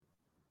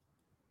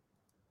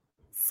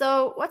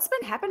So what's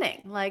been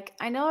happening? Like,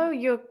 I know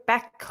you're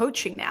back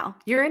coaching now.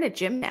 You're in a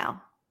gym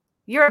now.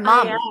 You're a I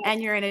mum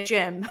and you're in a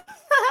gym.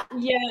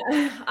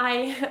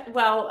 Yeah,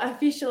 well,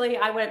 officially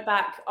I went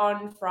back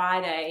on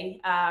Friday.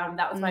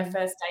 That was my Mm,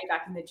 first day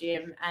back in the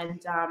gym,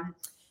 and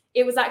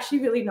it was actually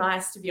really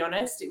nice, to be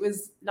honest. It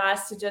was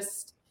nice to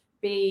just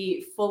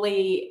be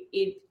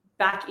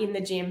back in the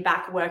gym,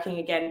 back working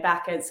again,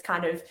 back as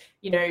kind of,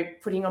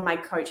 putting on my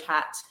coach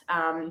hat.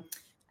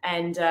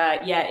 And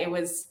yeah, it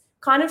was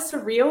kind of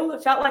surreal.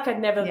 It felt like I'd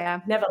never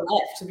yeah. never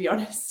left, to be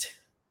honest,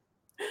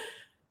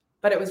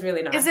 but it was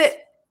really Is nice. it,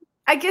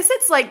 I guess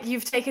it's like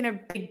you've taken a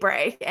big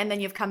break and then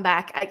you've come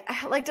back.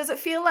 Like, does it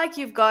feel like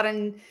you've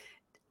gotten,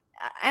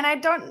 and I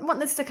don't want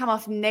this to come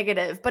off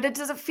negative, but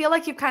does it feel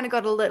like you've kind of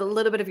got a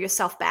little bit of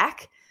yourself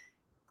back?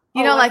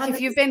 You Oh, know, like if 100%.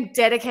 you've been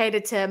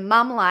dedicated to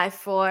mum life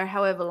for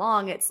however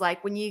long, it's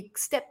like when you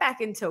step back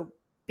into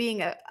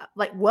being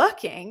like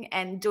working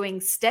and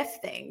doing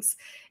Steph things,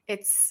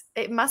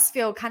 it must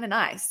feel kind of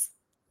nice.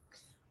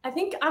 I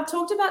think I've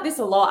talked about this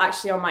a lot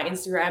actually on my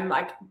Instagram.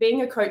 Like,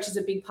 being a coach is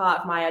a big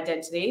part of my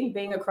identity.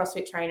 Being a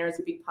CrossFit trainer is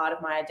a big part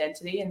of my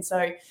identity. And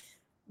so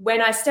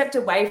when I stepped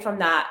away from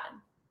that,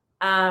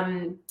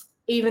 um,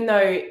 even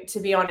though, to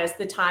be honest,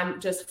 the time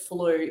just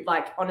flew.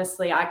 Like,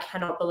 honestly, I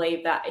cannot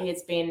believe that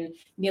it's been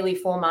nearly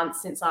 4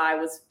 months since I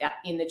was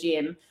in the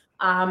gym.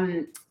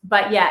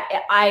 But yeah,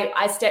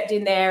 I stepped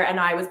in there and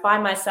I was by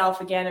myself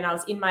again, and I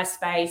was in my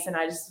space, and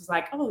I just was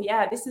like, oh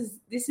yeah, this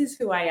is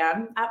who I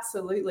am.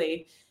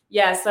 Absolutely.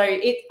 Yeah. So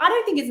I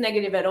don't think it's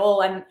negative at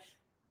all. And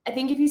I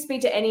think if you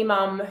speak to any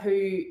mum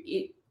who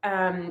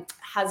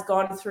has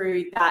gone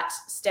through that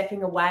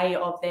stepping away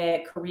of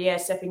their career,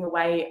 stepping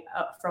away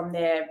from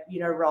their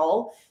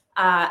role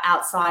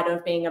outside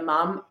of being a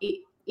mum,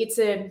 it's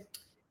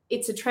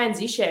a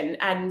transition,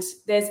 and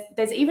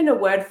there's even a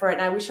word for it,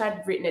 and I wish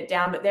I'd written it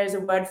down, but there's a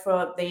word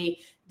for the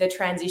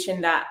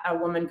transition that a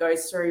woman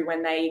goes through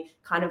when they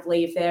kind of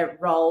leave their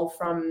role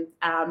from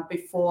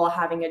before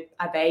having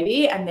a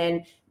baby and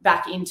then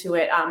back into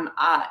it,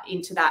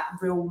 into that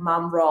real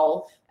mum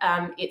role.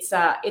 It's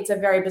a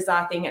very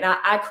bizarre thing, and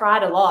I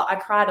cried a lot. I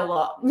cried a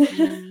lot.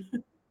 Mm.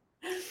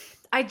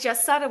 I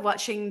just started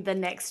watching the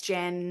Next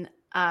Gen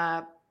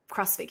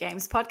CrossFit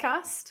Games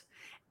podcast,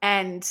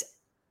 and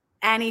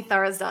Annie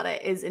Thorisdottir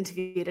is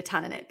interviewed a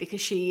ton in it because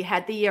she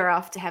had the year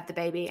off to have the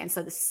baby. And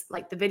so this,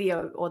 like the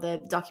video or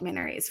the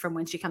documentary is from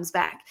when she comes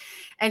back.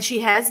 And she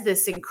has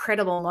this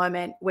incredible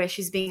moment where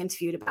she's being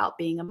interviewed about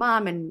being a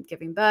mom and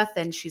giving birth.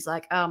 And she's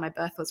like, oh, my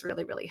birth was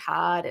really, really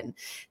hard. And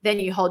then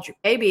you hold your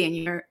baby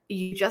and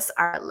you just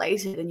are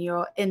elated and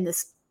you're in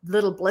this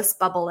little bliss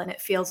bubble and it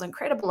feels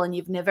incredible. And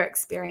you've never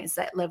experienced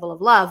that level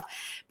of love.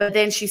 But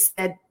then she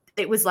said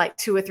it was like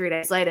 2 or 3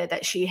 days later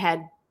that she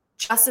had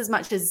just as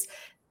much as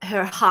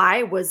her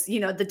high was,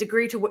 the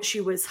degree to which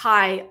she was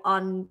high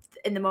on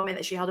in the moment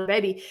that she held her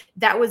baby,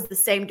 that was the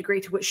same degree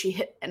to which she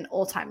hit an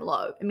all-time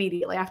low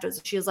immediately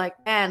afterwards. She was like,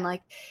 man,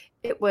 like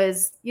it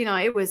was,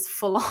 it was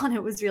full on.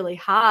 It was really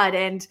hard.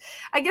 And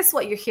I guess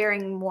what you're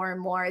hearing more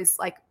and more is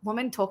like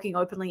women talking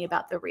openly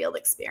about the real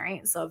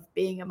experience of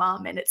being a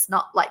mom. And it's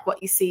not like what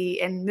you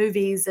see in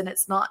movies. And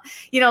it's not,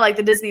 like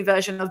the Disney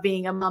version of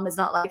being a mom is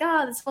not like,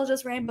 it's all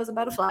just rainbows and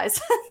butterflies.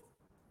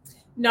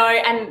 No,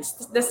 and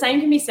the same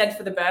can be said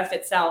for the birth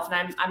itself,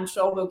 and I'm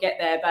sure we'll get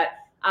there. But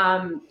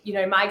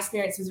my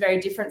experience was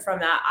very different from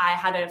that. I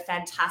had a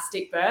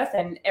fantastic birth,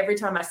 and every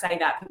time I say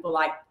that, people are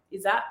like,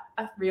 "Is that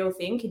a real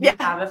thing? Can you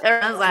have a?"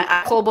 Everyone's like,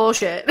 I call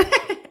bullshit.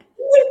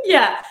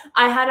 Yeah,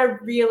 I had a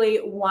really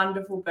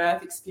wonderful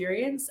birth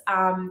experience.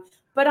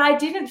 But I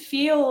didn't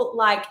feel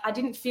like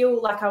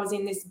I was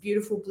in this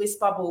beautiful bliss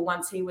bubble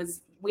once he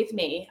was with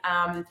me.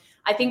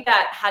 I think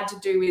that had to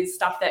do with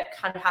stuff that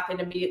kind of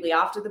happened immediately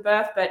after the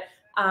birth, but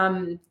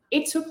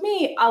it took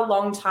me a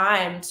long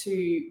time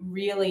to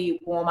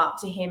really warm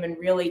up to him and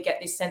really get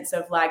this sense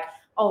of like,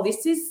 oh,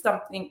 this is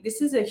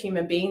a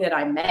human being that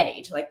I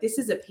made. Like, this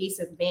is a piece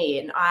of me,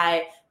 and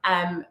I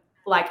am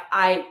like,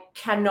 I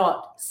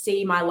cannot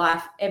see my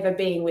life ever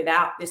being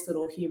without this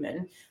little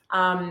human.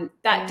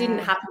 That didn't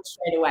happen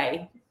straight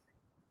away.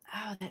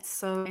 Oh, that's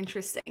so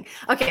interesting.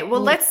 Okay,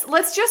 well,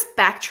 let's just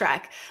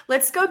backtrack.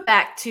 Let's go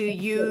back to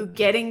you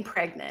getting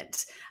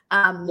pregnant.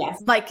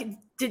 Yes. Like,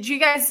 did you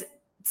guys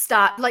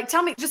start, like,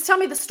 tell me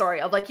the story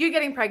of like you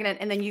getting pregnant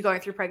and then you going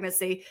through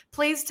pregnancy.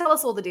 Please tell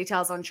us all the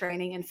details on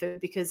training and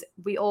food because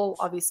we all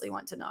obviously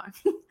want to know.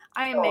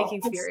 I am Sure.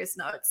 making furious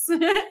notes.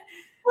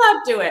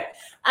 I'll do it.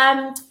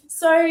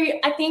 So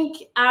I think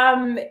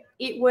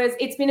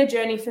it's been a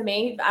journey for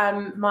me.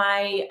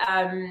 My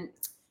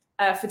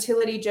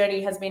fertility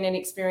journey has been an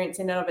experience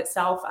in and of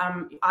itself.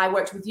 I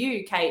worked with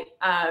you, Kate,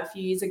 a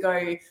few years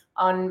ago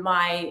on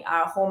my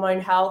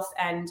hormone health,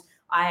 and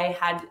I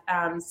had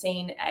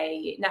seen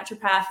a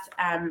naturopath.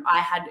 I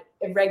had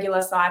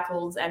irregular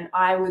cycles, and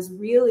I was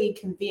really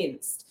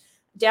convinced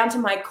down to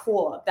my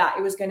core that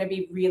it was going to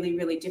be really,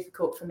 really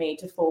difficult for me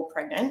to fall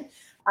pregnant.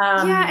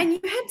 Yeah, and you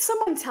had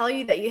someone tell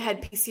you that you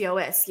had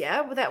PCOS,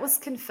 yeah? Well, that was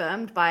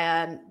confirmed by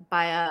a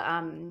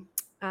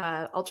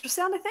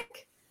ultrasound, I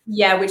think.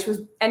 Yeah, which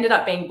was ended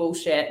up being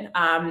bullshit.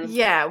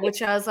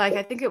 Which I was like,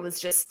 I think it was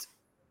just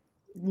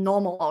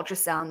normal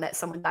ultrasound that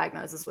someone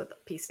diagnoses with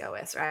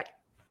PCOS, right?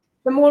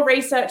 The more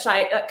research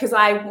because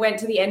I went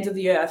to the ends of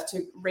the earth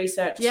to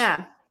research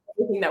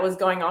everything that was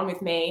going on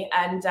with me.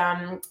 And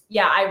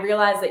I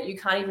realized that you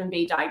can't even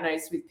be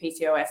diagnosed with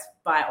PCOS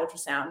by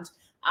ultrasound.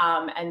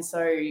 And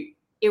so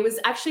it was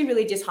actually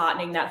really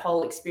disheartening, that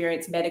whole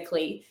experience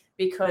medically,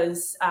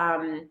 because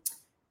I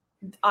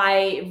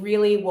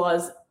really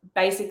was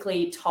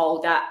basically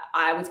told that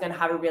I was going to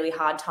have a really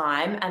hard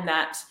time, and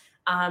that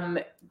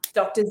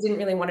doctors didn't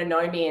really want to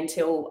know me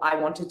until I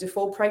wanted to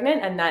fall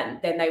pregnant, and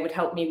then they would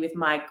help me with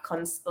my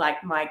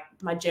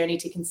journey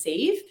to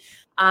conceive.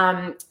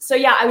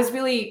 I was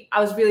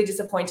really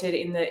disappointed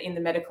in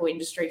the medical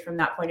industry from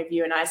that point of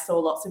view, and I saw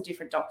lots of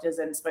different doctors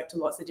and spoke to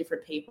lots of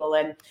different people,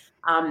 and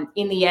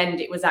in the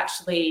end, it was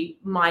actually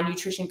my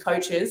nutrition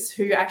coaches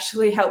who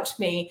actually helped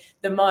me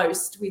the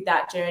most with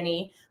that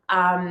journey.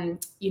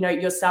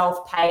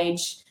 Yourself,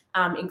 Paige,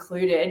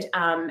 included,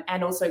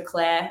 and also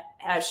Claire.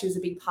 She was a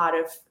big part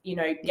of,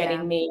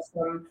 getting me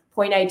from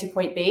point A to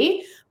point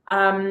B.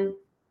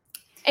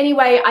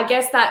 Anyway, I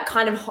guess that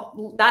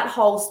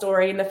whole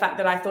story, and the fact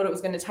that I thought it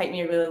was going to take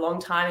me a really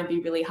long time and be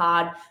really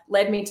hard,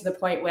 led me to the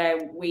point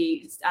where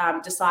we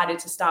decided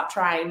to start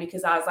trying,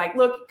 because I was like,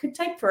 look, it could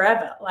take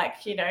forever.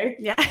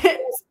 Yeah,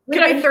 it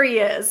could be 3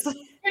 years.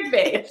 Could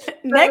be.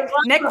 Neck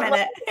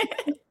minute.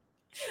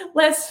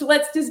 Let's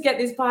just get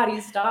this party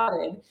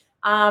started.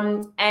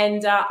 I'm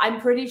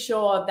pretty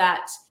sure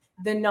that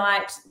the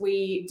night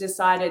we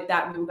decided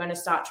that we were going to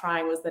start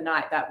trying was the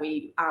night that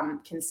we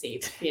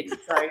conceived Finn.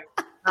 So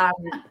that's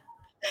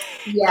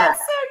so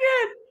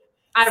good.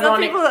 Some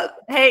people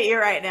hate you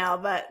right now,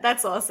 but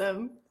that's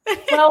awesome.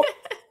 Well,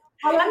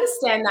 I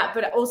understand that,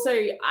 but also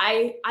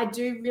I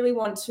do really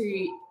want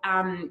to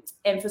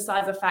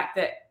emphasize the fact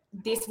that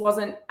this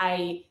wasn't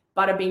a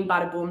bada bing,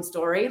 bada boom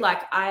story.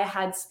 Like, I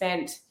had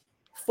spent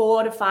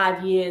 4 to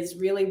 5 years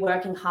really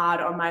working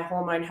hard on my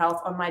hormone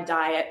health, on my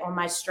diet, on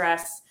my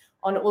stress,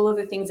 on all of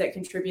the things that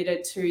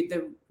contributed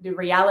to the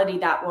reality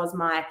that was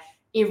my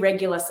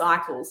irregular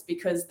cycles,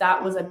 because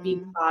that was a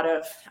big part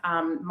of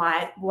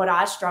what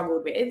I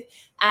struggled with.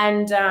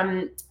 And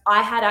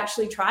I had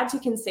actually tried to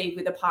conceive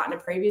with a partner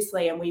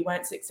previously, and we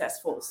weren't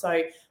successful.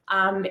 So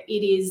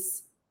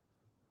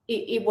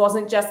it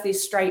wasn't just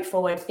this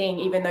straightforward thing,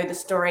 even though the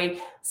story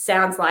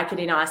sounds like it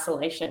in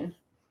isolation.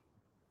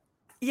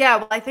 Yeah,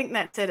 well, I think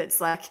that's it. It's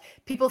like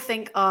people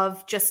think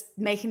of just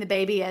making the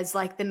baby as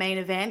like the main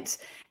event.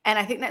 And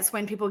I think that's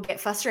when people get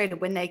frustrated,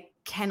 when they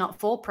cannot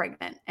fall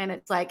pregnant. And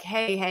it's like,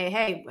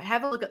 hey,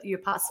 have a look at your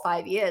past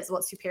 5 years.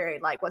 What's your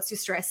period like? What's your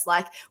stress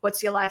like?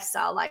 What's your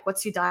lifestyle like?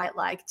 What's your diet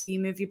like? Do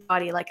you move your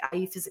body? Like, are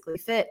you physically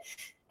fit?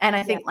 And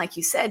I think, like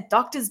you said,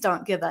 doctors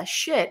don't give a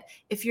shit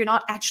if you're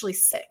not actually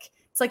sick.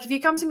 It's like, if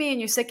you come to me and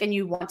you're sick and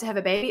you want to have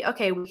a baby,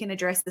 okay, we can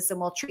address this and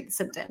we'll treat the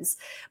symptoms.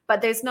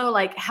 But there's no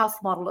like health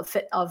model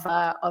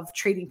of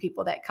treating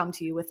people that come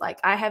to you with like,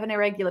 I have an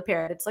irregular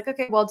period. It's like,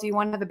 okay, well, do you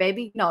want to have a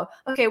baby? No.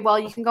 Okay, well,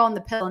 you can go on the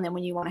pill, and then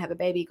when you want to have a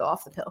baby, go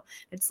off the pill.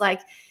 It's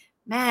like,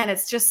 man,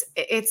 it's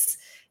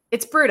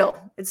brutal.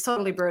 It's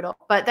totally brutal.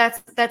 But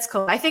that's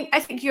cool. I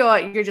think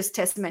you're just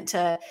testament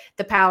to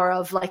the power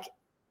of, like,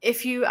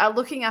 if you are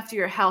looking after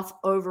your health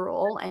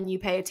overall and you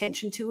pay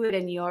attention to it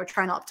and you're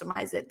trying to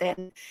optimize it,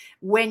 then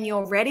when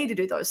you're ready to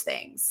do those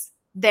things,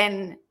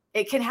 then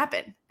it can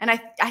happen. And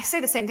I say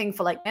the same thing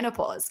for like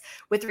menopause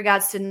with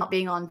regards to not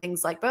being on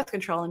things like birth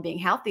control and being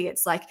healthy.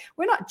 It's like,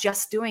 we're not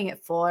just doing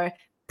it for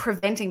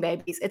preventing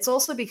babies. It's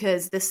also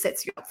because this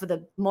sets you up for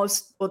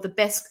the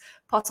best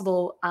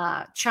possible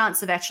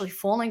chance of actually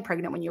falling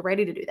pregnant when you're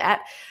ready to do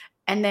that.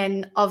 And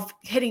then of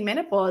hitting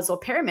menopause or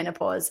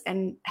perimenopause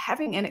and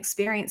having an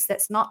experience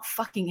that's not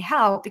fucking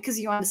hell, because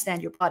you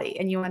understand your body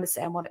and you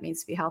understand what it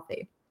means to be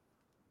healthy.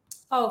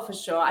 Oh, for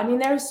sure. I mean,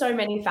 there are so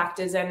many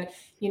factors, and,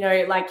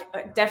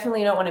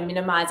 definitely don't want to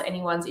minimize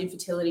anyone's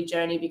infertility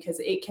journey, because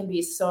it can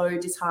be so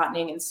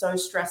disheartening and so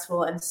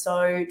stressful and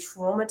so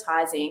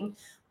traumatizing.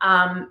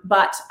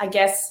 But I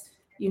guess,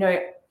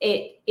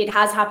 it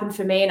has happened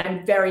for me, and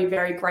I'm very,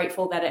 very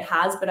grateful that it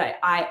has. But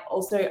I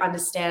also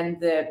understand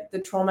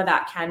the trauma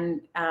that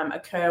can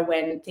occur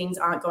when things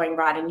aren't going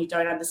right and you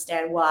don't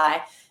understand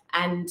why.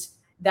 And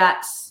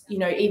that,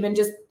 even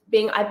just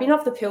I've been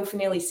off the pill for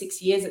nearly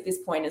 6 years at this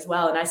point as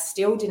well, and I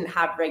still didn't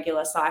have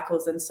regular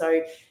cycles. And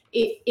so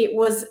it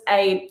was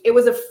a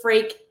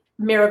freak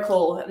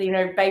miracle.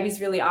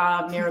 Babies really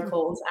are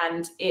miracles,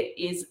 and it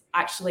is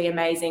actually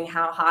amazing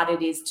how hard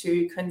it is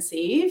to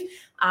conceive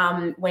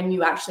when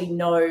you actually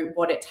know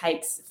what it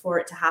takes for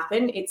it to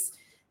happen. It's,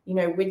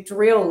 we're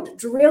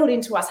drilled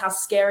into us how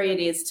scary it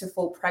is to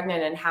fall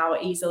pregnant and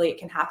how easily it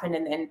can happen.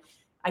 And then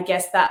I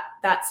guess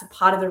that's a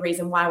part of the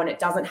reason why when it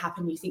doesn't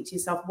happen, you think to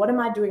yourself, what am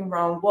I doing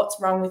wrong?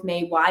 What's wrong with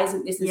me? Why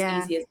isn't this as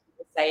easy as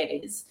people say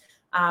it is?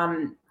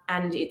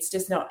 And it's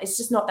just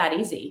not that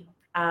easy.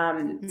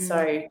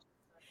 So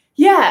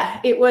Yeah,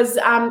 it was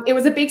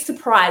a big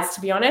surprise,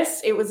 to be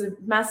honest. It was a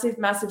massive,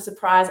 massive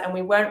surprise, and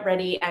we weren't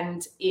ready.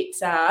 And it,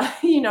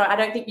 I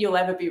don't think you'll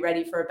ever be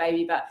ready for a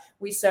baby, but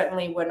we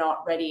certainly were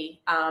not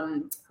ready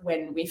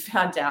when we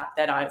found out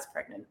that I was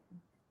pregnant.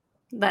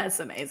 That's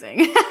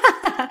amazing.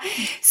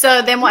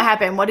 So then what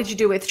happened? What did you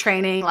do with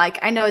training? Like,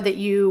 I know that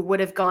you would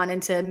have gone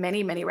into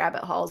many, many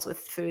rabbit holes with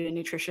food and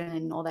nutrition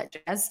and all that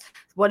jazz.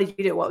 What did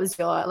you do?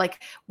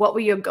 What were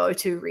your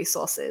go-to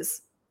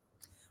resources?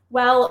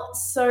 Well,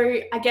 so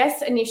I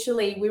guess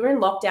initially we were in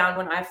lockdown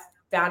when I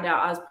found out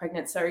I was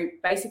pregnant. So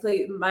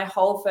basically my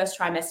whole first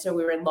trimester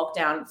we were in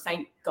lockdown,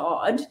 thank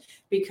God,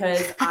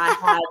 because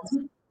I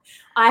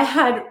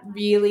had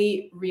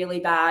really, really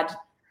bad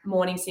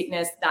morning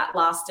sickness that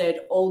lasted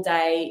all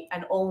day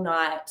and all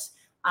night.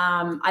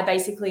 I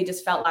basically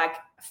just felt like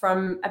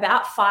from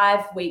about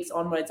 5 weeks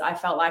onwards, I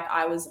felt like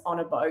I was on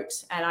a boat,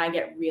 and I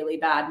get really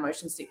bad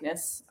motion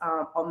sickness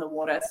on the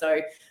water.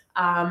 So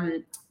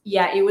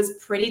it was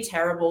pretty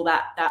terrible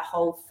that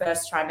whole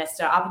first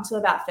trimester up until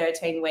about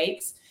 13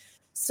 weeks.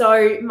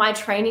 So my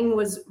training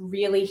was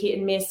really hit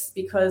and miss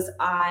because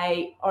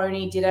I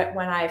only did it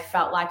when I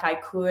felt like I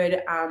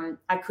could.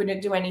 I couldn't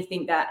do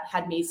anything that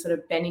had me sort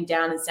of bending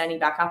down and standing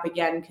back up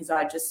again, because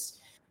I just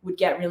would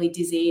get really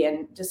dizzy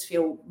and just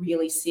feel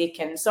really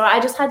sick. And so I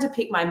just had to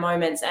pick my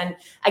moments. And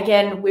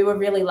again, we were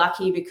really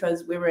lucky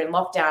because we were in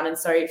lockdown. And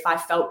so if I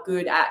felt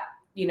good at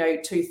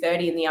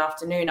 2:30 in the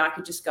afternoon, I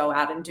could just go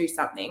out and do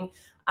something.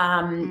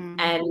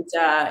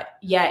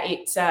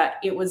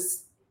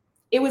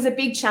 It was a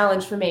big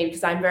challenge for me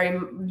because I'm very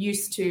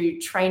used to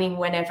training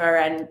whenever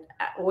and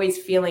always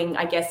feeling,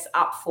 I guess,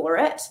 up for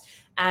it.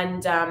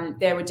 And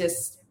there were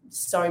just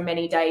so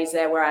many days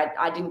there where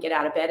I didn't get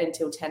out of bed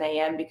until 10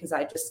 a.m. because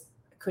I just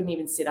couldn't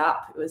even sit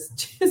up. It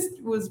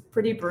was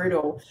pretty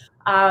brutal.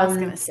 I was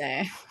going to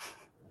say.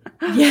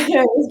 Yeah,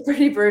 it was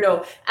pretty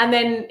brutal. And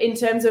then in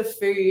terms of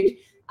food,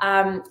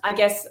 I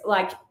guess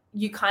like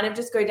you kind of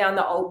just go down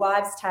the old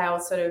wives' tale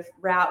sort of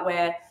route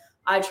where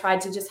I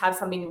tried to just have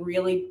something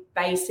really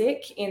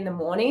basic in the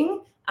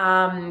morning,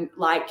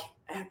 like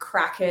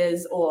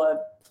crackers or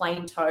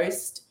plain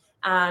toast.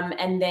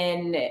 And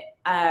then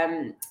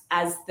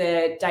as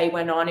the day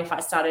went on, if I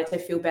started to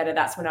feel better,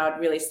 that's when I would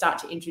really start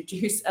to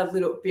introduce a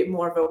little bit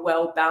more of a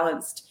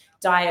well-balanced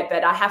diet.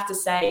 But I have to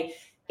say,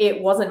 it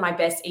wasn't my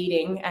best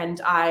eating, and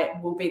I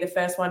will be the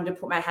first one to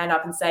put my hand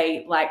up and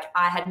say, like,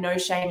 I had no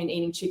shame in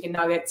eating chicken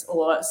nuggets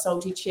or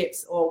salty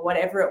chips or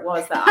whatever it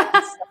was that I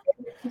could say.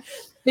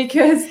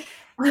 Because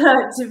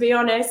to be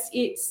honest,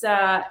 it's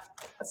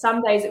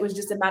some days it was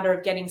just a matter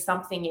of getting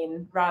something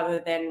in rather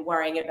than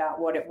worrying about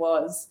what it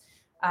was,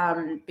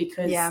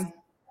 because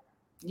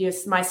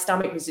yes, my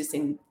stomach was just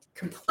in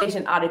complete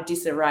and utter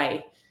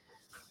disarray.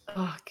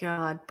 Oh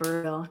God,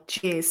 brutal.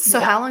 Jeez. So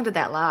how long did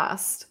that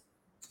last?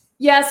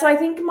 Yeah, so I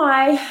think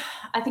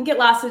it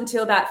lasted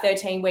until about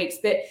 13 weeks.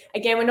 But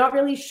again, we're not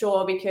really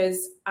sure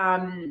because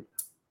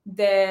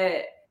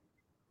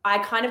I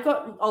kind of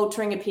got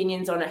altering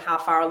opinions on how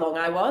far along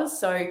I was.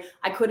 So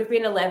I could have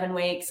been 11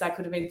 weeks, I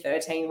could have been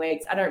 13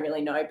 weeks. I don't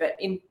really know. But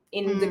in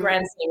the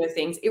grand scheme of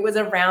things, it was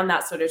around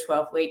that sort of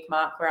 12-week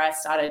mark where I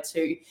started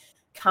to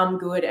come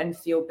good and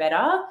feel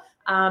better.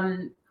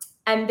 And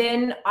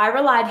then I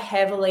relied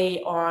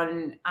heavily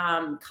on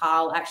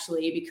Carl,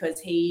 actually, because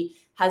he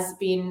has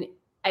been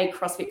a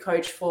CrossFit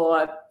coach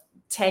for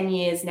 10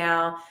 years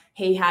now.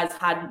 He has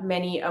had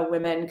many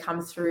women come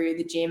through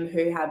the gym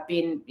who have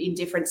been in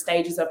different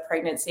stages of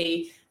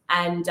pregnancy,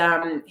 and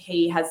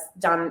he has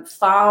done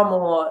far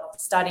more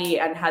study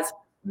and has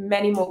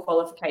many more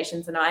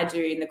qualifications than I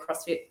do in the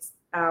CrossFit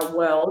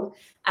world.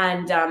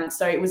 And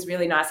so it was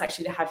really nice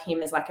actually to have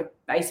him as like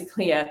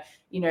basically a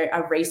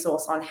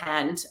resource on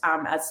hand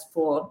as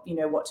for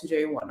what to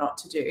do, what not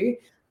to do.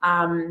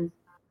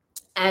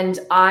 And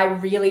I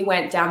really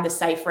went down the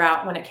safe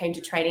route when it came to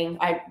training.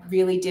 I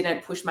really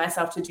didn't push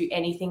myself to do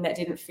anything that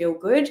didn't feel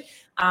good,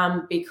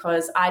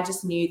 because I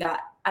just knew that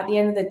at the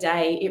end of the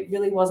day, it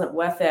really wasn't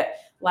worth it.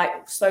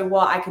 Like, so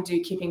what, I could do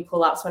kipping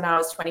pull-ups when I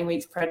was 20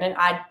 weeks pregnant.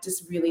 I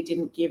just really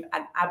didn't give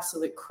an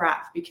absolute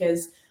crap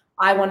because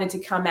I wanted to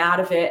come out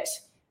of it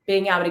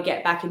being able to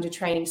get back into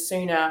training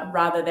sooner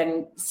rather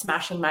than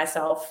smashing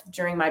myself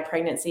during my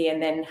pregnancy and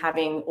then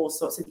having all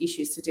sorts of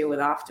issues to deal with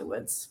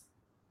afterwards.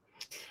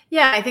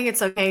 Yeah, I think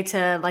it's okay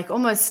to like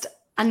almost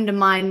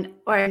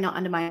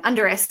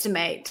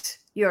underestimate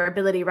your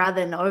ability rather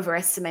than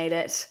overestimate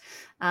it.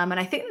 And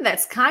I think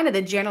that's kind of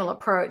the general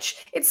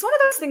approach. It's one of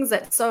those things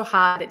that's so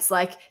hard. It's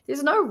like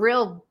there's no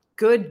real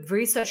good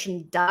research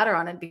and data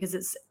on it because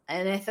it's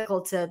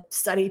unethical to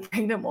study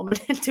pregnant women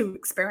and do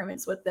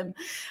experiments with them.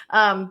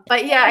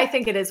 But yeah, I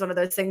think it is one of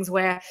those things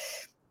where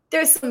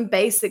there's some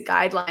basic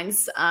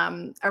guidelines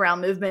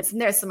around movements,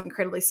 and there's some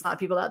incredibly smart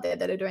people out there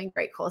that are doing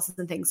great courses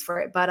and things for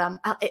it. But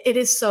it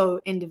is so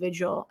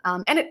individual.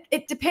 And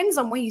it depends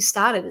on where you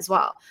started as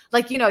well.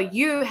 Like, you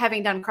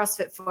having done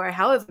CrossFit for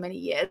however many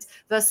years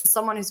versus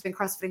someone who's been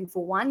CrossFitting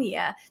for 1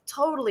 year,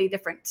 totally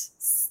different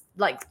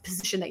like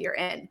position that you're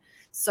in.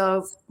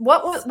 So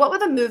what were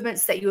the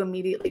movements that you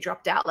immediately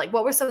dropped out? Like,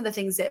 what were some of the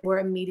things that were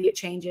immediate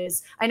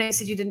changes? I know you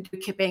said you didn't do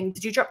kipping.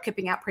 Did you drop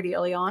kipping out pretty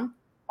early on?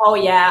 Oh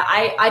yeah,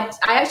 I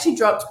actually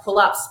dropped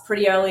pull-ups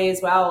pretty early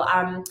as well.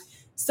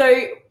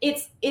 So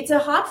it's a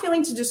hard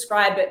feeling to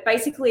describe, but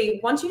basically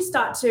once you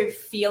start to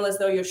feel as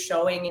though you're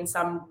showing in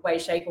some way,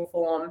 shape, or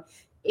form,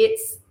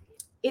 it's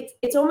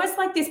almost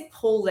like this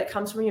pull that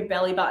comes from your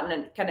belly button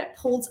and kind of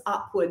pulls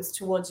upwards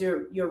towards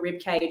your rib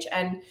cage.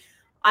 And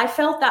I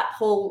felt that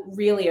pull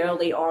really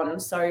early on.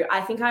 So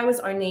I think I was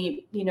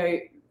only,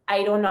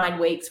 8 or 9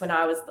 weeks when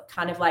I was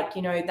kind of like,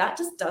 that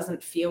just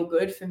doesn't feel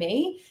good for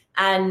me.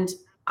 And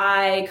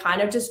I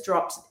kind of just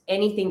dropped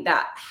anything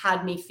that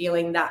had me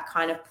feeling that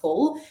kind of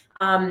pull.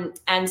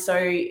 And so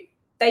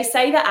they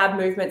say the ab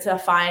movements are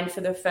fine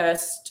for the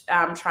first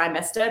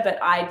trimester,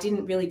 but I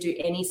didn't really do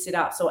any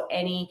sit-ups or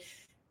any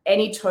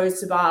toes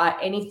to bar,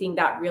 anything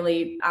that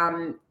really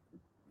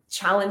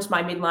challenged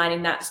my midline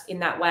in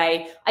that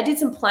way. I did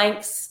some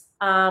planks,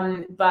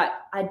 but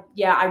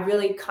I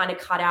really kind of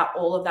cut out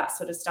all of that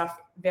sort of stuff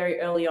very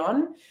early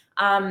on.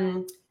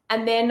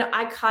 And then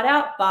I cut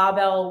out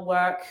barbell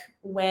work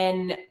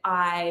when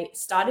I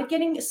started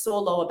getting a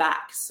sore lower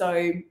back.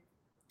 So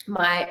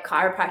my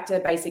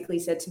chiropractor basically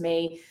said to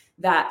me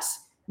that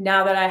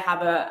now that I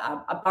have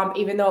a bump,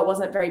 even though it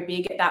wasn't very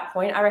big at that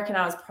point, I reckon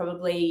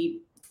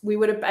we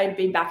would have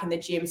been back in the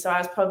gym. So I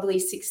was probably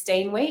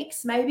 16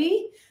 weeks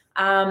maybe.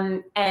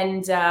 And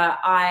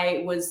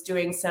I was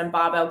doing some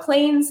barbell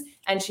cleans,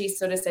 and she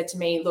sort of said to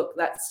me, look,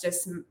 let's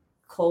just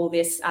call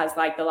this as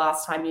like the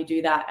last time you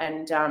do that,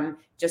 and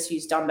just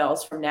use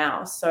dumbbells from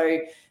now. So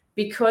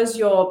because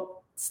you're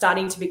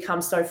starting to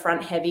become so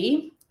front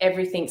heavy,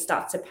 everything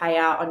starts to pay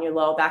out on your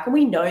lower back. And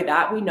we know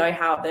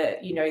how the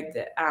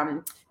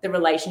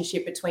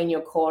relationship between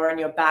your core and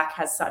your back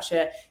has such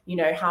a,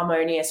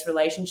 harmonious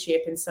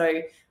relationship. And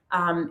so,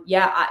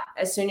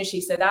 as soon as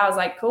she said that, I was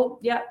like, cool,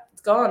 yeah,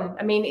 it's gone.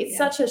 I mean, it's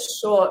such a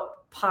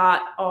short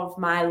part of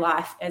my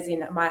life, as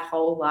in my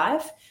whole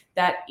life,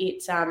 that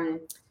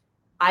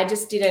I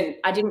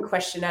didn't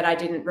question it. I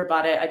didn't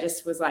rebut it. I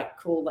just was like,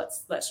 cool,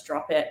 let's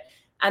drop it.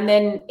 And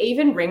then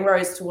even ring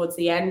rows towards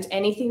the end,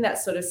 anything that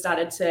sort of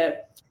started to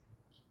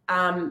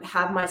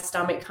have my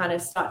stomach kind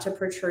of start to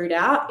protrude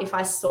out, if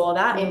I saw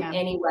that in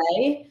any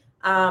way,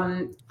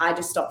 I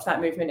just stopped that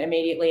movement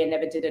immediately and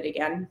never did it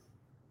again.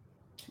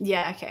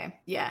 Yeah. Okay.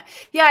 Yeah.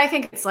 Yeah. I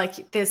think it's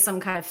like there's some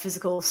kind of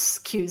physical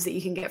cues that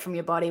you can get from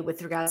your body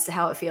with regards to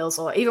how it feels,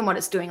 or even what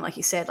it's doing, like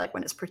you said, like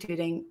when it's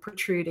protruding,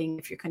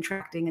 if you're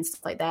contracting and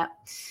stuff like that.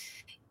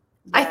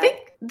 Yeah. I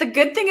think the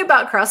good thing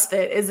about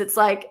CrossFit is it's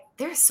like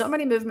there's so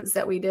many movements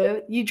that we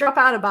do. You drop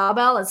out a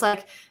barbell, it's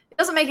like it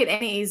doesn't make it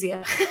any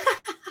easier.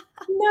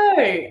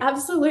 No,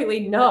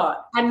 absolutely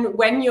not. And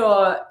when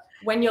your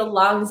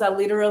lungs are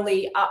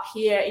literally up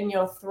here in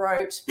your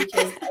throat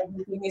because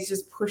everything is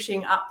just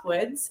pushing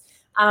upwards,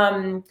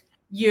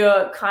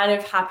 you're kind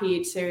of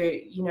happy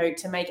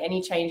to make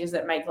any changes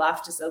that make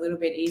life just a little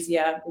bit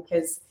easier,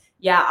 because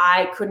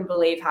I couldn't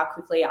believe how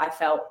quickly I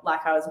felt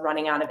like I was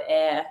running out of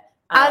air.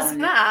 I was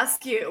going to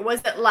ask you,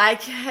 was it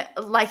like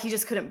you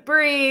just couldn't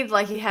breathe,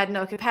 like you had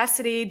no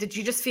capacity? Did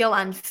you just feel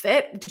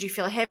unfit? Did you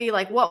feel heavy?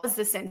 Like, what was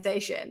the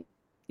sensation?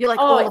 You're like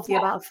all of the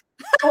above.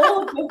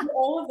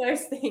 all of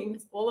those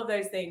things.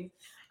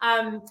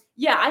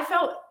 I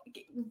felt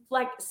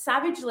like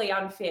savagely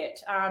unfit,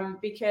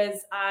 because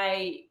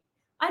I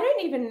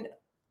don't even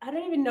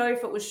know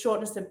if it was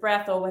shortness of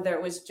breath or whether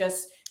it was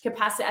just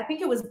capacity. I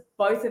think it was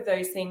both of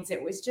those things.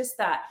 It was just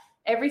that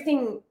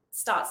everything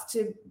starts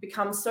to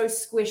become so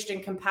squished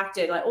and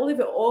compacted, like all of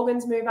your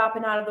organs move up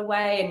and out of the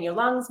way, and your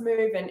lungs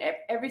move, and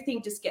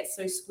everything just gets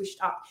so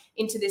squished up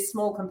into this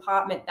small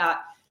compartment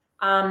that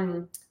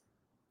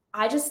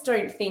I just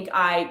don't think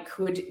I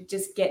could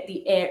just get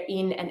the air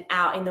in and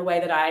out in the way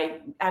that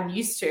I am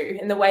used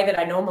to, in the way that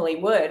I normally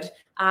would.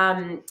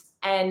 And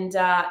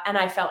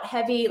I felt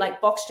heavy, like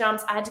box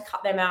jumps. I had to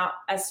cut them out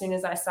as soon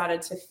as I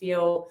started to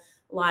feel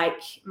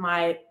like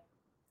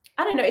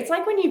I don't know. It's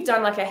like when you've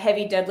done like a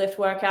heavy deadlift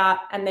workout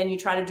and then you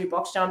try to do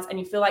box jumps and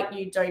you feel like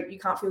you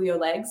can't feel your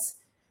legs,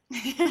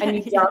 and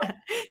you jump.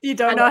 You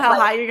don't know how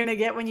high you're going to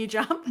get when you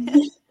jump.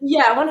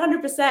 Yeah,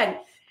 100%.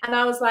 And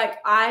I was like,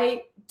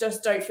 I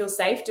just don't feel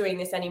safe doing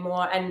this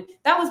anymore. And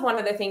that was one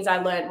of the things I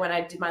learned when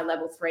I did my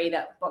level 3,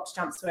 that box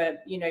jumps were,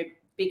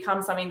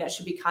 become something that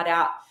should be cut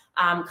out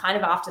kind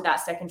of after that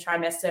second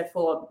trimester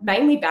for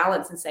mainly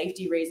balance and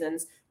safety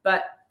reasons.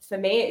 But for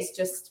me,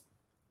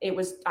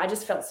 I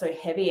just felt so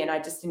heavy and I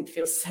just didn't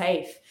feel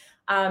safe.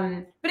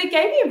 But it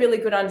gave me a really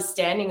good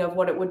understanding of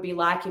what it would be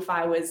like if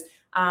I was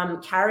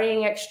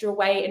carrying extra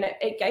weight. And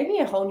it gave me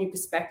a whole new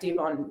perspective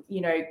on,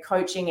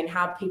 coaching and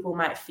how people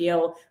might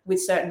feel with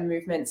certain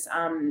movements,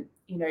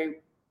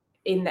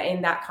 in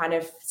that kind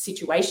of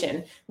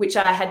situation, which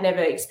I had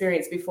never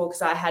experienced before,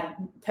 because I had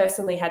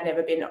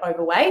never been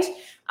overweight.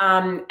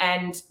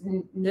 And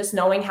just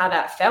knowing how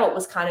that felt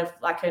was kind of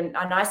like a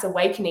nice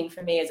awakening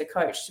for me as a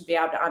coach, to be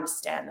able to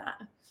understand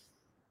that.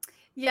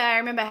 Yeah, I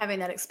remember having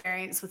that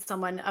experience with a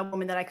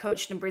woman that I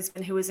coached in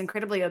Brisbane who was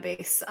incredibly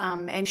obese,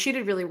 and she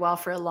did really well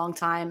for a long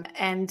time.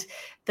 And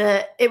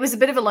it was a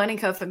bit of a learning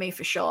curve for me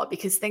for sure,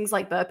 because things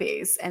like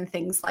burpees and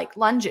things like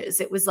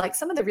lunges, it was like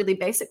some of the really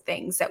basic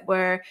things that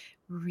were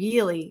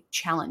really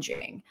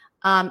challenging.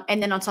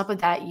 And then on top of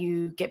that,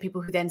 you get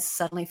people who then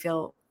suddenly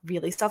feel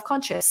really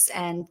self-conscious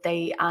and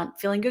they aren't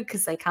feeling good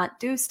because they can't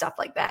do stuff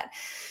like that.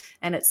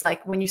 And it's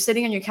like when you're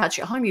sitting on your couch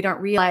at home, you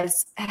don't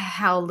realize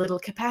how little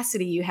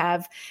capacity you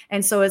have.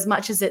 And so as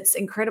much as it's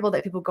incredible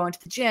that people go into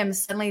the gym,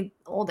 suddenly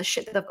all the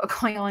shit that they've got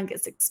going on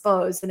gets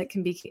exposed, and it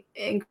can be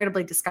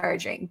incredibly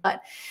discouraging.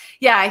 But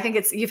yeah, I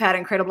think you've had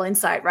incredible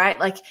insight, right?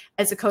 Like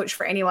as a coach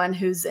for anyone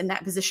who's in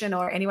that position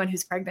or anyone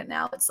who's pregnant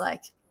now, it's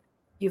like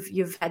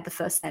you've had the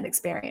first-hand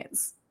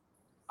experience.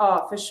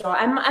 Oh, for sure.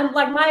 And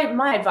like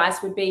my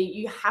advice would be,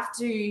 you have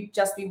to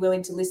just be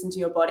willing to listen to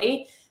your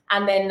body.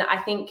 And then I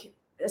think,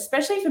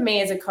 especially for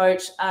me as a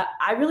coach,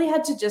 I really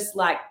had to just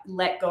like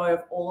let go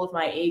of all of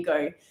my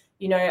ego.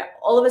 You know,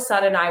 all of a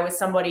sudden I was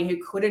somebody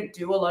who couldn't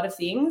do a lot of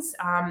things.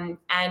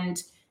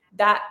 And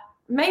that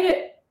made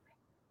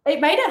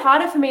it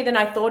harder for me than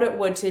I thought it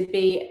would to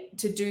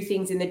do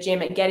things in the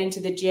gym and get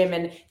into the gym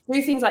and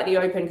do things like the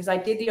Open, because I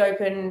did the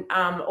Open,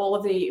 all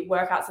of the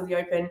workouts of the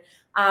Open.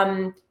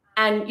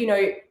 And, you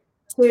know,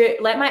 to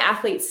let my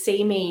athletes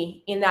see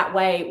me in that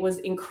way was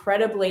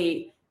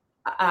incredibly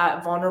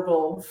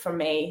vulnerable for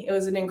me. It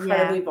was an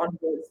incredibly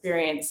vulnerable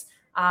experience.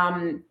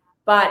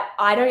 But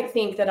I don't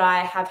think that I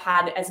have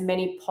had as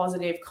many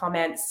positive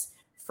comments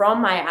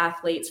from my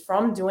athletes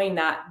from doing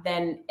that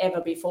than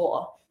ever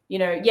before. You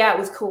know, yeah, it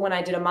was cool when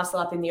I did a muscle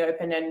up in the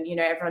Open and, you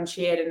know, everyone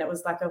cheered and it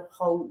was like a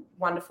whole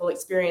wonderful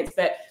experience.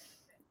 But,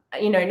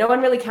 you know, no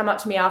one really came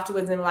up to me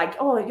afterwards and like,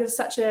 oh, you're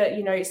such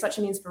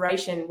an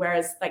inspiration.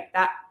 Whereas like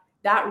that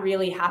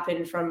really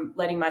happened from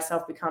letting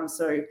myself become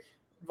so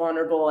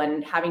vulnerable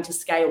and having to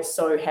scale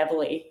so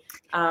heavily.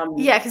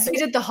 Yeah, because you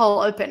did the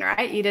whole Open,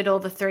 right? You did all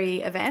the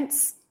 3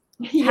 events.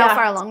 Yeah. How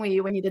far along were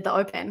you when you did the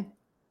Open?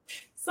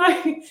 So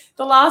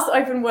the last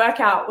Open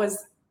workout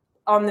was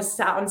on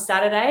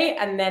Saturday,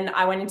 and then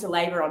I went into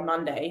labor on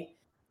Monday.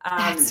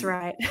 That's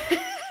right.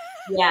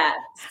 Yeah.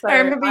 So I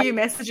remember you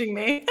messaging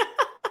me.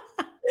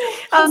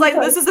 I was like,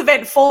 this is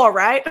event 4,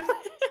 right?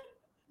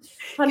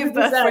 Give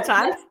birth 4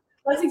 times.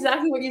 That's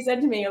exactly what you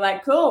said to me. You're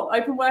like, cool,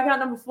 Open workout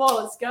number 4,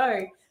 let's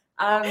go.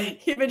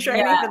 You've been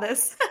training for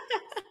this.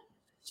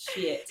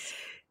 Shit.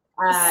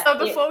 So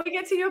before we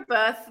get to your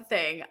birth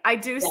thing, I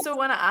do still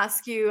want to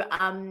ask you,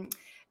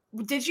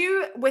 did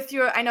you,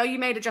 I know you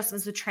made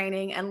adjustments with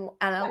training and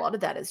a lot of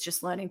that is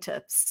just learning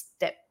to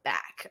step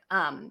back.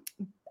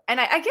 And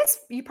I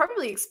guess you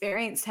probably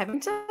experienced having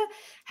to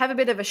have a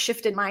bit of a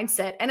shifted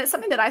mindset. And it's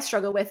something that I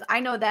struggle with. I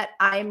know that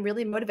I'm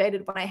really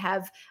motivated when I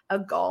have a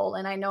goal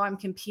and I know I'm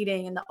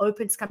competing and the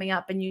Open's coming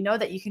up, and you know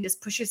that you can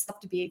just push yourself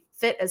to be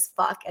fit as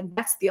fuck. And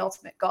that's the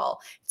ultimate goal.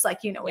 It's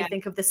like, you know, we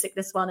think of the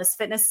sickness, wellness,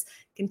 fitness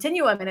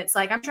continuum. And it's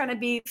like, I'm trying to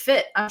be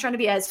fit. I'm trying to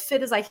be as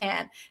fit as I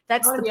can.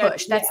 That's the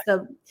push. That's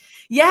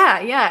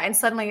yeah. And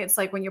suddenly it's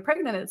like when you're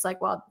pregnant, it's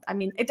like, well, I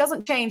mean, it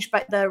doesn't change,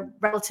 but the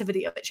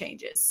relativity of it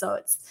changes. So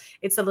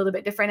it's a little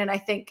bit different. And I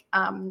think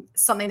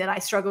something that I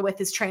struggle with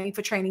is training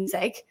for training's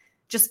sake,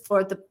 just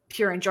for the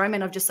pure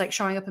enjoyment of just like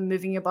showing up and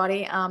moving your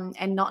body,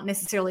 and not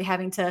necessarily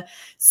having to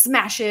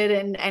smash it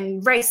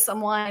and race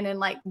someone and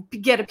like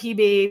get a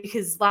PB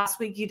because last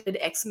week you did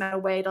X amount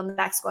of weight on the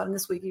back squat and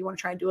this week you want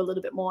to try and do a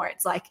little bit more.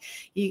 It's like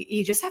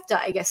you just have to,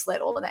 I guess,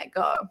 let all of that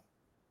go.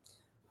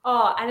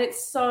 Oh, and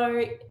it's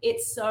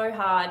so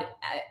hard,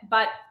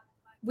 but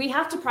we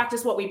have to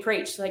practice what we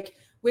preach. Like,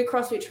 we're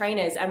CrossFit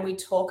trainers and we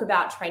talk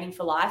about training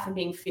for life and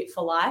being fit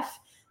for life.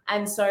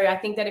 And so I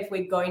think that if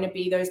we're going to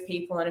be those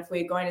people and if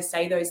we're going to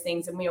say those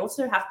things, and we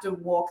also have to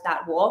walk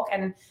that walk.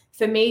 And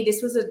for me,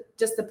 this was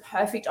just the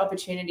perfect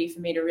opportunity for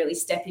me to really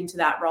step into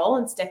that role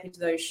and step into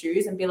those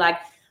shoes and be like,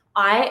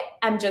 I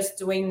am just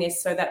doing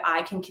this so that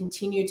I can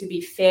continue to be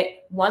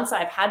fit once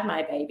I've had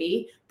my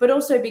baby, but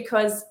also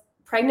because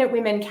pregnant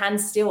women can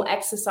still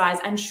exercise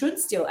and should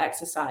still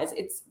exercise.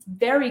 It's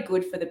very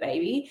good for the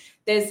baby.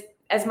 There's,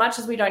 as much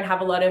as we don't have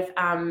a lot of,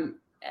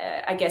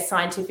 I guess,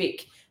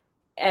 scientific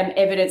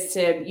evidence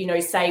to, you know,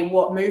 say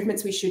what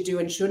movements we should do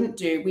and shouldn't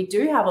do, we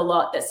do have a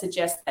lot that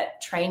suggests that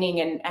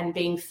training and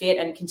being fit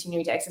and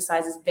continuing to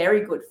exercise is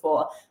very good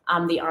for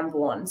the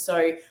unborn.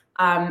 So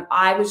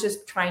I was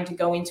just trying to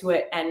go into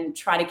it and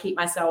try to keep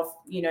myself,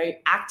 you know,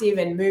 active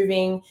and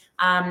moving.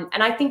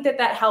 And I think that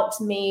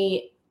helped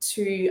me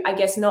to, I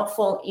guess, not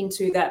fall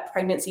into that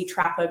pregnancy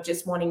trap of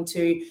just wanting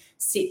to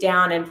sit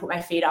down and put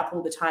my feet up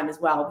all the time as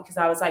well, because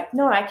I was like,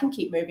 no, I can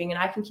keep moving and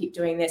I can keep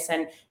doing this.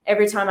 And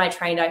every time I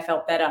trained, I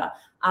felt better.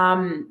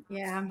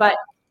 But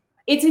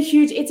it's a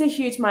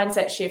huge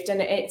mindset shift.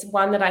 And it's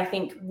one that I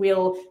think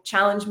will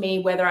challenge me,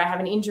 whether I have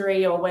an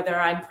injury or whether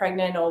I'm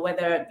pregnant or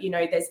whether, you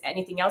know, there's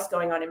anything else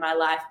going on in my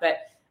life. But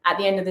at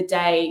the end of the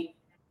day,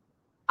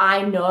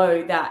 I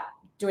know that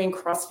doing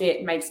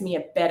CrossFit makes me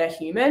a better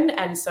human.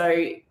 And so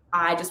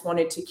I just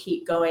wanted to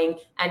keep going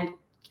and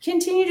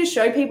continue to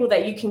show people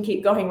that you can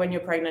keep going when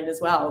you're pregnant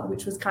as well,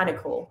 which was kind of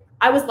cool.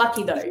 I was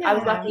lucky though. Yeah. I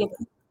was lucky.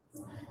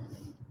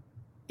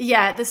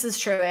 Yeah, this is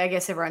true. I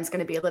guess everyone's going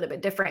to be a little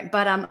bit different,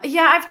 but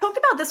yeah, I've talked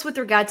about this with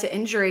regard to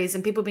injuries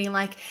and people being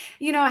like,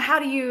 how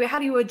do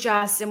you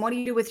adjust and what do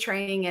you do with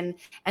training and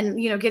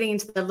getting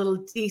into the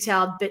little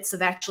detailed bits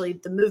of actually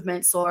the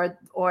movements or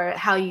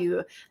how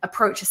you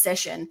approach a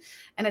session.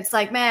 And it's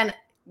like, man,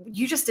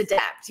 you just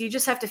adapt. You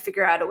just have to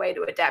figure out a way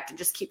to adapt and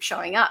just keep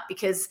showing up,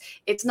 because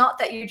it's not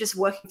that you're just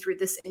working through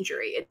this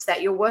injury. It's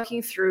that you're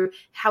working through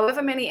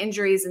however many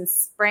injuries and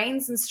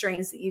sprains and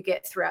strains that you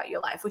get throughout your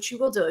life, which you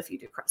will do if you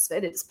do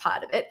CrossFit. It is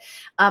part of it.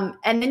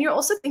 And then you're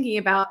also thinking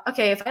about,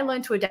 okay, if I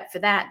learn to adapt for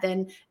that,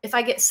 then if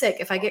I get sick,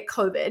 if I get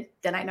COVID,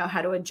 then I know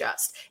how to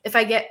adjust. If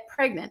I get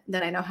pregnant,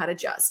 then I know how to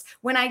adjust.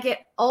 When I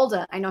get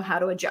older, I know how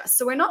to adjust.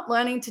 So we're not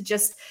learning to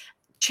just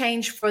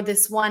change for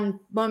this one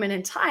moment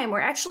in time.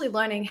 We're actually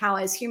learning how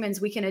as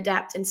humans we can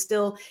adapt and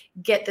still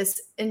get this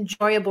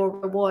enjoyable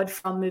reward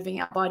from moving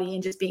our body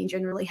and just being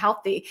generally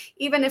healthy,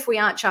 even if we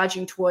aren't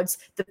charging towards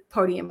the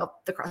podium of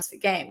the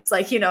CrossFit Games.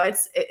 Like,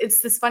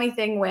 it's this funny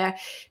thing where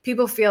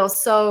people feel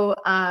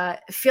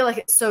like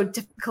it's so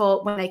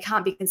difficult when they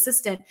can't be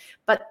consistent.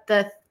 But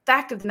the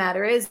fact of the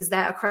matter is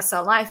that across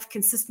our life,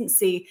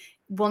 consistency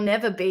will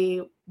never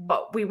be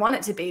what we want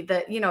it to be.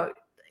 That,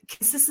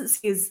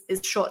 consistency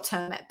is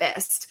short-term at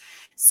best.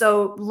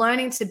 So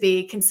learning to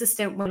be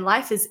consistent when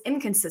life is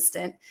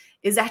inconsistent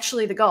is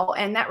actually the goal.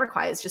 And that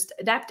requires just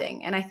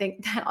adapting. And I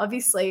think that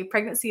obviously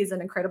pregnancy is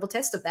an incredible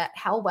test of that.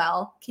 How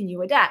well can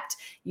you adapt?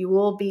 You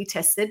will be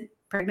tested.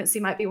 Pregnancy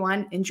might be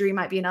one, injury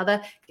might be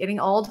another. Getting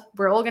old,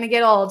 we're all going to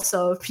get old.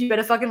 So you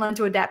better fucking learn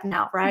to adapt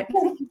now, right?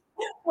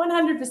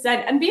 100%.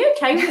 And be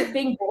okay with it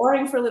being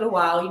boring for a little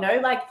while,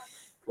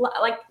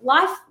 like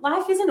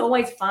life isn't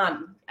always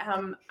fun.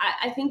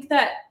 I think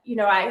that,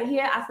 I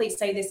hear athletes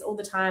say this all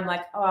the time,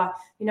 like, I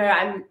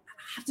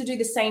have to do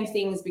the same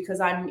things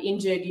because I'm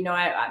injured.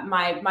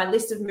 My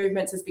list of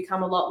movements has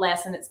become a lot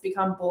less and it's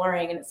become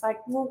boring. And it's like,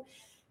 well,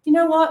 you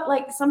know what?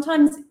 Like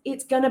sometimes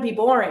it's going to be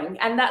boring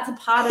and that's a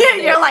part of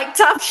it. You're like,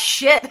 tough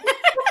shit.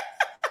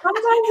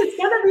 Sometimes it's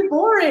going to be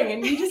boring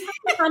and you just have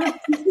to kind of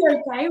be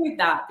okay with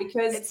that,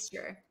 because it's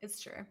true.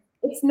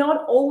 It's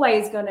not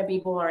always going to be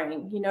boring,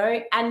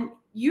 and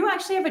you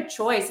actually have a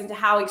choice into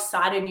how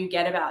excited you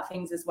get about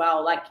things as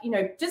well. Like,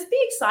 just be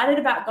excited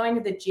about going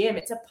to the gym.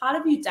 It's a part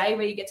of your day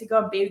where you get to go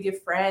and be with your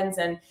friends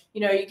and,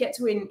 you get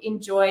to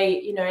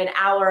enjoy, an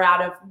hour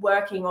out of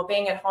working or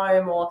being at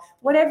home or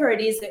whatever it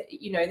is that,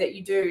 that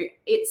you do.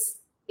 It's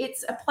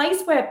a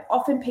place where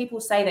often people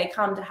say they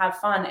come to have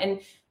fun, and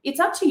it's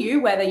up to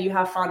you whether you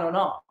have fun or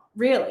not,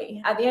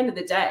 really, at the end of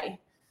the day.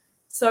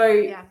 So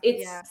yeah,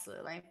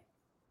 absolutely.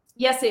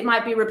 Yes, it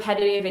might be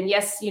repetitive, and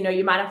yes,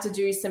 you might have to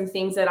do some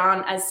things that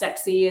aren't as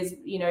sexy as,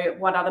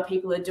 what other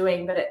people are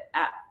doing. But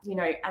at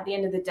the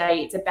end of the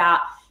day, it's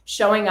about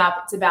showing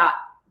up. It's about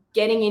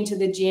getting into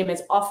the gym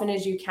as often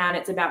as you can.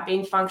 It's about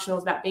being functional.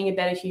 It's about being a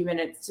better human.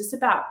 It's just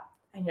about,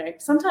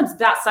 sometimes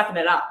about sucking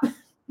it up.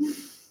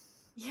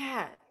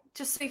 Yeah.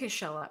 Just so you can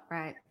show up,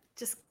 right?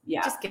 Just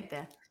get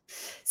there.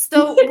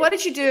 So what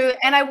did you do?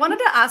 And I wanted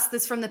to ask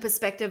this from the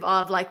perspective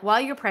of like, while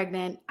you're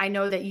pregnant, I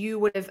know that you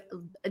would have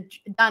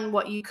done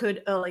what you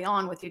could early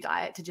on with your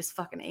diet to just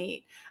fucking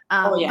eat.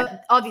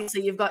 But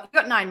obviously you got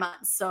 9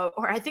 months.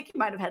 Or I think you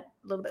might've had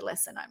a little bit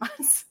less than 9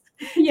 months.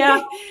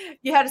 Yeah.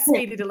 You had a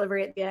speedy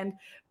delivery at the end.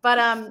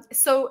 But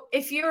so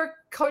if you're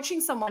coaching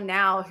someone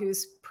now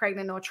who's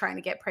pregnant or trying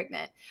to get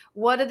pregnant,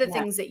 what are the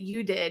things that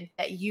you did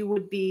that you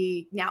would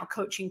be now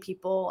coaching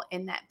people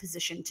in that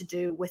position to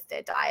do with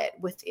their diet,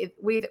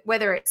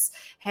 whether it's,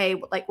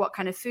 hey, like what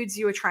kind of foods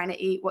you were trying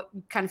to eat, what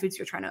kind of foods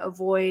you were trying to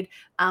avoid,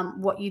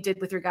 what you did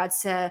with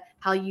regards to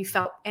how you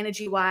felt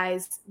energy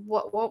wise,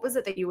 what was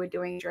it that you were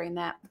doing during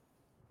that?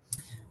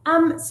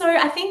 So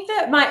I think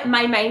that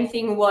my main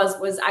thing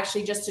was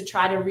actually just to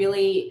try to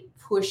really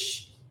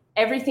push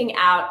everything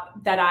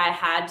out that I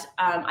had,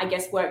 I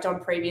guess, worked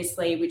on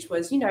previously, which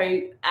was,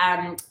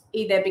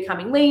 either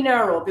becoming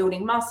leaner or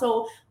building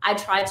muscle. I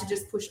tried to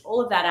just push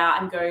all of that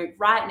out and go,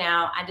 right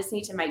now, I just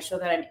need to make sure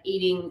that I'm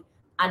eating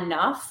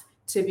enough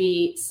to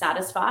be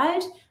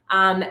satisfied.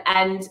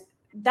 And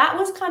that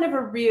was kind of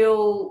a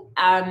real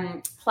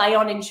play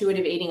on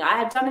intuitive eating. I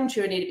had done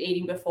intuitive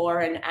eating before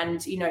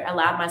and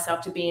allowed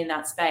myself to be in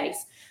that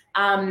space.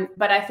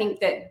 But I think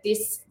that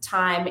this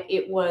time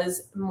it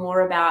was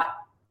more about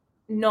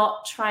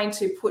not trying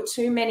to put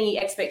too many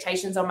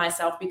expectations on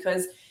myself,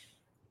 because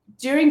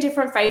during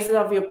different phases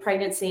of your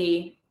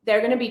pregnancy, there are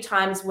going to be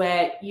times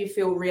where you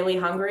feel really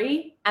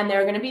hungry, and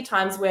there are going to be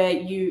times where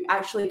you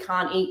actually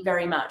can't eat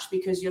very much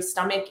because your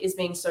stomach is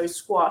being so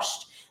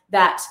squashed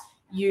that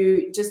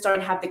you just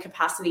don't have the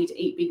capacity to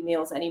eat big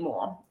meals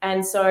anymore.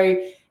 And so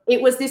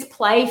it was this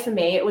play for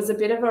me. It was a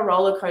bit of a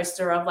roller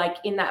coaster of like,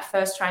 in that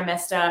first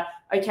trimester,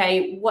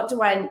 okay, what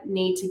do I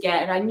need to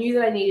get? And I knew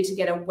that I needed to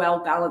get a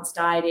well-balanced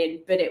diet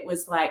in, but it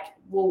was like,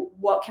 well,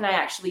 what can I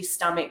actually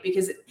stomach?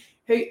 Because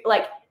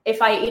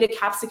if I eat a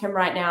capsicum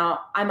right now,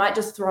 I might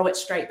just throw it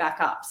straight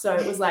back up. So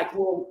it was like,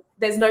 well,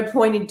 there's no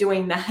point in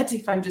doing that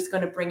if I'm just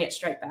going to bring it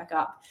straight back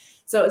up.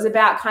 So it was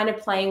about kind of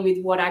playing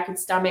with what I could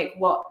stomach,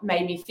 what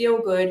made me feel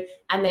good,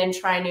 and then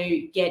trying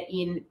to get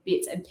in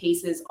bits and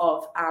pieces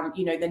of,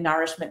 the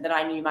nourishment that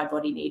I knew my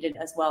body needed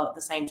as well at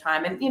the same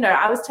time. And,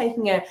 I was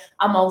taking a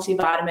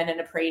multivitamin and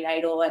a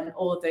prenatal and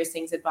all of those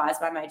things advised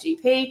by my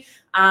GP.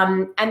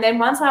 And then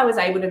once I was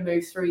able to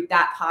move through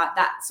that part,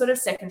 that sort of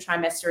second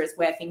trimester is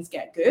where things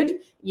get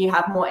good. You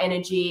have more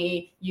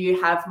energy, you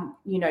have,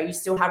 you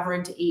still have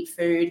room to eat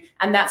food.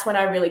 And that's when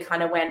I really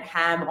kind of went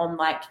ham on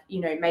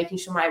making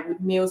sure my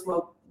meals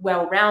were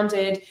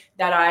well-rounded,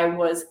 that I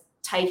was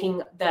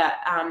taking the,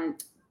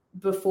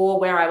 before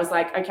where I was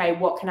like, okay,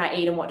 what can I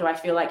eat and what do I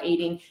feel like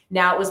eating?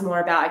 Now it was more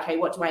about, okay,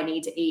 what do I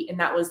need to eat? And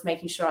that was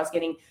making sure I was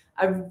getting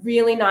a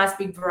really nice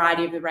big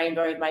variety of the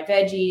rainbow of my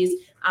veggies,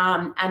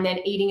 and then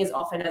eating as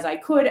often as I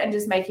could and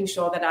just making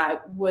sure that I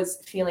was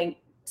feeling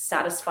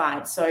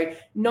satisfied. So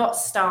not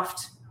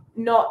stuffed,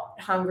 not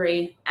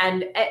hungry.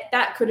 And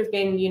that could have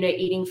been,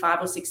 eating 5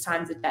 or 6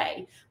 times a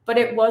day, but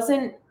it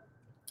wasn't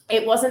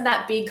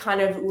that big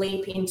kind of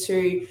leap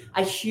into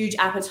a huge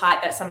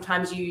appetite that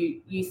sometimes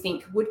you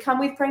think would come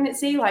with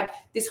pregnancy. Like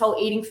this whole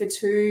eating for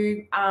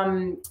two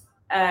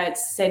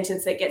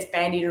sentence that gets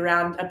bandied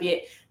around a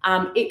bit.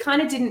 It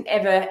kind of didn't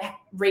ever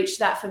reach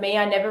that for me.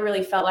 I never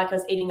really felt like I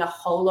was eating a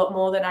whole lot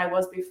more than I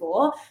was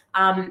before.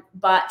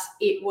 But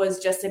it was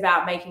just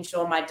about making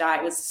sure my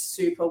diet was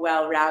super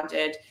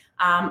well-rounded.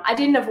 I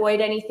didn't avoid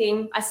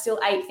anything. I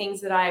still ate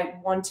things that I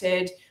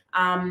wanted.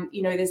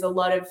 There's a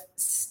lot of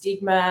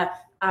stigma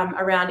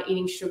around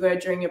eating sugar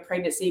during your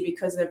pregnancy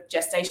because of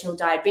gestational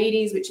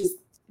diabetes, which is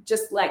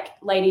just like,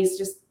 ladies,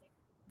 just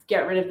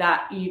get rid of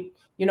that.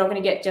 You're not going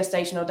to get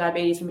gestational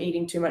diabetes from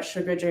eating too much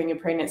sugar during your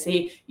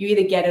pregnancy. You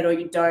either get it or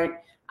you don't.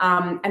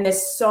 And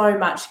there's so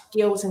much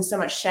guilt and so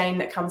much shame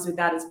that comes with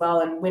that as well.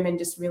 And women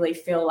just really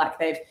feel like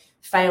they've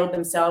failed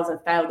themselves and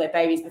failed their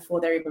babies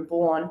before they're even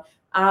born.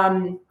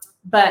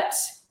 But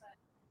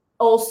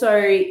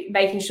also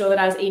making sure that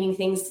I was eating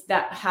things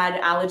that had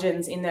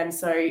allergens in them.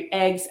 So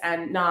eggs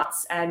and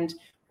nuts and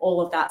all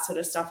of that sort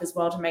of stuff as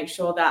well, to make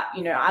sure that,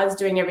 I was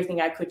doing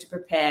everything I could to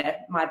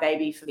prepare my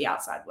baby for the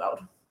outside world.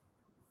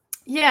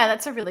 Yeah,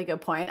 that's a really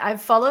good point. I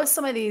follow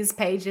some of these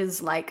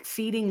pages like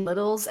Feeding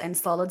Littles and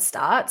Solid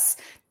Starts.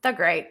 They're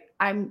great.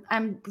 I'm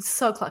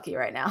so clucky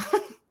right now.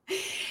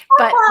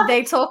 But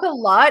they talk a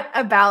lot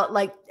about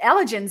like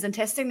allergens and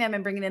testing them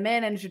and bringing them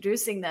in and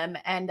introducing them.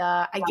 And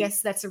I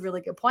guess that's a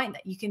really good point,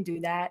 that you can do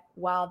that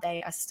while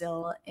they are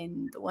still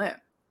in the womb.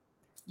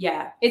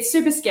 Yeah, it's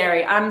super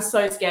scary. I'm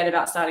so scared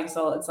about starting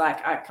solids.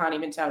 Like, I can't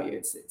even tell you.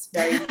 It's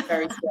very,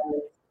 very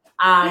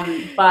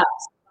scary. But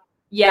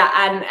yeah,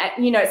 and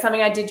it's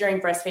something I did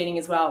during breastfeeding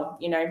as well.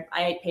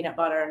 I ate peanut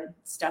butter and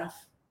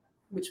stuff,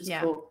 which was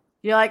cool.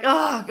 You're like,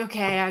 oh,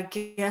 okay, I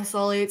guess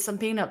I'll eat some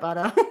peanut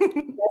butter.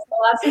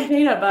 I'll have some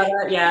peanut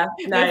butter. Yeah.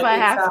 No, if I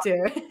have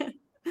to.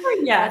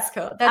 Yeah. That's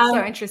cool. That's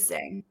so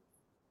interesting.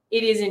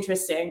 It is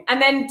interesting. And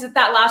then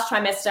that last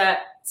trimester,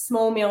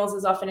 small meals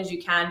as often as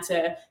you can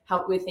to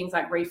help with things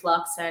like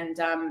reflux and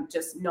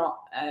just not,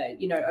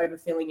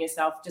 overfilling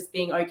yourself, just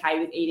being okay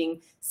with eating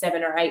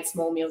 7 or 8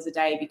 small meals a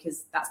day,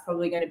 because that's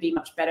probably going to be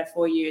much better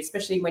for you,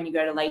 especially when you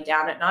go to lay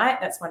down at night.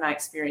 That's when I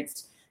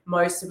experienced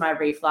most of my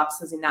reflux,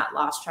 was in that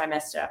last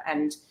trimester.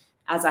 And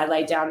as I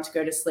lay down to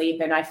go to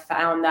sleep, and I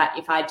found that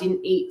if I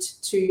didn't eat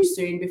too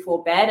soon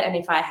before bed, and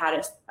if I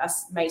had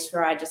made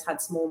sure I just had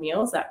small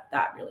meals,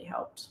 that really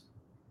helped.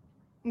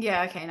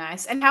 Yeah. Okay.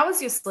 Nice. And how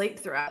was your sleep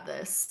throughout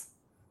this?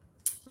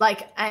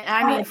 Like,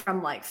 I mean,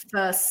 from like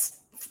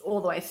first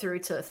all the way through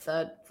to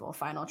third or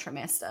final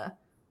trimester.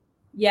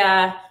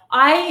 Yeah,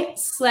 I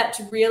slept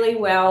really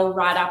well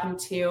right up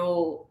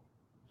until,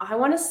 I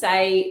want to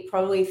say,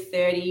 probably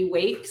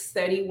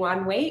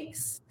 31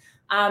 weeks.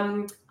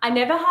 I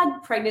never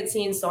had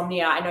pregnancy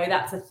insomnia. I know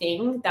that's a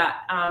thing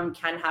that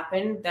can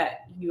happen,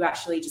 that you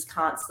actually just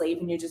can't sleep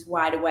and you're just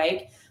wide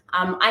awake.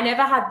 I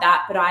never had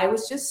that, but I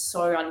was just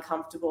so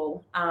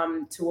uncomfortable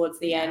towards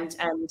the end.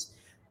 And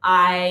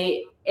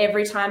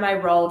every time I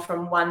rolled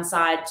from one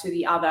side to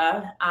the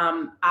other,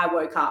 I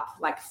woke up,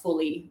 like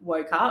fully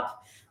woke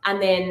up. And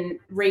then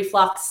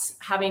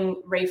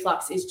having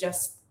reflux is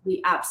just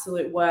the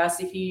absolute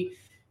worst.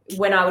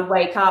 When I would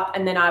wake up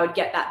and then I would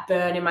get that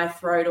burn in my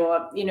throat,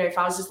 or, if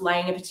I was just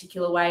laying a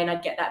particular way and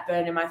I'd get that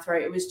burn in my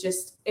throat, it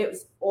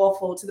was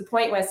awful, to the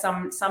point where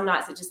some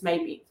nights it just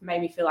made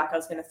me feel like I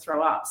was going to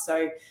throw up.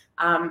 So,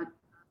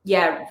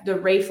 the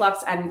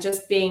reflux and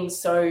just being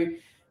so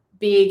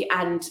big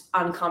and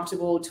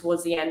uncomfortable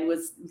towards the end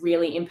was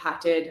really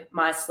impacted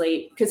my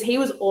sleep, because he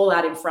was all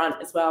out in front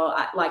as well.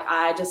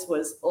 I just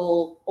was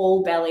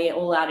all belly,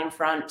 all out in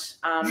front.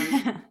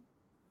 And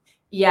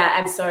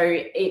so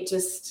it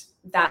just,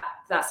 that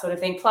sort of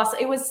thing. Plus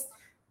it was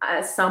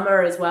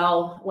summer as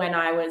well when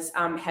I was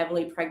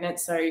heavily pregnant.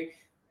 So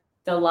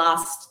the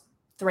last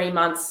 3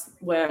 months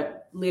were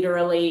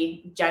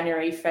literally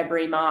January,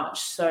 February,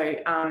 March. So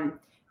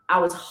I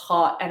was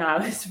hot and I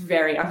was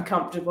very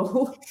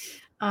uncomfortable.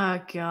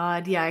 Oh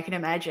God, yeah, I can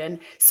imagine.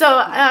 So,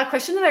 a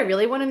question that I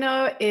really want to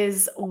know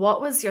is,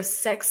 what was your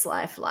sex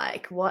life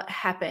like? What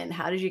happened?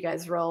 How did you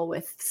guys roll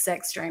with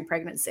sex during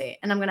pregnancy?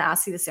 And I'm going to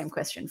ask you the same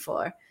question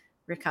for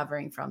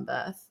recovering from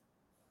birth.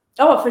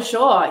 Oh, for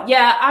sure.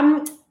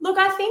 Yeah. Look,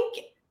 I think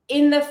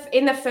in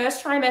the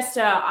first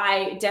trimester,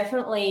 I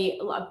definitely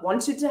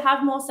wanted to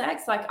have more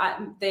sex. Like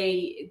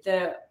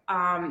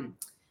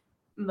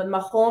my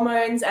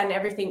hormones and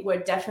everything were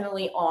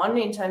definitely on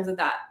in terms of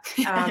that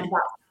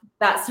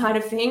side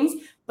of things.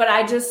 But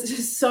I just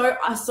so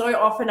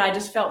often I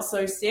just felt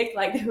so sick.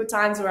 Like there were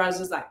times where I was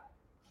just like,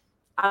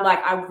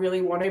 I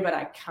really want to, but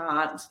I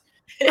can't.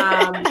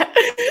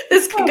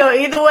 This could go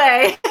either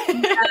way.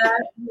 Yeah,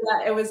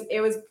 it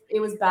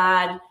was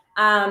bad.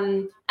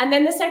 And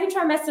then the second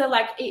trimester,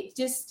 like it's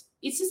just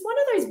one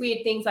of those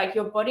weird things. Like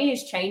your body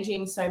is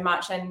changing so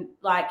much, and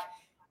like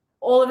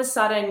all of a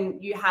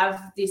sudden you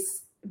have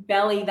this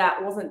belly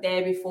that wasn't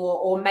there before,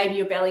 or maybe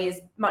your belly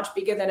is much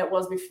bigger than it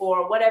was before,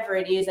 or whatever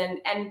it is, and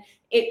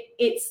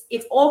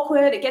it's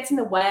awkward. It gets in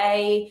the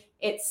way.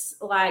 It's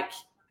like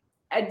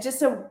it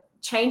just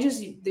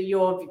changes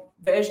your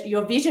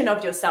vision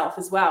of yourself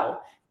as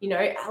well. You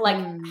know,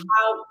 like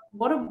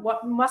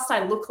what must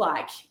I look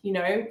like? You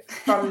know,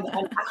 from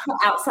an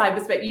outside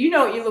perspective, you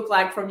know what you look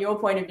like from your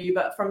point of view,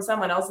 but from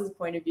someone else's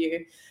point of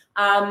view.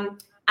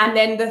 And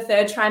then the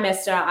third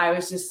trimester, I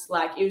was just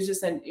like, it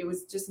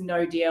was just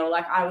no deal.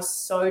 Like I was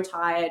so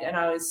tired and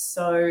I was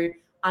so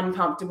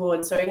uncomfortable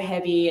and so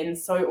heavy and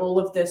so all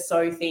of the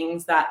so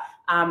things that,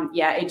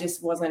 it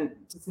just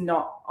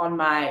not on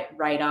my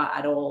radar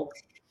at all.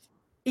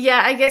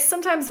 Yeah, I guess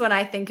sometimes when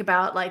I think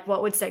about like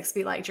what would sex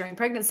be like during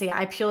pregnancy,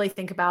 I purely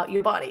think about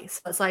your body. So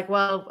it's like,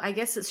 well, I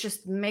guess it's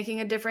just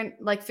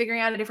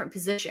figuring out a different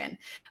position.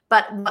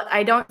 But what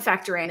I don't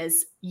factor in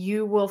is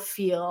you will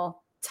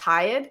feel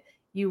tired.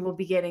 You will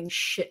be getting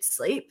shit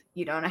sleep.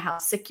 You don't know how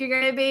sick you're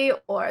going to be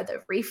or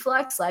the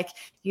reflux. Like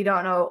you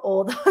don't know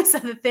all those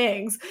other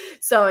things.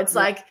 So it's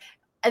like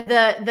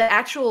the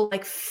actual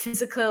like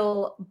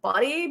physical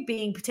body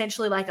being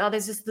potentially like, oh,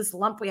 there's just this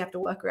lump we have to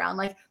work around.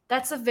 Like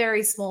that's a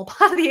very small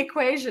part of the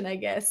equation, I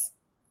guess.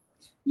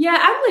 Yeah,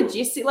 and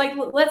logistics. Like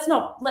let's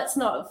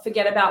not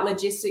forget about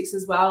logistics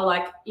as well.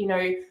 Like, you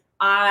know,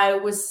 I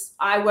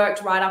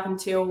worked right up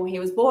until he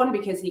was born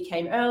because he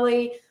came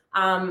early.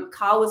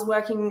 Carl was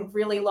working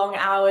really long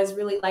hours,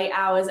 really late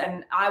hours,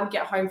 and I would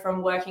get home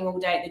from working all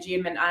day at the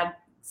gym and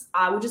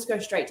I would just go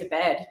straight to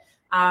bed.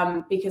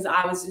 Because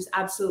I was just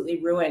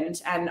absolutely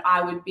ruined, and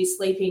I would be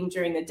sleeping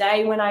during the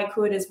day when I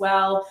could as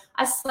well.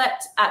 I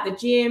slept at the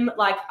gym.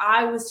 Like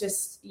I was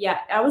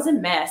a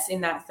mess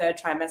in that third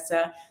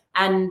trimester.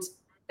 And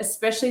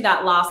especially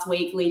that last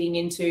week leading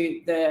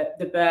into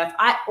the birth,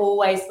 I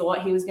always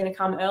thought he was going to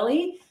come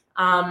early.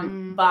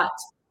 But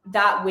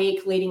that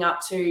week leading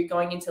up to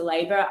going into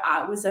labor,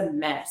 I was a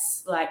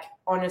mess. Like,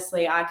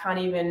 honestly, I can't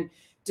even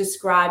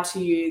describe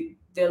to you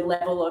the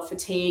level of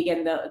fatigue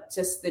and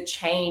the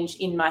change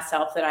in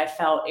myself that I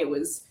felt. It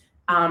was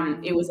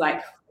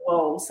like,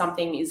 whoa,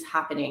 something is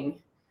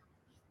happening.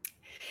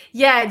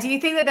 Yeah. Do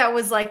you think that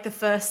was like the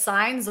first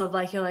signs of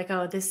like, you're like,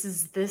 oh,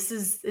 it's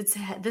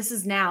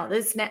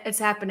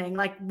happening.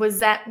 Like, was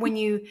that when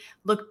you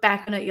look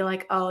back on it, you're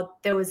like, oh,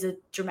 there was a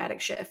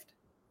dramatic shift?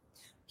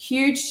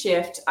 Huge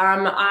shift.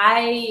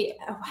 I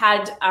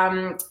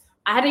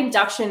had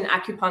induction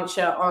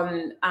acupuncture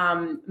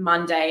on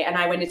Monday, and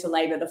I went into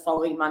labor the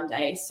following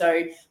Monday.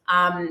 So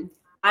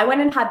I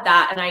went and had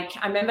that, and I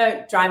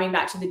remember driving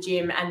back to the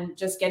gym and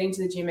just getting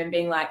to the gym and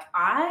being like,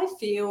 I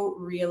feel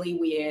really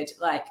weird.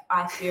 Like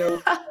I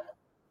feel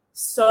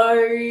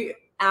so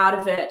out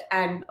of it,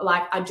 and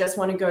like I just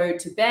want to go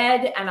to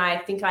bed. And I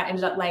think I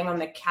ended up laying on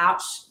the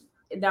couch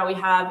that we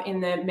have in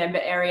the member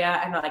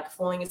area and like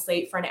falling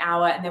asleep for an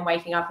hour and then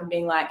waking up and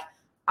being like,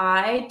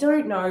 I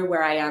don't know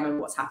where I am and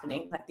what's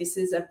happening. Like this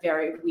is a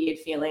very weird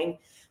feeling.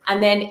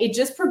 And then it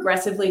just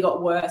progressively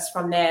got worse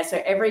from there.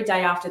 So every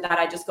day after that,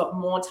 I just got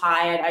more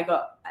tired. I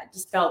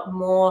just felt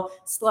more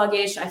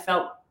sluggish. I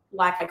felt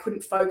like I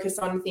couldn't focus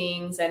on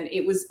things. And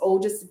it was all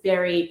just a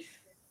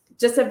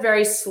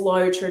very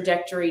slow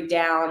trajectory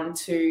down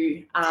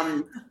to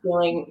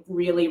feeling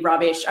really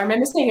rubbish. I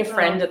remember seeing a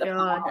friend at the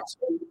park,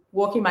 actually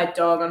walking my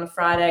dog on a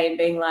Friday and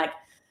being like,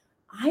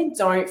 I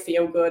don't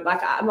feel good. Like,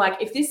 I'm like,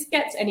 if this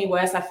gets any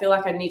worse, I feel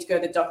like I need to go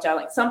to the doctor.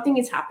 Like something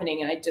is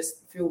happening and I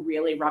just feel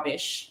really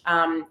rubbish.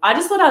 I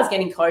just thought I was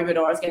getting COVID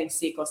or I was getting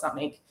sick or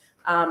something.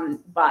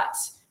 But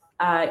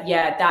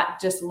that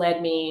just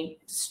led me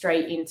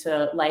straight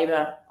into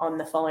labor on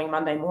the following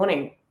Monday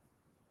morning.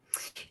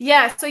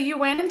 Yeah. So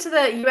you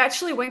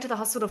actually went to the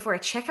hospital for a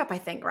checkup, I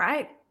think,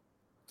 right?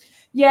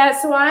 Yeah.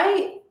 So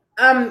I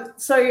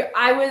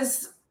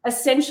was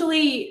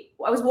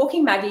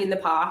walking Maggie in the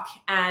park,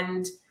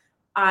 and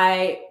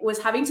I was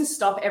having to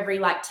stop every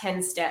like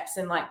 10 steps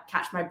and like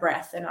catch my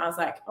breath. And I was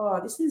like, oh,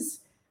 this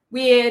is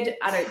weird.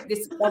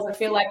 This doesn't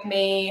feel like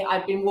me.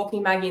 I've been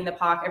walking Maggie in the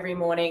park every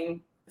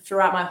morning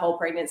throughout my whole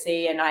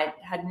pregnancy, and I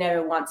had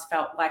never once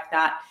felt like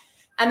that.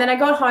 And then I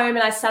got home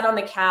and I sat on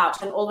the couch,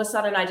 and all of a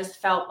sudden I just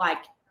felt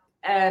like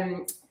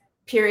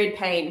period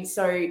pain.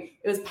 So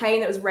it was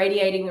pain that was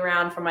radiating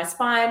around from my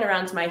spine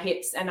around to my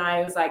hips. And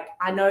I was like,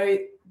 I know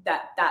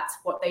that that's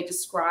what they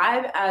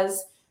describe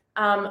as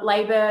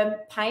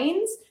labor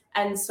pains.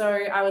 And so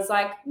I was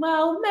like,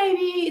 well,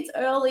 maybe it's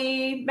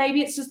early.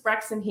 Maybe it's just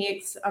Braxton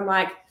Hicks. I'm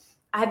like,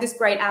 I had this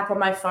great app on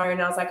my phone.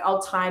 And I was like,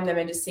 I'll time them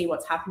and just see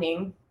what's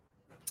happening.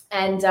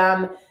 And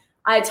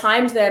I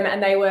timed them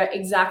and they were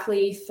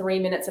exactly 3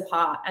 minutes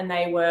apart, and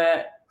they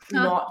were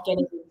not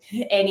getting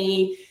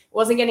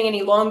wasn't getting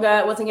any longer.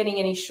 It wasn't getting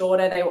any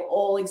shorter. They were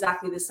all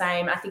exactly the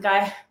same. I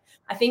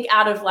think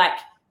out of like,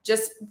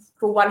 just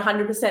for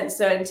 100%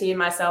 certainty in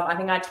myself, I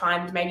think I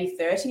timed maybe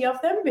 30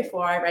 of them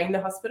before I rang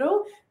the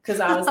hospital, because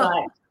I was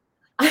like,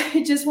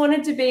 I just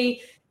wanted to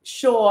be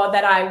sure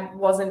that I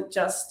wasn't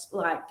just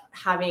like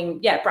having,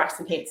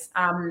 Braxton Hicks.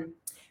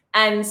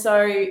 And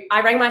so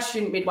I rang my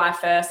student midwife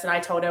first and I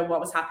told her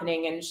what was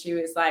happening. And she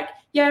was like,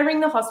 yeah,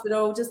 ring the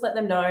hospital, just let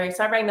them know.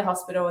 So I rang the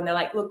hospital and they're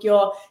like, look,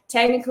 you're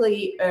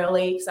technically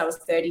early, because I was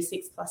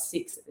 36 plus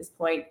 6 at this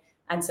point.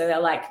 And so they're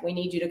like, we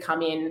need you to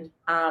come in.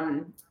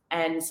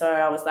 And so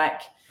I was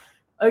like,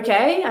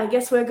 okay, I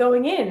guess we're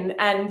going in.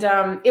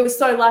 And it was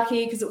so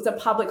lucky because it was a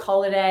public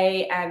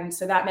holiday. And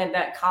so that meant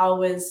that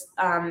Carl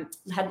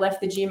had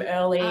left the gym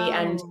early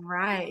and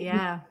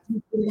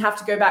didn't have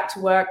to go back to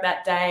work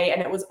that day.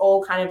 And it was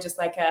all kind of just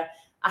like a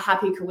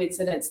happy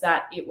coincidence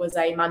that it was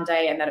a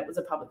Monday and that it was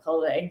a public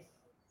holiday.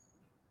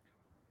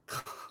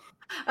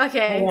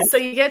 Okay, so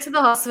you get to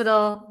the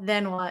hospital,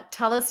 then what?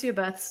 Tell us your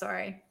birth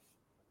story.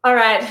 All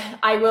right,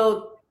 I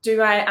will do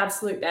my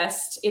absolute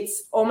best.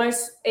 It's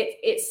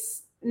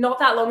not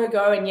that long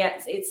ago, and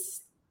yet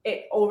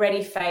it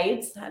already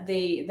fades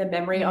the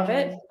memory of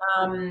it.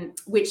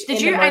 Which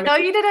did you? I know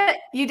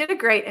you did a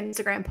great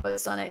Instagram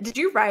post on it. Did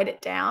you write it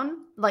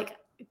down like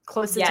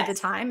closer to the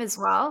time as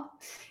well?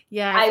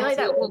 Yeah, I feel like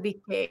that will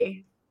be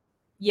key.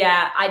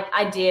 Yeah,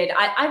 I did.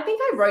 I think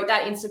I wrote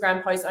that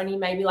Instagram post only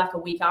maybe like a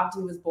week after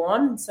he was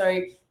born, so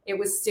it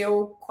was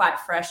still quite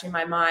fresh in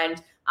my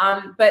mind.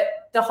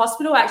 But the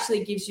hospital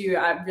actually gives you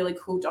a really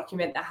cool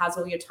document that has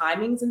all your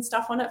timings and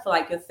stuff on it for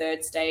like your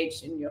third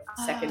stage and your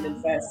second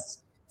and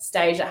first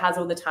stage. It has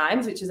all the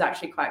times, which is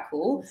actually quite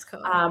cool. That's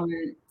cool.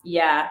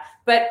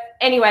 But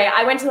anyway,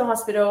 I went to the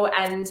hospital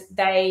and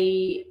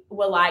they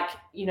were like,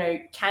 you know,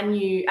 can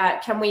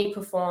we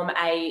perform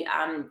a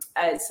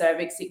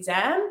cervix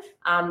exam?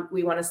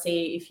 We want to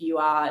see if you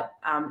are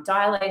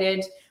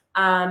dilated.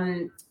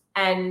 And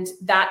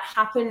that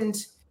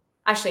happened.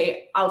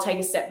 Actually, I'll take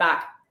a step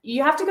back.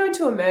 You have to go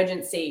into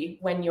emergency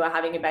when you are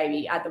having a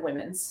baby at the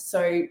women's.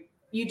 So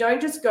you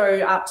don't just go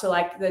up to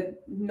like the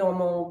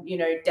normal, you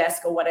know,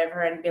 desk or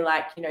whatever and be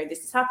like, you know,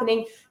 this is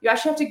happening. You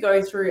actually have to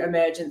go through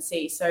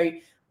emergency. So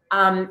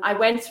I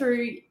went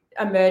through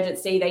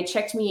emergency. They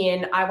checked me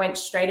in. I went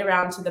straight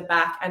around to the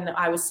back and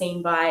I was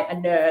seen by a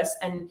nurse,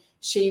 and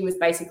she was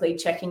basically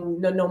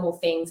checking the normal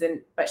things.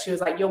 But she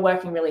was like, you're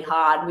working really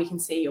hard. We can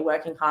see you're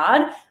working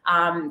hard.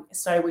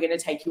 So we're going to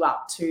take you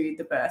up to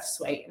the birth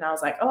suite. And I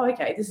was like, oh,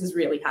 okay, this is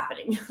really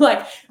happening.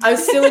 Like I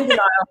was still in denial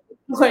at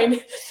the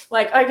point.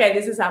 Like, okay,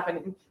 this is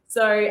happening.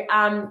 So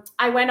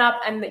I went up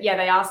and they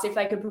asked if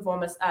they could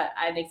perform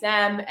an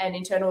exam, an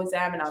internal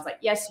exam. And I was like,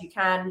 yes, you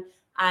can.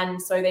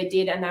 And so they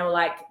did. And they were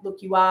like,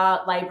 look, you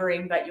are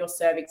laboring, but your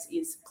cervix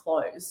is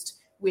closed,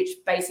 which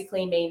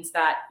basically means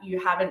that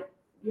you haven't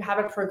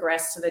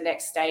progressed to the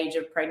next stage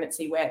of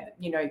pregnancy where,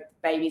 you know,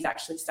 baby's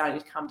actually starting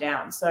to come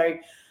down. So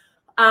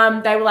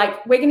they were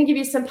like, we're going to give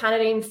you some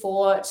Panadeine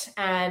Forte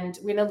and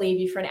we're going to leave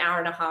you for an hour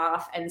and a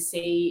half and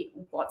see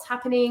what's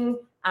happening.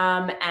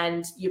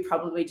 And you're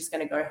probably just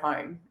going to go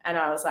home. And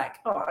I was like,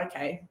 oh,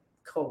 okay,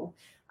 cool.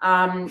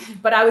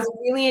 But I was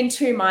really in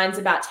two minds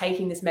about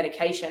taking this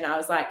medication. I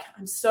was like,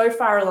 I'm so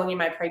far along in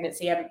my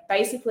pregnancy. I'm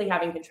basically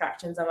having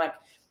contractions. I'm like,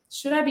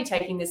 should I be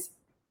taking this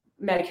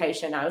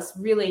medication? I was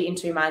really in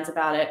two minds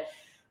about it.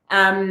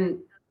 And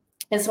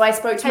so I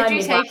spoke to my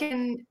midwife.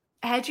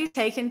 Had you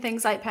taken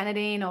things like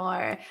Panadeine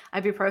or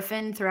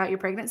ibuprofen throughout your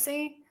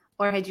pregnancy,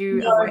 or had you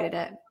avoided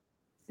it?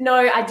 No,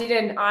 I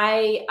didn't.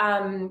 I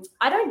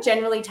don't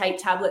generally take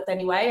tablets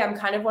anyway. I'm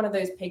kind of one of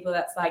those people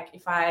that's like,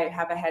 if I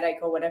have a headache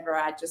or whatever,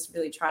 I just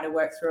really try to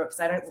work through it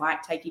because I don't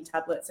like taking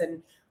tablets.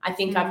 And I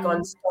think I've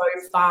gone so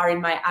far in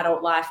my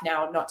adult life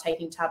now of not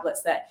taking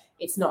tablets that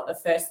it's not the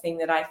first thing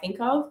that I think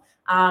of.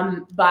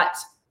 But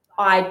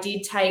I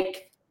did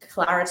take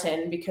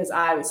Claritin because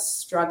I was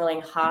struggling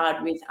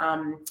hard with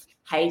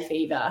hay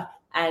fever.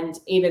 And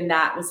even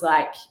that was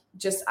like,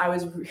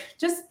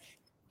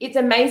 it's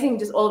amazing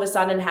just all of a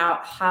sudden how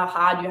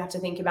hard you have to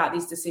think about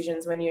these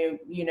decisions when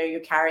you're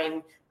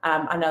carrying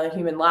another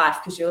human life,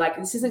 because you're like,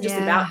 this isn't just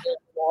about me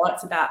anymore,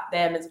 it's about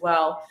them as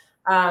well.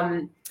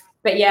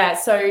 But yeah,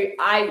 so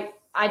I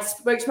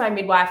spoke to my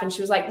midwife and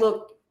she was like,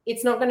 look,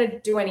 it's not going to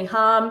do any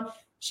harm.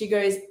 She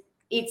goes,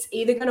 it's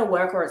either going to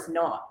work or it's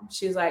not.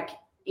 She was like,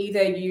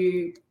 either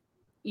you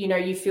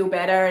feel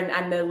better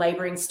and the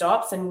laboring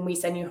stops and we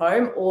send you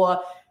home, or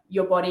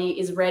your body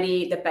is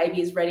ready, the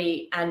baby is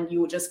ready, and you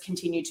will just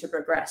continue to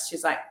progress.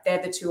 She's like, they're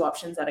the two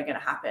options that are going to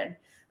happen.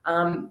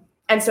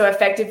 And so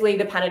effectively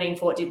the Panadeine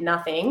Forte did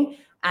nothing.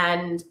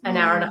 And an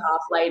hour and a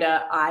half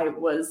later, I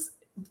was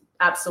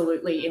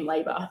absolutely in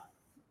labor.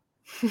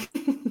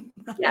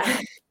 Yeah.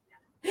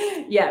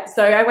 Yeah.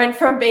 So I went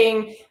from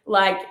being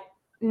like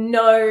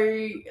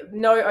no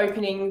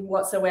opening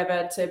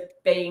whatsoever to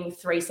being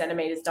 3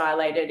 centimeters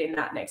dilated in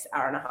that next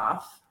hour and a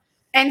half.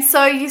 And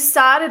so you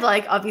started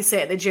like obviously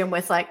at the gym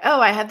with like, oh,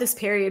 I have this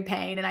period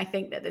pain and I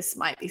think that this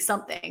might be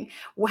something.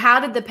 Well, how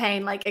did the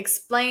pain, like,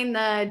 explain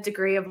the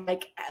degree of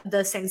like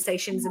the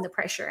sensations and the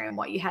pressure and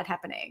what you had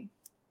happening?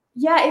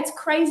 Yeah, it's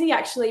crazy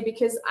actually,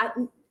 because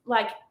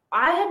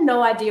I had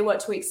no idea what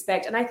to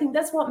expect. And I think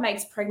that's what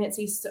makes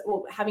pregnancy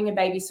or having a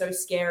baby so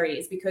scary,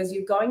 is because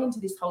you're going into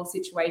this whole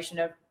situation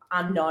of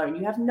unknown.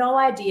 You have no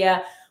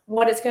idea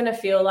what it's going to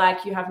feel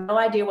like. You have no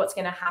idea what's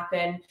going to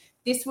happen.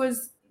 This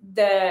was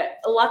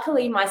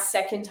luckily my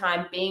second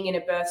time being in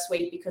a birth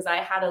suite, because I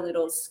had a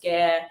little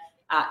scare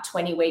at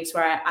 20 weeks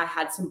where I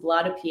had some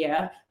blood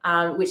appear,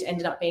 which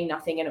ended up being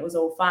nothing and it was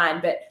all fine.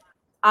 But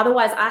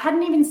otherwise, I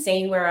hadn't even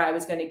seen where I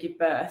was going to give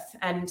birth.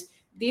 And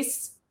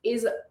this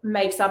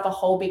makes up a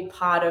whole big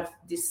part of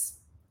this,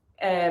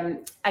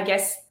 I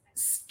guess,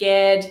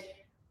 scared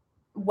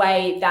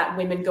way that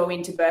women go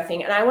into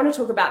birthing. And I want to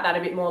talk about that a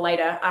bit more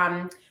later.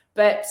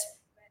 But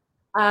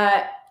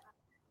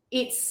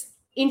it's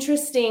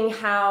interesting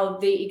how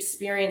the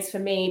experience for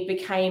me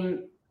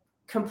became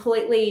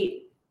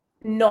completely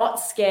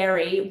not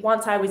scary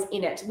once I was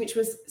in it, which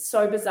was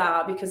so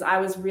bizarre, because I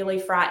was really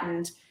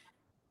frightened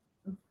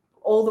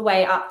all the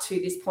way up to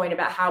this point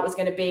about how it was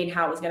going to be and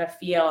how it was going to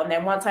feel. And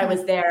then once I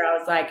was there, I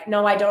was like,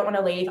 no, I don't want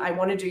to leave. I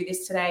want to do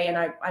this today. And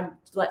I'm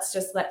let's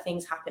just let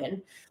things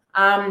happen.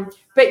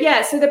 But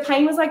yeah, so the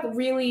pain was like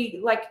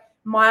really like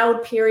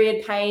mild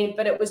period pain,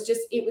 but it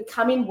would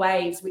come in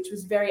waves, which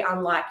was very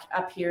unlike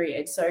a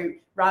period. So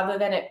rather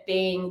than it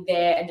being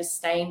there and just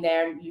staying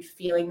there and you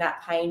feeling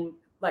that pain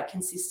like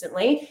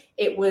consistently,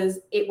 it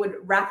would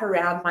wrap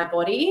around my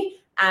body,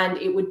 and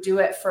it would do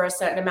it for a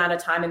certain amount of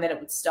time and then it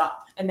would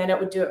stop. And then it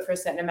would do it for a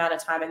certain amount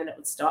of time and then it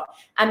would stop.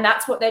 And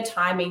that's what they're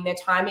timing. They're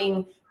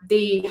timing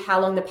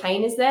how long the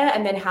pain is there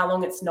and then how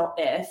long it's not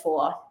there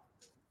for.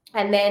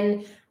 And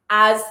then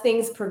as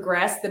things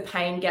progress, the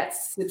pain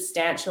gets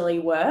substantially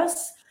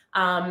worse.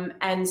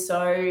 And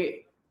so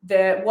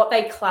what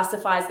they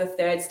classify as the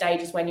third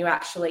stage is when you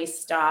actually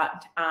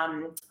start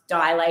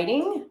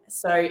dilating.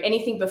 So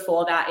anything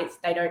before that,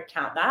 they don't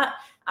count that.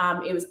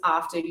 It was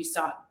after you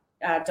start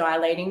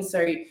dilating.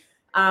 So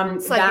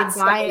it's like a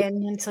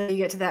buy-in until you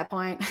get to that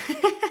point.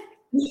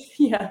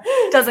 Yeah,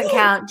 doesn't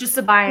count. Just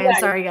a buy-in. Yeah.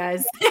 Sorry,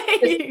 guys.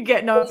 You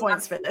get no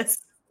points for this.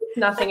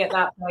 Nothing at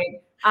that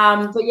point.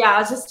 But yeah, I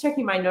was just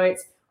checking my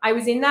notes. I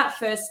was in that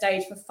first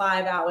stage for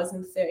 5 hours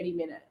and 30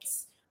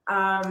 minutes.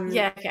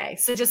 Yeah. Okay.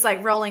 So just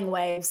like rolling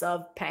waves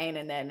of pain,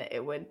 and then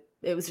it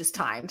was just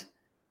timed.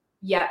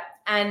 Yeah.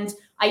 And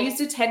I used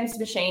a TENS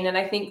machine, and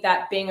I think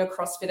that being a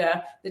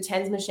CrossFitter, the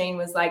TENS machine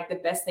was like the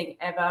best thing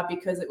ever,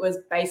 because it was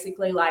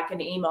basically like an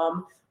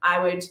EMOM. I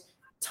would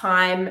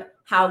time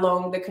how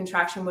long the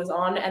contraction was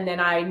on, and then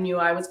I knew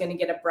I was going to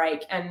get a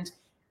break. And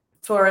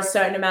for a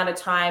certain amount of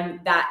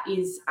time, that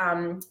is,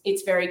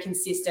 it's very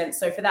consistent.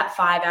 So for that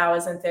 5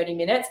 hours and 30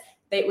 minutes,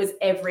 it was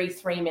every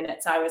 3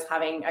 minutes I was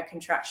having a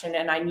contraction,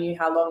 and I knew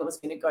how long it was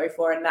going to go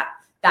for. And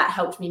that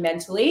helped me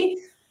mentally.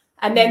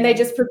 And then they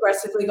just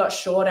progressively got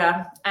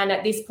shorter. And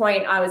at this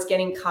point, I was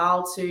getting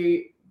Carl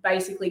to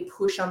basically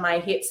push on my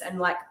hips and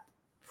like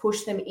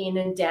push them in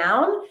and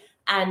down.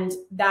 And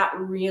that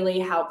really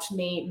helped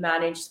me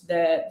manage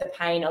the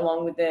pain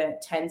along with the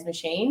TENS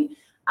machine.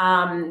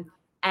 And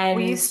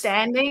were you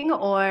standing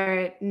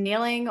or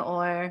kneeling,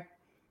 or?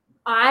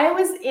 I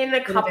was in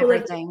a couple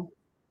of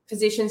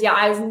positions. Yeah,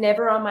 I was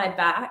never on my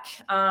back.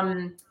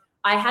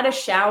 I had a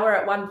shower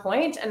at one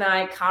point, and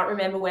I can't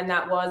remember when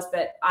that was,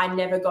 but I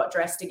never got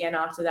dressed again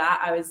after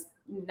that. I was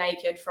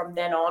naked from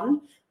then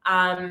on.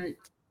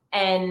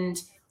 And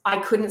I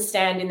couldn't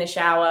stand in the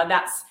shower.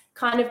 That's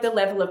kind of the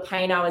level of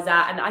pain I was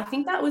at. And I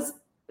think that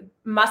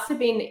must have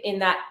been in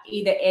that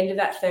either end of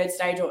that third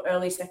stage or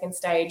early second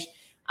stage.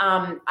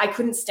 I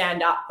couldn't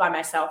stand up by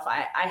myself.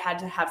 I had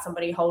to have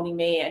somebody holding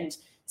me. And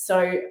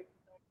so,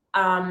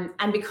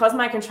 and because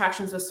my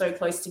contractions were so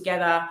close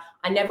together,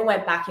 I never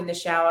went back in the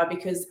shower,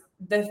 because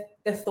the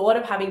thought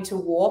of having to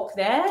walk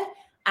there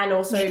and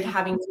also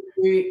having to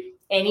do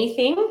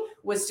anything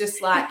was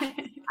just like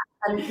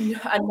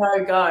a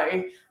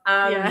no-go.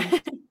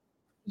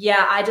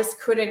 Yeah, I just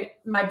couldn't.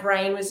 My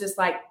brain was just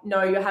like,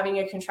 no, you're having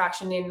a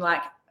contraction in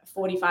like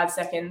 45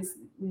 seconds.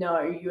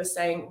 No, you're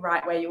staying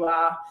right where you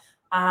are.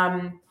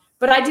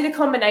 But I did a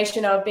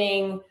combination of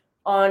being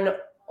on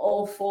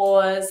all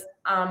fours,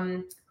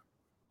 on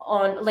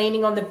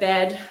leaning on the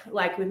bed,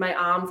 like with my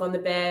arms on the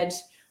bed.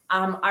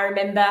 I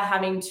remember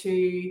having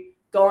to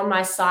go on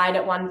my side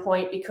at one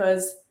point,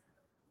 because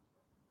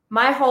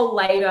my whole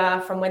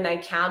labor from when they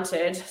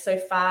counted, so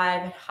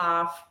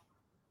 5.5,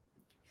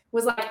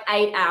 was like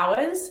 8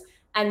 hours.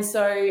 And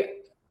so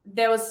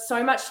there was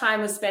so much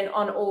time was spent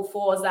on all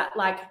fours that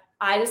like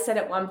I just said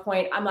at one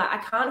point, I'm like, I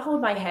can't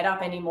hold my head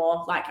up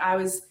anymore. Like I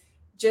was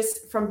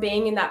just from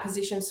being in that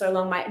position so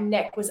long, my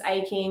neck was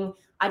aching.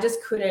 I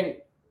just couldn't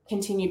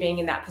continue being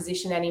in that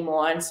position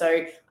anymore. And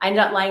so I ended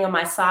up laying on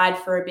my side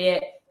for a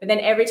bit. But then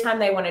every time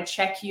they want to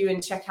check you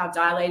and check how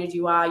dilated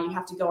you are, you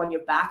have to go on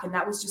your back. And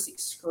that was just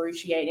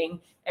excruciating.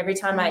 Every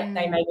time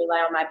they made me lay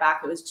on my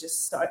back, it was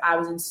just I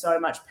was in so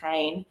much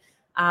pain.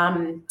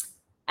 But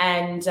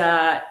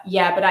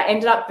I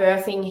ended up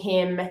birthing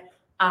him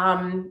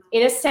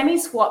in a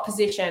semi-squat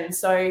position.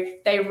 So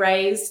they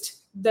raised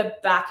the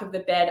back of the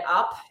bed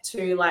up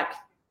to like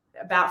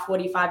about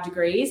 45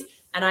 degrees.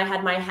 And I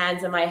had my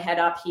hands and my head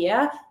up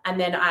here. And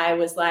then I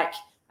was like,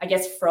 I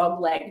guess,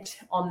 frog-legged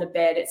on the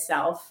bed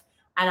itself.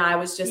 And I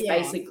was just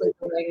basically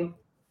going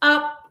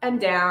up and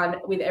down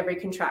with every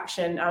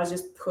contraction. I was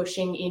just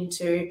pushing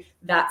into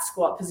that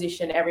squat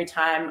position every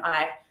time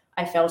I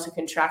felt a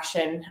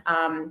contraction.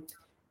 I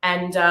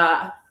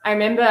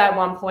remember at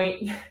one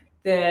point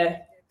the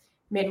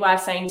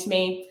midwife saying to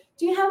me,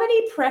 "Do you have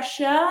any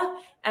pressure?"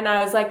 And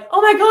I was like,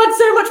 "Oh my God,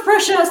 so much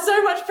pressure,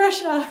 so much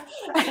pressure."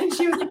 And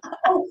she was like,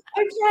 "Oh,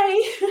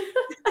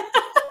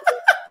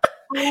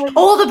 okay."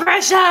 All the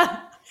pressure.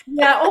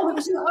 Yeah.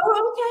 She's like,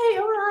 "Oh, okay,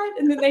 all right."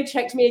 And then they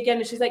checked me again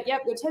and she's like,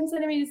 "Yep, you're 10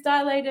 centimeters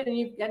dilated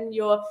and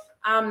you're,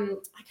 I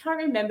can't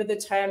remember the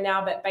term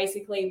now, but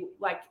basically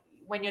like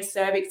when your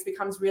cervix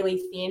becomes really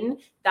thin,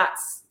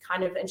 that's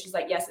kind of," and she's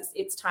like, "Yes,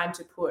 it's time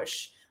to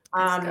push."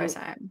 It's go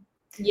time.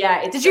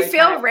 Yeah. Did you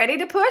feel ready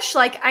to push?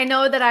 Like, I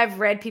know that I've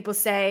read people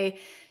say,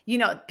 you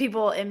know,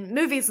 people in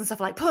movies and stuff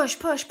like push,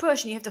 push,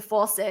 push, and you have to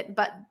force it.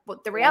 But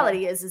what the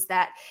reality is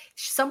that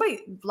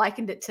somebody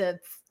likened it to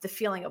the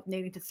feeling of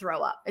needing to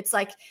throw up. It's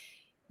like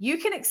you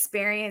can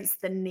experience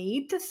the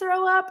need to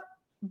throw up,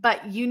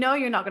 but you know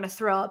you're not going to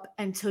throw up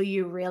until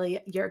you're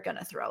going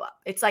to throw up.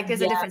 It's like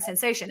there's a different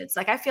sensation. It's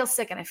like I feel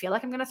sick and I feel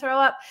like I'm going to throw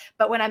up,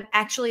 but when I'm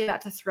actually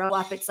about to throw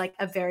up, it's like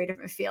a very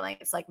different feeling.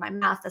 It's like my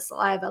mouth, the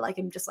saliva, like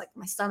I'm just like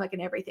my stomach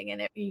and everything,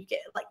 and you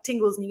get like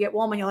tingles and you get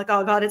warm and you're like,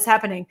 oh God, it's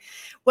happening.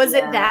 Was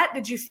it that?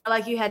 Did you feel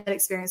like you had that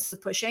experience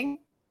with pushing?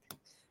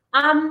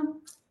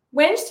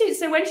 When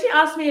she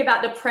asked me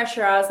about the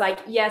pressure, I was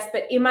like, yes,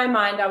 but in my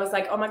mind, I was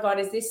like, oh my God,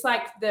 is this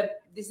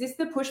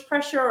the push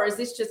pressure or is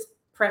this just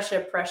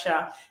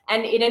pressure?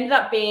 And it ended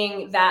up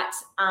being that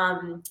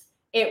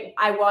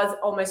I was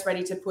almost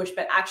ready to push,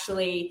 but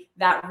actually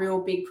that real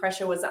big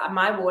pressure was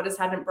my waters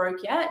hadn't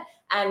broke yet.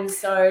 And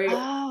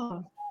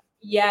so,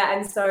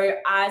 and so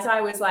as I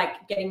was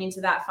like getting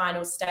into that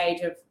final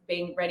stage of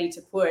being ready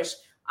to push,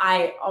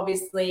 I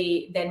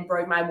obviously then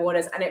broke my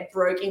waters, and it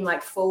broke in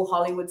like full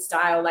Hollywood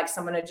style, like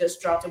someone had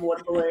just dropped a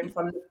water balloon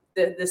from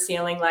the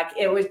ceiling. Like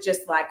it was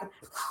just like,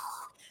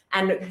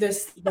 and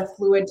the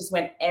fluid just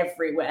went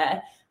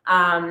everywhere.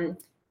 So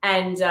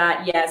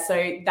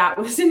that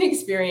was an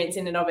experience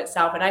in and of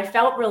itself. And I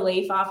felt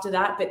relief after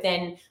that, but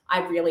then I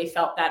really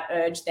felt that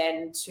urge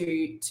then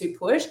to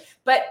push.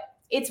 But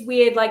it's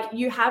weird, like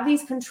you have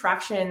these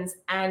contractions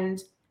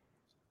and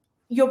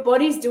your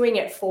body's doing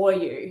it for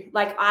you.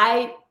 Like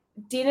I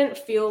didn't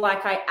feel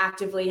like I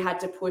actively had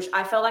to push.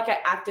 I felt like I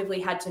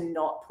actively had to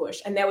not push.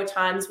 And there were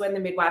times when the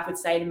midwife would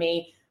say to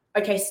me,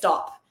 okay,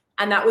 stop.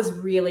 And that was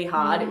really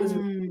hard. It was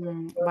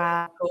really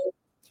difficult.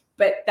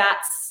 But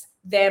that's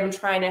them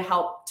trying to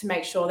help to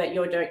make sure that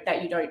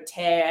you don't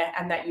tear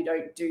and that you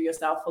don't do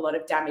yourself a lot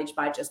of damage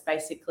by just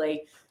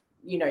basically,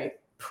 you know,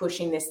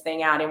 pushing this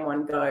thing out in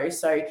one go.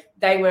 So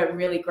they were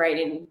really great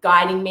in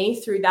guiding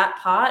me through that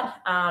part.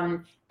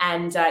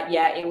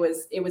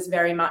 It was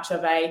very much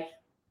of a,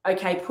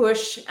 okay,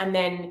 push and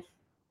then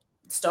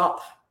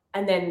stop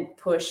and then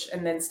push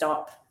and then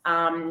stop.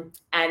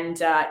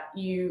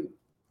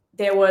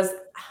 There was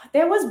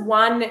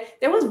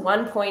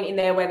one point in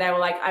there where they were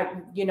like, I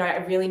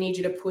really need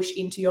you to push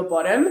into your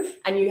bottom,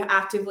 and you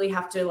actively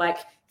have to like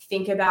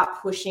think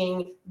about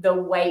pushing the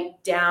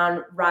weight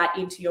down right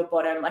into your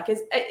bottom, like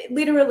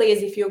literally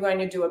as if you're going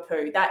to do a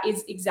poo. That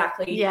is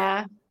exactly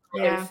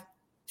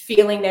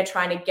feeling they're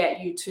trying to get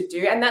you to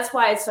do, and that's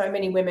why so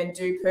many women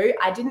do poo.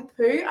 I didn't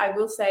poo. I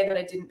will say that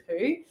I didn't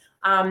poo.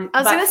 I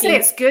was going to say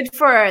it's good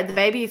for the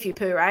baby if you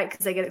poo, right?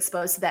 Because they get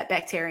exposed to that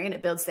bacteria and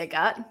it builds their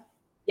gut.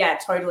 Yeah,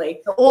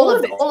 totally. All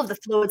of the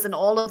fluids and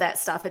all of that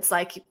stuff. It's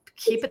like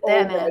keep it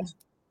there, man.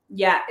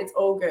 Yeah, it's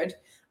all good.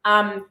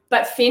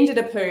 But Finn did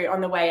a poo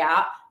on the way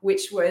out,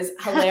 which was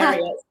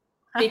hilarious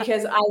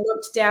because I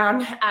looked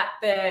down at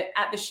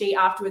the sheet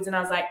afterwards and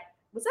I was like,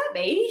 was that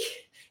me?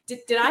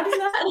 Did I do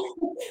that?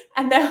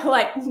 And they were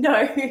like,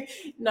 no,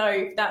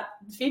 that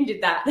Finn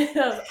did that. I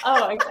was like,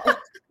 oh, okay.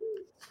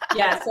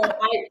 Yeah, so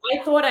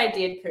I thought I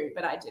did poo,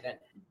 but I didn't.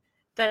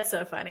 That's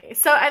so funny.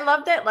 So I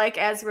love that, like,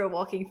 as we're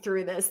walking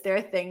through this, there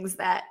are things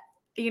that,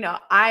 you know,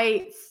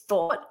 I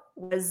thought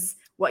was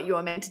what you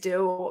were meant to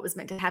do or what was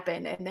meant to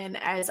happen. And then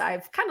as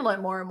I've kind of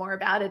learned more and more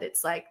about it,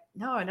 it's like,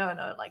 no,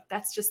 like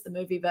that's just the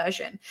movie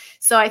version.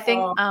 So I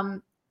think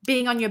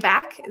being on your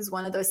back is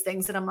one of those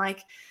things that I'm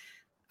like,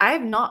 I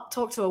have not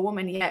talked to a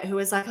woman yet who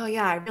was like, oh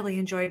yeah, I really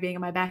enjoy being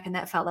on my back and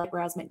that felt like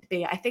where I was meant to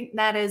be. I think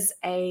that is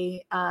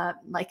a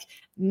like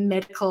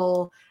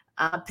medical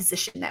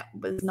position that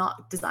was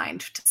not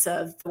designed to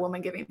serve the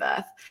woman giving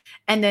birth.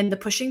 And then the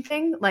pushing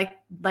thing, like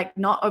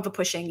not over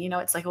pushing, you know,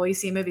 it's like all you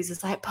see in movies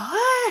is like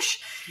push.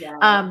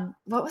 Yeah.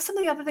 What were some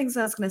of the other things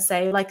I was going to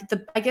say? Like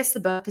I guess the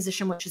birth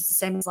position, which is the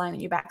same as lying on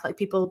your back, like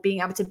people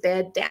being able to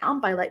bear down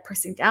by like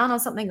pressing down on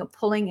something or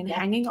pulling and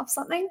hanging off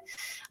something.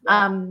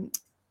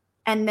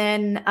 And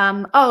then,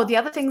 the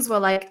other things were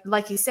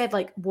like you said,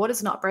 like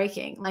water's not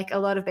breaking, like a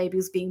lot of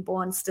babies being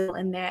born still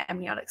in their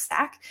amniotic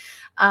sac.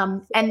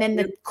 And then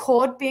the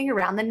cord being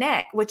around the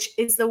neck, which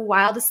is the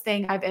wildest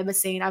thing I've ever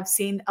seen. I've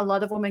seen a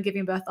lot of women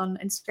giving birth on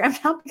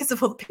Instagram now because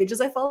of all the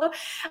pages I follow.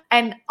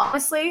 And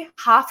honestly,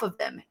 half of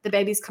them, the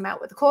babies come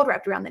out with the cord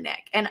wrapped around the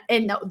neck. And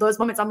in those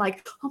moments, I'm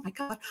like, oh my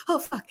God, oh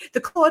fuck,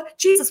 the cord,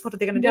 Jesus, what are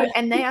they going to do?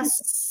 And they are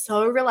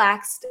so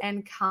relaxed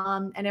and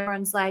calm. And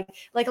everyone's like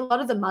a lot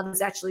of the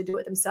mothers actually do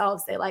it themselves.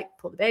 They like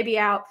pull the baby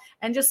out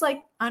and just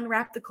like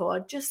unwrap the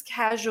cord just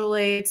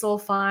casually. It's all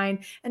fine.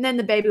 And then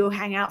the baby will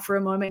hang out for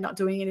a moment, not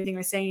doing anything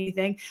or saying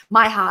anything.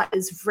 My heart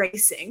is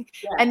racing.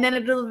 And then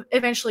it'll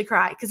eventually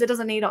cry because it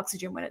doesn't need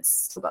oxygen when it's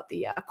still got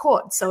the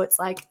cord. So it's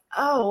like,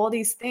 oh, all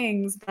these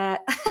things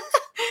that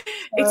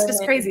it's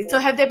just crazy. So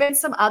have there been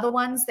some other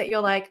ones that you're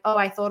like, oh,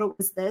 I thought it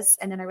was this,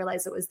 and then I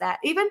realized it was that?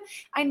 Even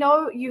I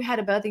know you had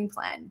a birthing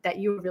plan that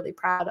you were really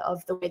proud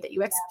of the way that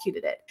you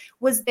executed it.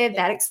 Was there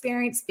that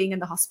experience being in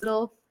the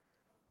hospital?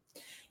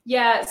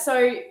 Yeah,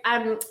 so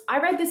I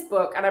read this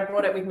book and I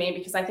brought it with me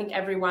because I think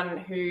everyone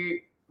who,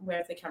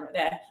 where's the camera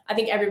there? I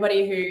think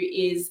everybody who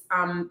is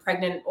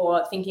pregnant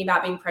or thinking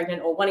about being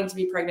pregnant or wanting to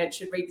be pregnant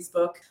should read this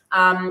book.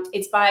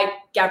 It's by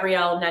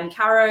Gabrielle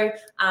Nancaro,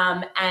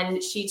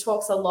 and she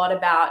talks a lot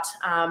about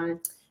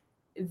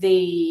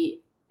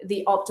the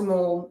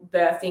optimal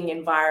birthing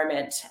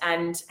environment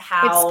and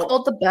how it's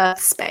called The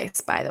Birth Space,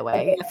 by the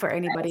way, for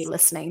anybody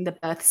listening. The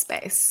Birth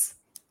Space.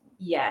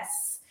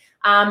 Yes.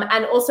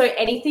 And also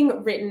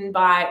anything written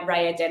by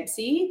Rhea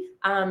Dempsey.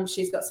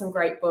 She's got some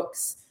great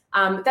books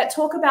that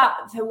talk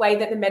about the way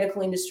that the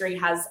medical industry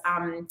has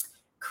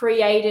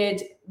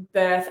created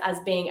birth as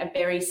being a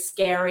very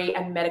scary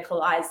and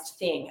medicalized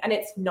thing. And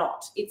it's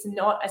not. It's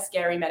not a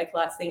scary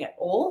medicalized thing at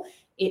all.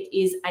 It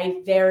is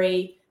a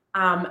very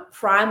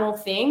primal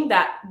thing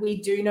that we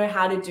do know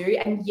how to do.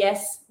 And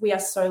yes, we are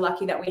so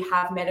lucky that we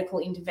have medical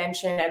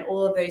intervention and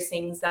all of those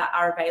things that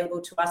are available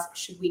to us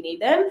should we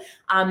need them.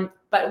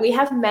 But we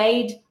have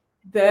made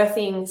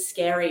birthing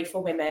scary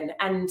for women.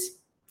 And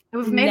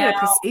we've made it a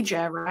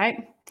procedure,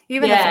 right?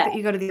 Even if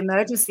you go to the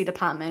emergency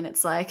department,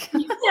 it's like,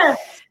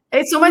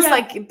 it's almost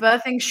like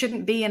birthing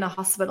shouldn't be in a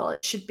hospital.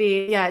 It should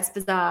be, it's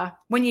bizarre.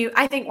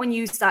 I think when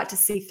you start to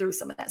see through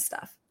some of that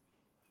stuff.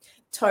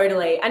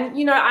 Totally. And,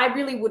 you know, I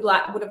really would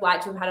have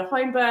liked to have had a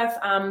home birth,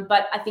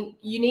 but I think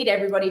you need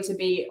everybody to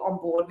be on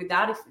board with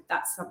that if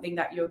that's something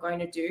that you're going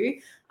to do.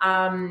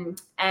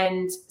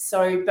 And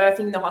so birthing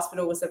in the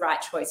hospital was the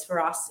right choice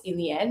for us in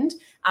the end.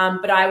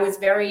 But I was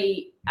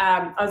very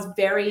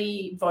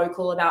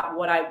vocal about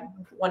what I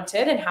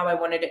wanted and how I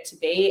wanted it to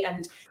be.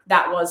 And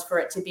that was for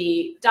it to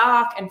be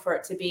dark and for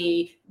it to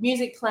be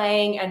music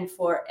playing and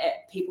for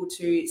people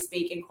to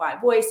speak in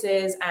quiet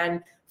voices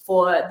and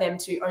for them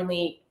to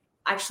only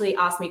actually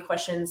ask me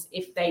questions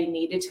if they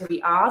needed to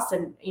be asked,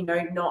 and you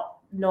know,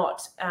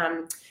 not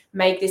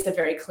make this a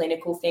very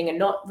clinical thing and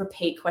not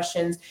repeat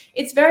questions.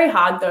 It's very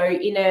hard though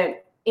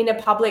in a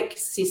public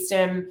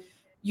system.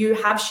 You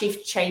have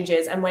shift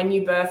changes, and when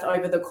you birth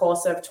over the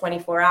course of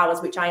 24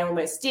 hours, which I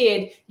almost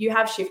did, you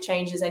have shift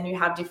changes and you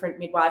have different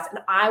midwives. And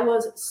I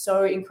was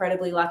so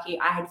incredibly lucky.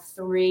 I had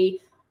 3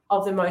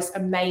 of the most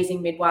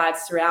amazing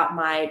midwives throughout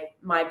my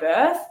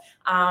birth,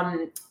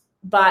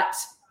 but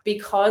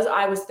because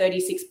I was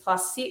 36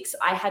 plus 6,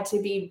 I had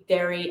to be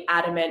very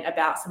adamant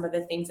about some of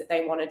the things that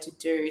they wanted to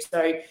do.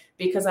 So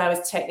because I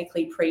was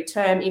technically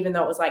preterm, even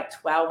though it was like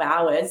 12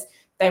 hours,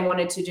 they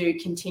wanted to do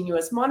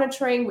continuous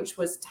monitoring, which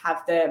was to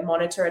have the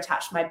monitor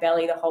attached to my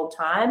belly the whole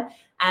time.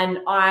 And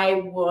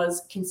I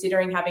was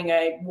considering having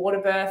a water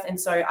birth.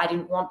 And so I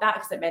didn't want that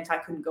because it meant I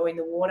couldn't go in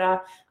the water.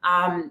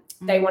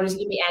 They wanted to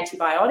give me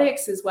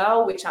antibiotics as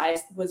well, which I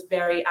was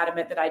very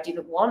adamant that I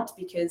didn't want,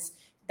 because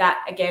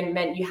that again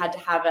meant you had to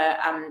have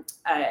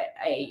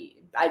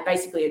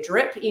basically a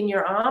drip in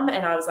your arm.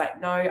 And I was like,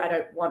 no, I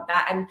don't want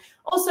that. And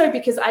also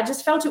because I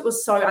just felt it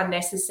was so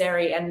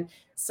unnecessary and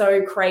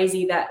so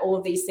crazy that all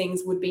of these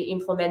things would be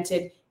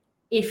implemented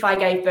if I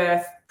gave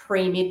birth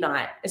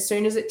pre-midnight. As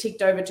soon as it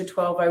ticked over to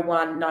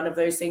 12:01, none of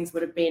those things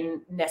would have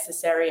been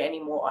necessary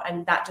anymore.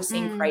 And that just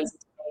seemed crazy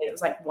to me. It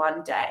was like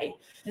one day.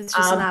 It's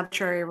just an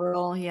arbitrary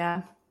rule.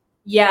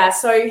 Yeah,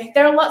 so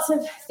there are lots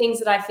of things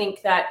that I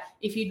think that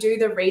if you do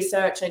the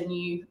research and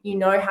you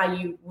know how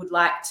you would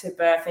like to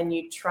birth and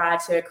you try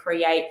to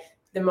create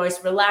the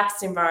most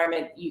relaxed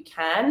environment you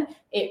can,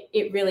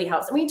 it really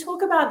helps. And we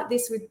talk about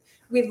this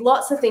with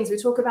lots of things. We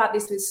talk about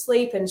this with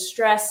sleep and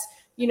stress.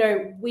 You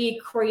know, we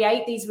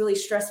create these really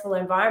stressful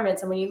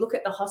environments. And when you look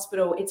at the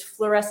hospital, it's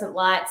fluorescent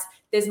lights,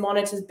 there's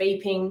monitors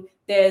beeping,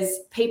 there's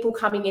people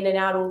coming in and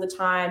out all the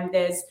time,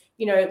 there's,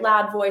 you know,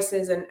 loud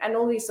voices and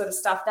all these sort of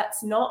stuff.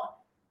 That's not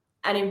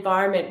an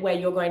environment where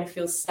you're going to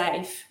feel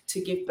safe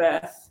to give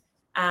birth.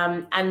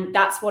 And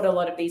that's what a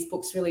lot of these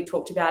books really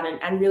talked about,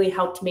 and really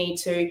helped me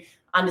to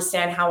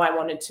understand how I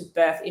wanted to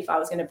birth if I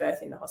was going to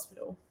birth in the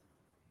hospital.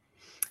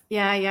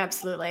 Yeah,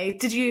 absolutely.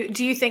 Do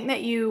you think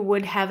that you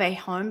would have a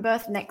home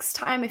birth next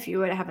time if you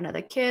were to have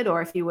another kid,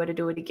 or if you were to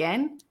do it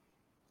again?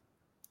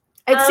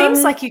 It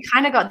seems like you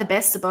kind of got the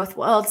best of both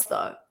worlds,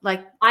 though.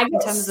 Like, I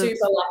got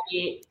super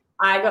lucky.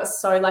 I got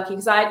so lucky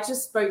because I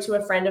just spoke to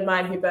a friend of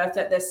mine who birthed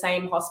at the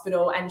same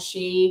hospital, and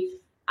she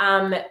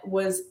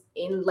was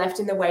left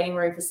in the waiting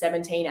room for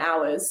 17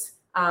 hours.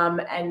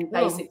 And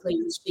basically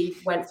she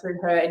went through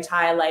her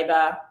entire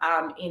labor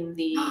in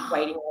the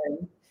waiting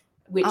room,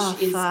 which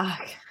is...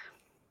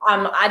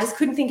 I just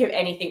couldn't think of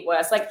anything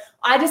worse. Like,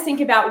 I just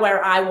think about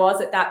where I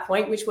was at that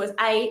point, which was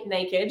A,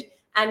 naked,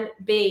 and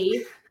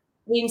B,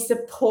 being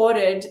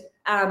supported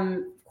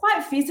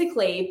quite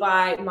physically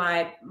by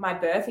my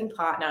birthing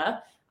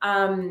partner.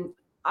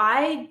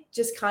 I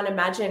just can't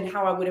imagine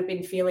how I would have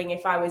been feeling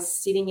if I was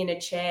sitting in a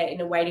chair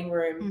in a waiting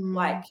room,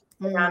 like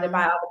surrounded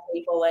by other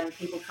people and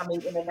people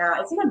coming in and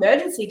out. It's an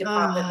emergency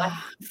department, like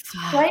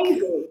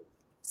crazy.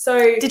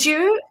 So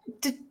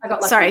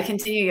sorry,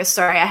 continue your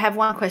story. I have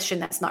one question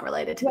that's not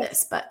related to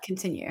this, but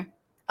continue.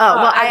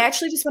 I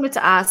actually just wanted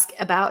to ask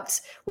about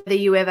whether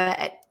you ever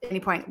at any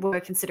point were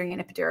considering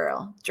an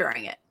epidural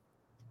during it.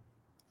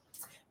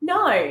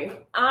 No,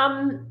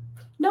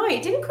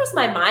 it didn't cross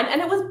my mind,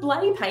 and it was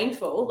bloody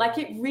painful. Like,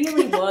 it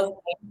really was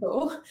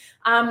painful.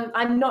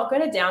 I'm not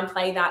going to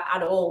downplay that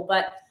at all,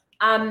 but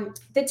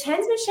the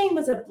TENS machine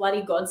was a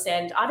bloody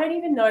godsend. I don't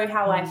even know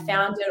how I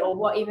found it or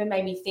what even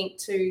made me think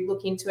to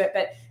look into it,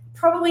 but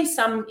probably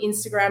some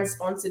Instagram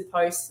sponsored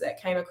posts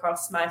that came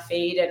across my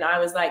feed, and I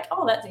was like,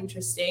 oh, that's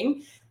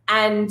interesting.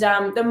 And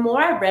the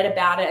more I read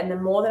about it and the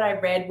more that I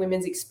read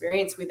women's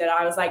experience with it,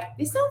 I was like,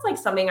 this sounds like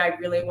something I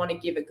really want to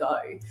give a go.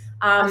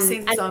 I've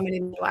seen so many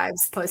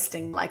wives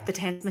posting like the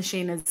TENS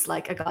machine is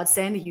like a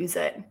godsend, use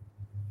it.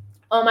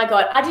 Oh my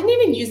God, I didn't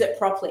even use it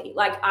properly.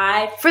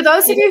 For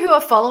those of you who are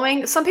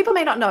following, some people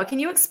may not know, can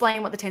you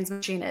explain what the TENS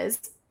machine is?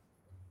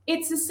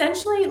 It's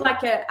essentially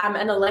like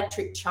an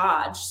electric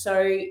charge.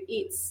 So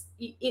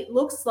it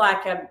looks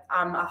like a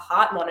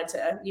heart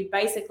monitor. You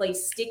basically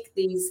stick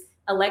these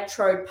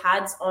electrode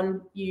pads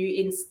on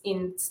you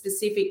in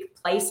specific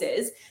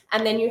places,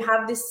 and then you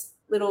have this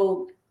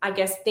little, I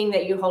guess, thing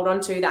that you hold on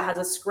to that has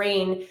a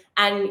screen.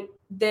 And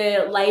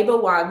the labor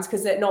ones,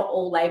 because they're not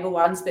all labor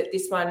ones, but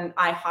this one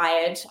I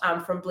hired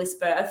from Bliss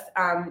Birth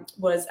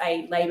was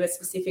a labor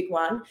specific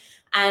one,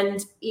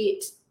 and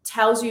it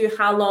tells you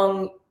how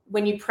long,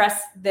 when you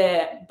press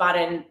the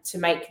button to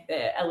make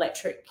the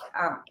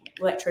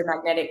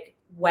electromagnetic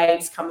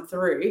waves come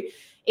through,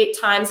 it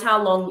times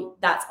how long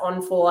that's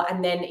on for,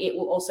 and then it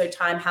will also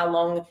time how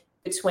long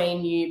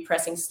between you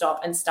pressing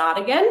stop and start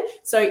again.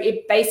 So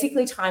it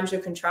basically times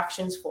your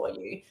contractions for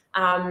you.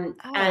 And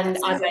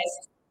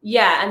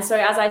so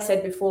as I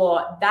said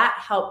before, that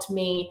helped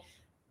me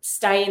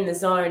stay in the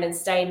zone and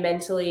stay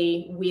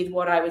mentally with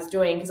what I was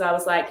doing, because I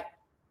was like,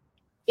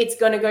 it's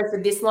going to go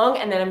for this long,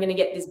 and then I'm going to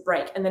get this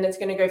break, and then it's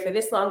going to go for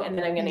this long, and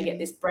then I'm going to get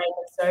this break.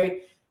 So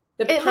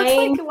it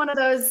looks like one of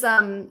those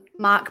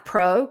Mark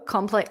Pro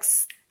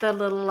complex, the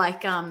little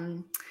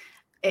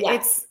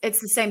it's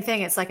the same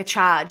thing. It's like a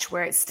charge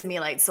where it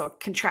stimulates or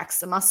contracts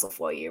the muscle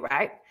for you,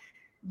 right?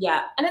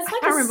 Yeah, and it's like, I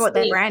can't remember what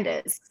that brand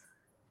is.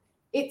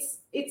 It's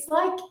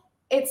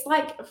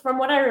like from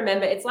what I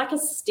remember, it's like a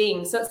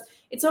sting. So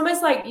it's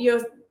almost like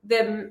the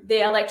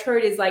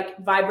electrode is like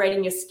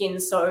vibrating your skin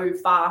so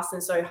fast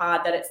and so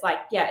hard that it's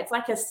like a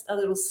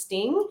little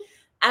sting.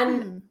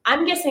 And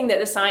I'm guessing that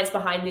the science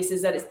behind this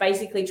is that it's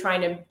basically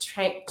trying to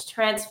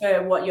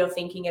transfer what you're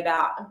thinking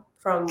about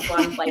from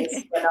one place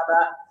to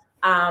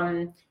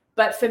another.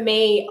 But for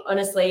me,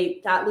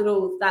 honestly, that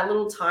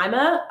little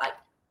timer, like,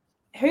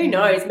 who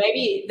knows?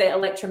 Maybe the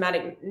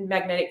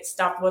electromagnetic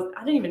stuff was,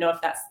 I don't even know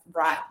if that's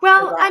right.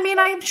 Well, I mean,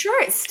 I'm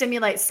sure it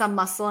stimulates some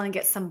muscle and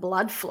gets some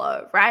blood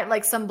flow, right?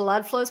 Like, some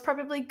blood flow is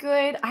probably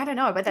good. I don't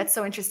know, but that's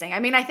so interesting. I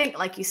mean, I think,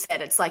 like you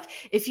said, it's like,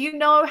 if you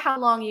know how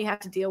long you have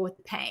to deal with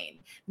the pain,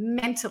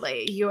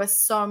 mentally, you are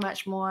so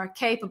much more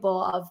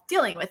capable of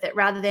dealing with it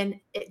rather than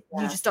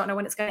you just don't know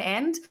when it's going to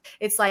end.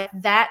 It's like,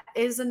 that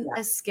isn't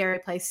a scary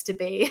place to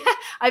be.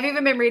 I've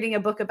even been reading a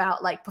book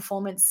about like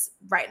performance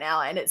right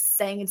now, and it's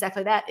saying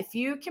exactly that. If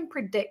you can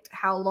predict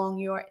how long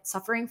you're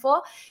suffering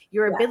for,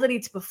 your ability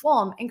to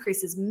perform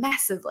increases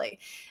massively.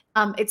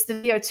 It's the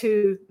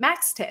VO2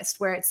 max test,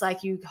 where it's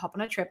like you hop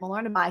on a treadmill or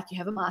on a bike, you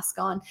have a mask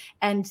on,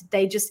 and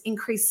they just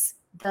increase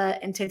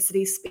the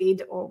intensity,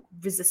 speed, or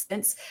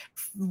resistance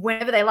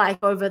whenever they like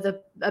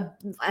over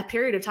a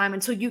period of time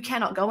until you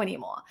cannot go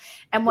anymore.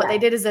 And what they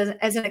did is,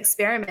 as an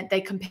experiment,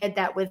 they compared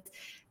that with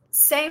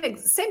same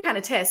kind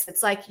of test.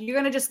 It's like, you're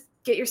going to just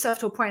get yourself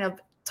to a point of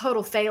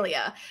total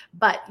failure,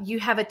 but you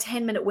have a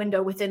 10-minute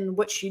window within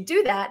which you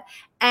do that,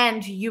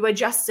 and you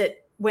adjust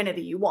it whenever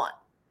you want.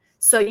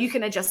 So you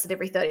can adjust it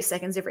every 30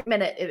 seconds, every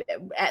minute,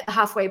 at the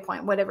halfway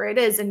point, whatever it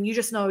is. And you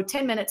just know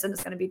 10 minutes and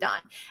it's going to be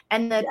done.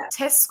 And the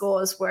test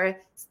scores were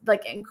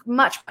like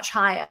much, much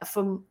higher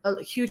from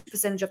a huge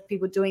percentage of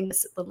people doing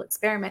this little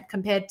experiment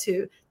compared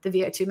to the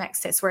VO2 max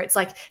test, where it's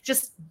like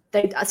just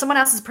someone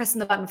else is pressing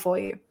the button for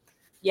you.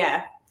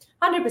 Yeah.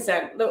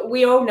 100%. Look,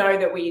 we all know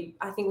that we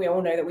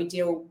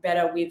deal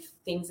better with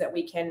things that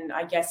we can,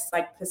 I guess,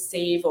 like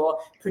perceive or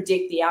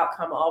predict the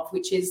outcome of,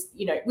 which is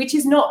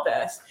not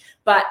birth.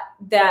 But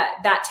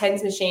that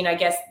TENS machine, I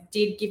guess,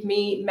 did give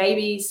me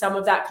maybe some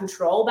of that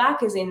control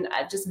back, as in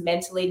just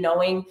mentally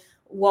knowing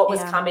what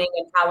was coming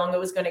and how long it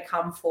was going to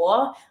come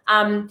for.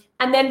 And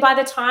then by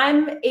the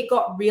time it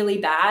got really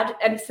bad,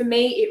 and for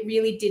me, it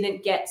really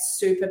didn't get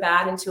super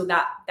bad until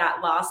that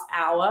last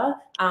hour.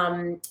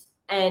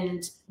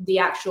 And the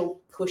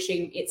actual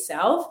pushing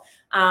itself,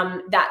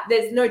 that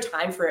there's no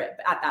time for it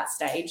at that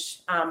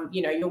stage.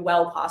 You're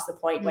well past the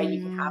point where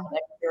you can have an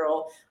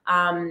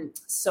epidural.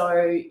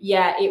 So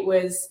yeah, it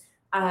was,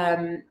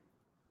 I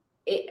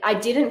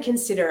didn't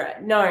consider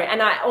it, no. And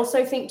I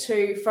also think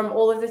too, from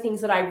all of the things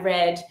that I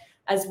read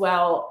as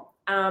well,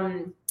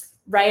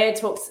 Rhea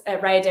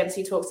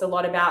Dempsey talks a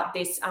lot about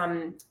this,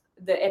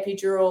 the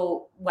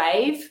epidural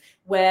wave,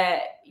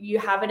 where you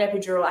have an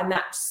epidural and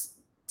that's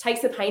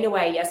takes the pain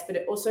away, yes, but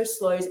it also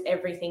slows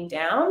everything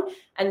down.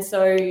 And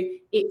so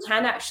it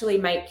can actually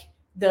make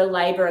the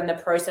labor and the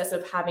process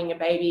of having a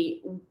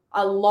baby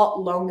a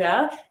lot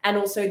longer. And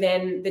also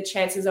then the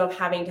chances of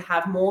having to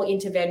have more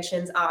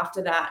interventions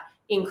after that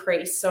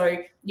increase. So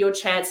your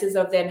chances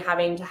of then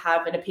having to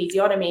have an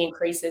episiotomy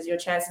increases, your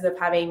chances of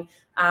having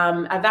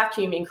a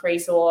vacuum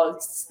increase, or,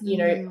 tongs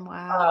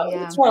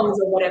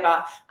or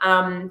whatever.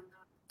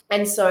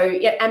 And so,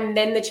 and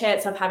then the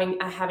chance of having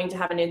to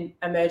have an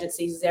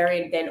emergency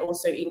cesarean then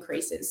also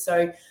increases.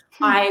 So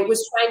I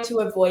was trying to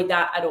avoid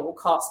that at all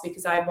costs,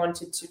 because I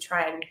wanted to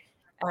try and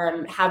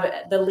have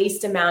the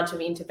least amount of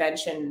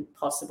intervention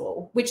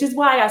possible, which is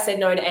why I said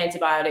no to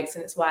antibiotics,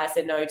 and it's why I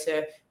said no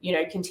to,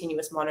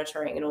 continuous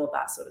monitoring and all of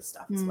that sort of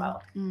stuff as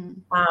well.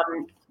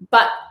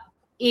 But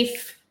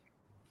if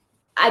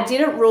I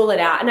didn't rule it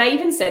out, and I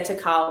even said to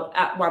Carl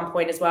at one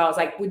point as well, I was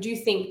like, would you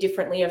think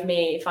differently of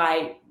me if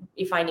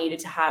I needed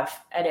to have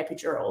an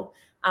epidural?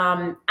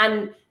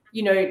 And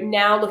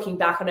now looking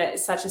back on it,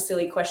 it's such a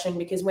silly question,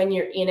 because when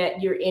you're in it,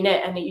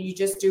 and you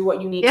just do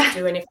what you need to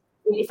do. And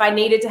if I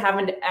needed to have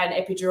an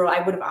epidural,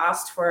 I would have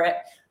asked for it.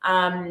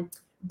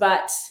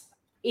 But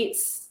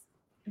it's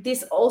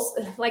this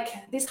also, like,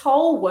 this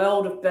whole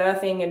world of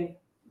birthing and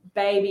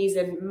babies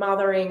and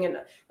mothering, and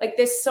like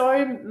there's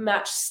so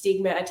much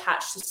stigma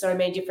attached to so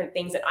many different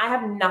things, that I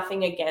have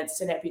nothing against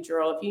an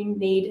epidural. If you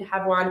need to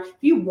have one, if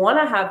you want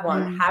to have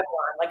one, have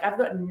one. Like, I've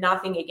got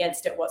nothing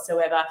against it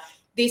whatsoever.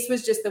 This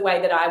was just the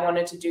way that I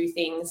wanted to do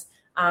things,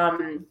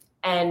 and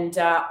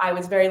I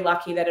was very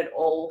lucky that it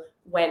all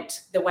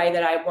went the way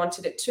that I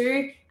wanted it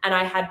to, and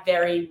I had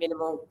very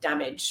minimal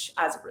damage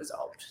as a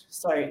result.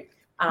 So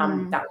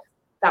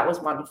that was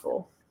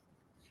wonderful.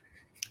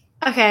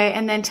 Okay,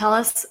 and then tell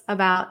us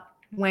about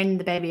when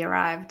the baby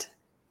arrived.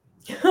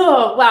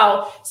 Oh,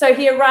 wow. So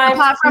he arrived.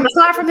 Apart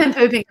from him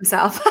pooping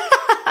himself.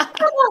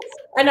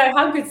 I know,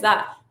 how good's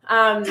that?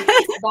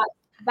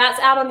 That's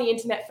out on the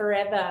internet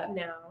forever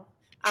now.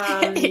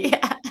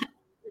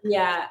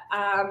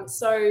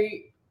 So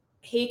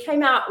he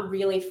came out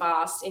really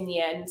fast in the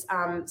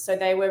end. So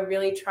they were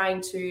really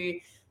trying to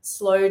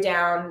slow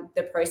down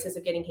the process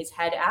of getting his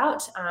head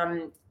out,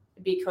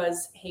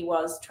 because he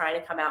was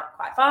trying to come out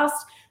quite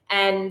fast.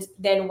 And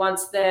then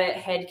once the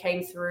head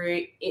came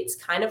through, it's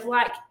kind of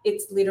like,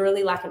 it's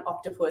literally like an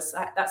octopus.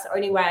 That's the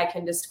only way I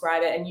can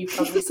describe it. And you've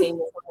probably seen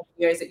the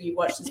videos that you've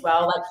watched as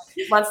well. Like,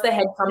 once the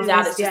head comes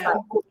out, it's just like,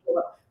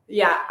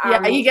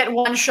 you get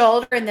one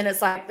shoulder, and then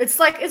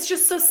it's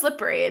just so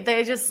slippery.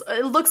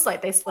 It looks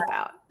like they slip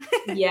out.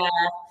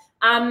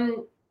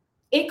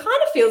 It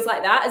kind of feels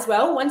like that as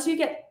well. Once you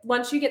get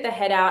the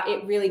head out,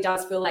 it really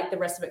does feel like the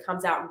rest of it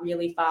comes out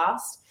really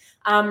fast.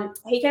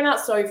 He came out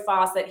so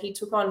fast that he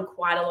took on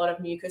quite a lot of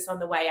mucus on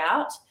the way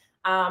out.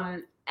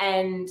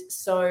 And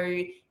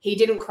so he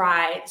didn't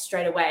cry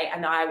straight away.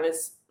 And I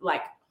was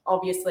like,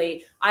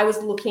 obviously I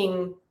was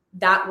looking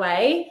that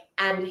way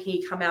and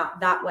he come out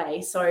that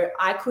way. So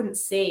I couldn't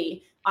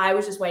see. I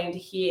was just waiting to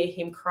hear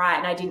him cry,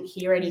 and I didn't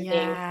hear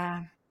anything.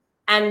 Yeah.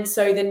 And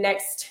so the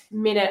next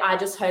minute I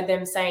just heard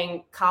them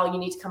saying, Carl, you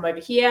need to come over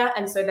here.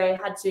 And so they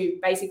had to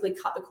basically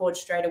cut the cord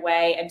straight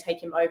away and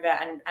take him over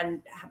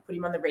and put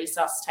him on the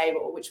resus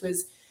table, which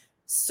was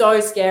so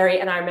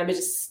scary. And I remember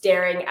just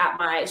staring at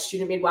my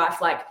student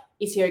midwife, like,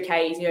 is he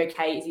okay? Is he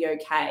okay? Is he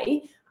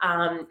okay?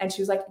 And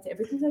she was like,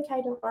 everything's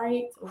okay, don't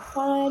worry, it's all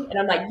fine. And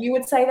I'm like, you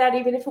would say that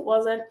even if it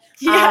wasn't.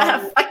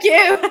 Yeah, fuck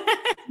you.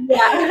 And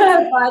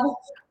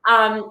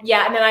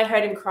then I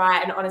heard him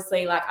cry, and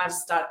honestly, like, I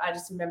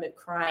just remember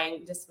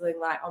crying, just feeling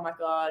like, oh my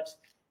God,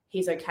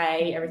 he's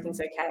okay, everything's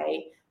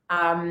okay.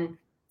 And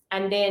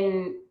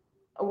then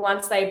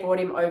once they brought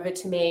him over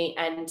to me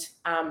and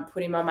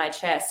put him on my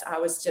chest, I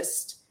was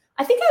just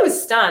I think I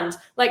was stunned.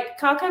 Like,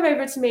 Carl came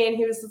over to me and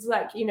he was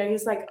like, he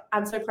was like,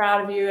 I'm so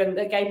proud of you. And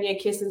they gave me a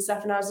kiss and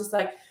stuff. And I was just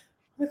like,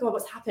 oh my God,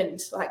 what's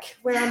happened? Like,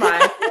 where am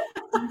I?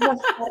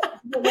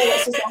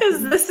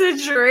 Is this a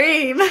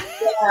dream?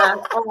 Yeah.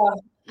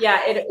 Yeah.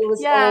 It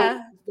was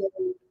all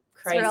really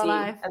crazy. It's real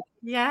life.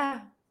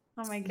 Yeah.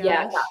 Oh my gosh.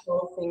 Yeah, that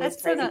whole thing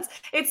was crazy. So nuts.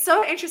 It's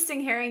so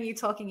interesting hearing you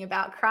talking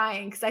about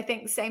crying, because I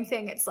think same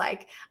thing. It's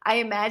like, I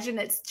imagine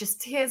it's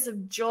just tears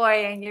of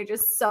joy and you're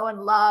just so in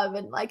love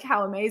and like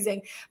how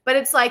amazing. But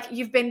it's like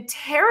you've been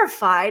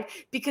terrified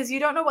because you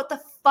don't know what the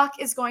fuck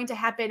is going to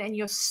happen and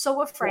you're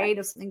so afraid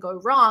of something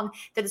go wrong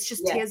that it's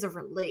just tears of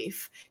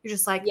relief. You're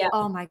just like,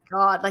 oh my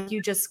God, like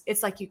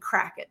it's like you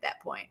crack at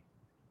that point.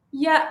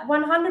 Yeah,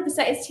 100%.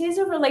 It's tears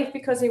of relief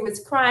because he was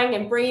crying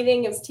and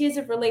breathing. It was tears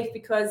of relief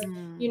because,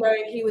 he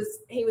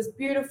was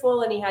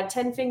beautiful and he had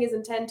 10 fingers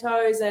and 10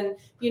 toes. And,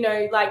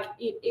 like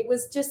it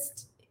was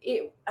just,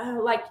 it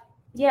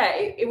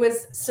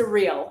was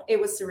surreal. It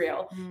was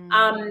surreal.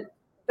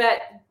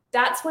 But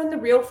that's when the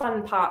real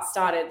fun part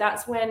started.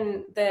 That's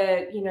when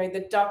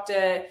the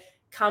doctor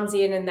comes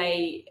in and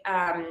they,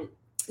 I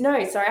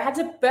had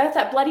to birth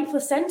that bloody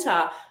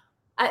placenta.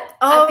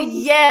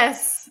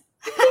 Yes.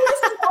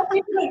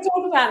 People don't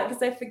talk about it because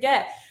they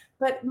forget.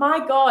 But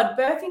my God,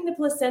 birthing the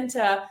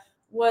placenta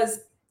was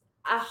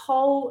a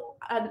whole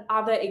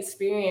other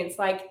experience.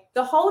 Like,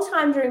 the whole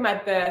time during my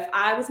birth,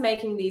 I was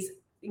making these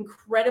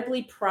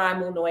incredibly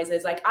primal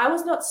noises. Like, I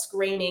was not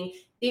screaming.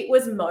 It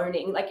was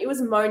moaning. Like, it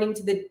was moaning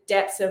to the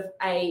depths of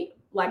a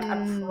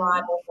primal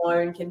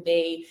moan can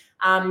be.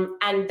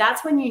 And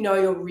that's when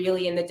you're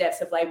really in the depths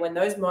of labor. When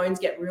those moans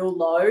get real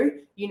low,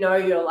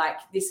 you're like,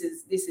 this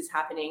is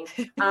happening.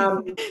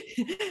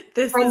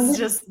 This is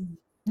just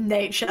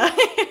nature.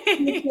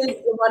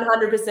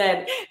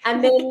 100%.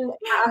 And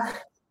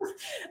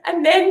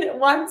then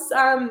once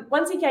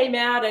he came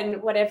out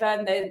and whatever,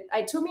 and then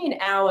it took me an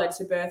hour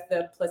to birth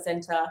the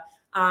placenta.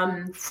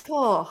 And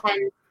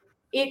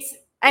it's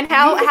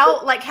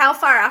how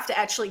far after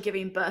actually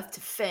giving birth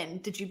to Finn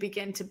did you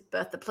begin to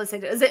birth the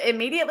placenta? Is it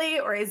immediately,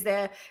 or is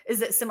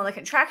it similar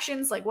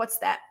contractions? Like, what's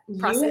that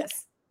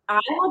process? I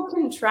had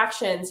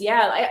contractions.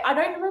 Yeah. I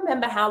don't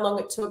remember how long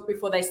it took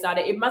before they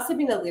started. It must have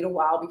been a little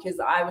while because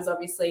I was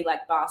obviously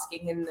like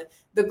basking in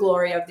the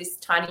glory of this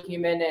tiny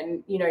human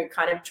and,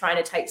 kind of trying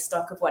to take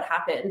stock of what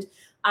happened.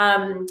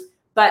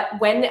 But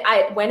when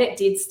it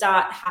did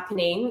start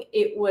happening,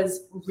 it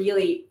was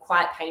really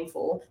quite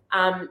painful.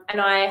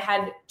 And I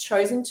had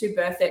chosen to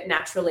birth it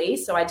naturally,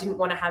 so I didn't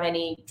want to have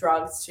any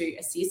drugs to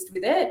assist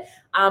with it.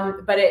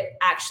 But it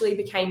actually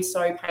became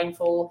so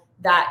painful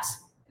that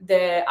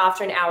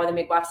after an hour, the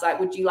midwife's like,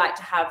 would you like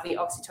to have the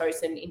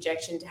oxytocin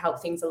injection to help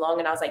things along?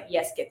 And I was like,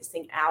 yes, get this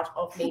thing out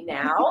of me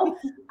now.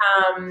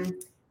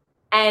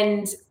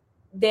 And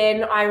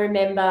then I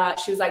remember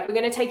she was like, we're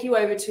going to take you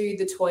over to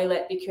the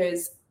toilet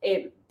because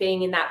it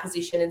being in that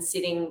position and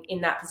sitting in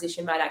that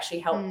position might actually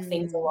help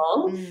things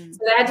along. So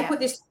they had to put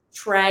this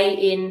tray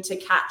in to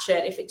catch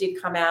it if it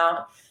did come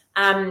out.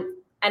 And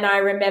I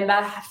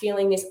remember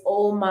feeling this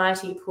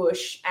almighty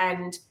push,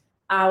 and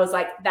I was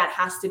like, that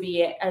has to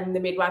be it. And the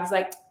midwife was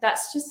like,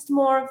 that's just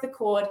more of the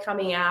cord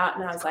coming out.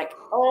 And I was like,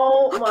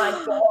 oh my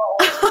God.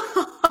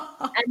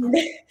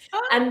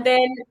 and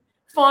then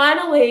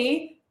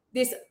finally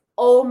this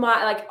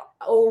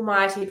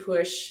almighty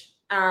push.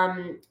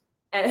 And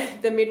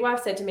the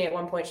midwife said to me at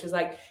one point, she was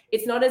like,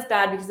 it's not as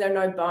bad because there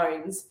are no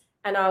bones.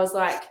 And I was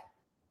like,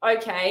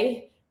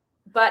 okay.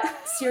 But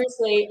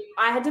seriously,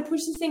 I had to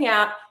push this thing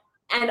out.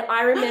 And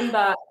I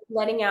remember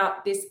letting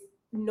out this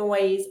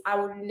noise I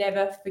will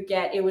never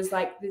forget. It was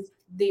like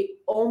the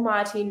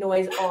almighty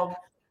noise of,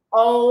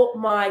 oh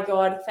my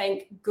God,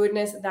 thank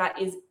goodness that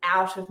is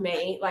out of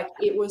me. Like,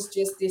 it was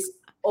just this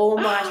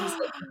almighty sense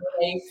of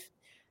relief.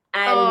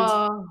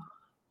 And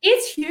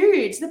it's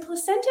huge. The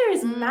placenta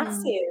is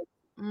massive.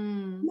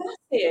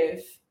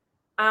 Massive.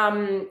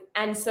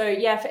 And so,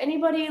 yeah, for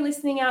anybody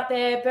listening out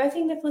there,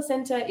 birthing the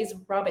placenta is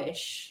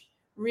rubbish.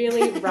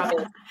 Really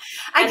rubbish.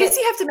 I guess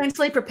you have to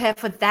mentally prepare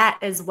for that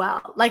as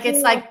well. Like,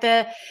 it's like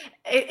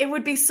it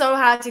would be so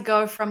hard to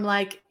go from,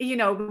 like, we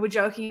were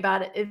joking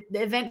about it.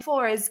 Event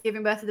 4 is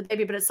giving birth to the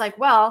baby, but it's like,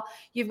 well,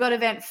 you've got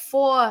event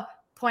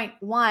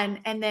 4.1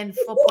 and then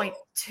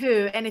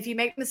 4.2. And if you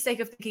make the mistake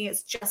of thinking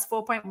it's just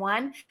 4.1,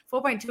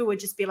 4.2 would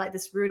just be like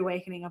this rude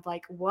awakening of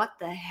like, what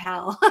the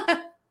hell?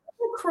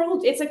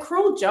 It's a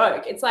cruel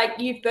joke. It's like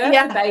you've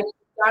birthed the baby,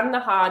 done the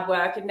hard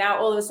work, and now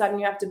all of a sudden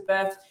you have to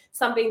birth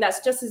something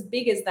that's just as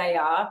big as they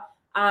are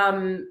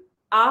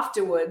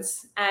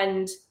afterwards.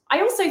 And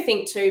I also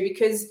think too,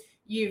 because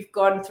you've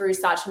gone through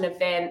such an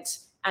event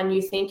and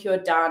you think you're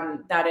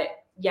done, that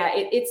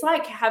it's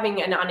like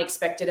having an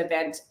unexpected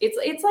event.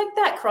 It's like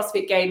that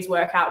CrossFit Games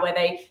workout where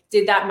they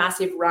did that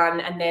massive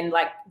run and then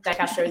like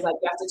Castro is like,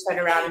 you have to turn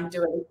around and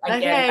do it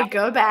again. Okay,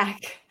 go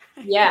back.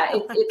 Yeah,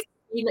 it's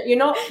you're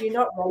not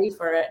ready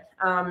for it.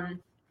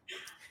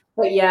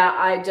 But yeah,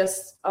 I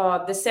just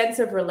the sense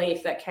of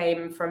relief that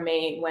came from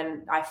me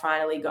when I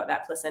finally got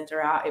that placenta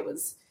out, it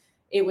was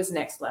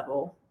next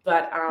level.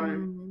 But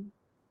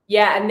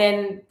yeah, and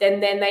then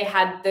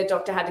the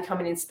doctor had to come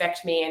and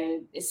inspect me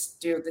and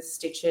do the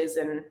stitches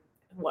and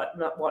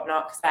whatnot,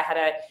 because I had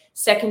a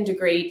 2nd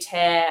degree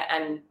tear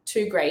and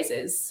 2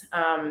 grazes.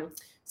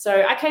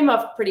 So I came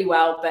off pretty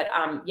well, but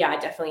yeah, I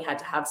definitely had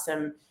to have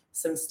some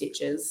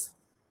stitches.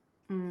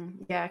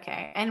 Yeah,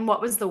 okay. And what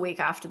was the week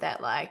after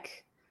that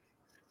like?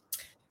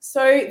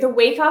 So the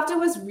week after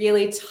was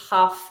really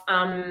tough,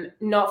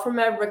 not from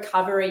a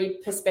recovery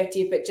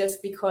perspective, but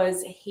just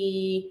because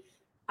we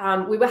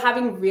were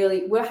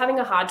having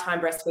a hard time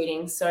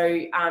breastfeeding.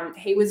 So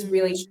he was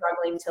really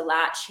struggling to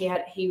latch.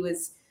 He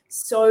was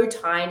so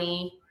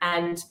tiny,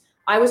 and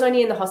I was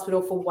only in the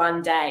hospital for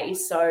 1 day.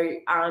 So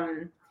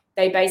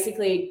they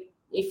basically,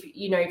 if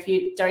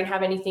you don't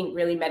have anything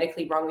really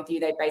medically wrong with you,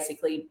 they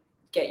basically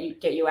get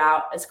you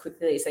out as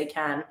quickly as they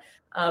can.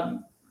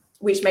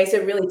 Which makes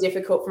it really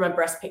difficult from a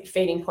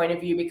breastfeeding point of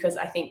view, because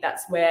I think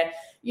that's where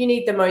you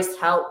need the most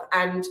help.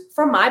 And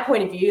from my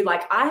point of view,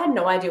 like, I had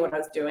no idea what I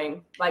was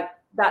doing. Like,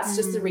 that's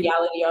just the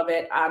reality of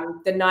it.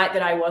 The night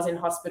that I was in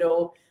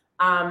hospital,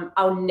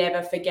 I'll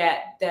never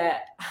forget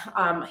that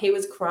he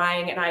was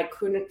crying and I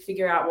couldn't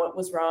figure out what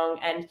was wrong.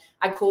 And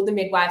I called the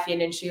midwife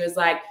in and she was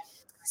like,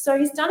 so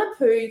he's done a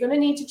poo, you're going to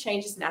need to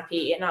change his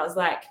nappy. And I was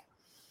like,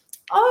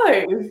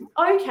 oh,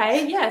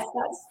 okay, yes,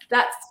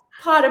 that's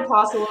part and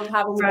parcel of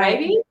having a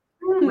baby.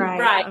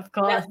 Right, of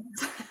course.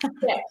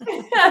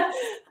 Yeah.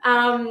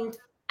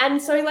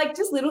 And so, like,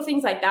 just little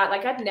things like that.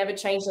 Like, I'd never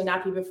changed a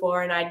nappy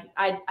before, and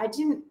I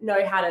didn't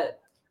know how to.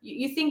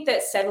 You think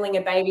that settling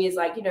a baby is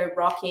like,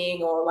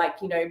 rocking or like,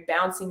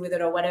 bouncing with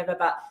it or whatever,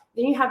 but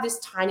then you have this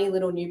tiny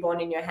little newborn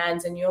in your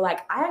hands, and you're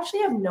like, I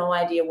actually have no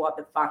idea what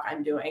the fuck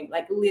I'm doing.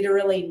 Like,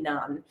 literally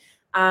none.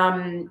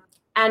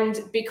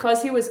 And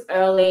because he was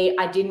early,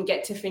 I didn't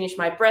get to finish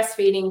my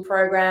breastfeeding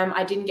program.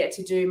 I didn't get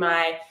to do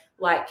my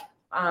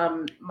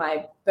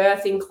my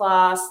birthing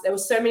class. There were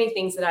so many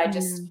things that I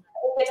just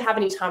didn't get to have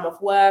any time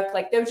off work.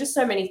 Like, there were just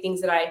so many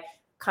things that I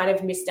kind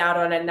of missed out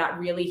on, and that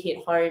really hit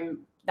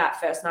home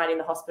that first night in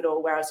the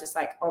hospital, where I was just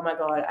like, oh my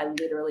God, I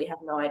literally have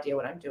no idea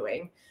what I'm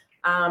doing.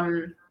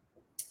 And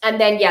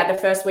then, yeah, the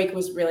first week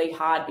was really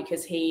hard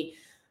because he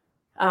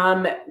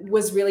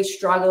was really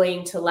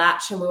struggling to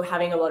latch, and we were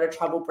having a lot of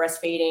trouble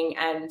breastfeeding.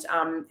 And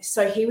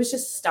so he was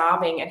just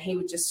starving, and he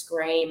would just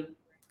scream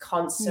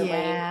constantly.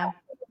 Yeah.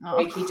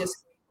 He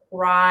just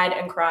cried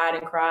and cried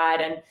and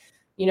cried. And,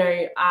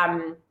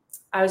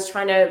 I was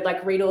trying to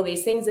like read all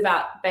these things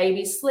about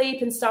baby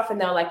sleep and stuff. And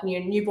they were like,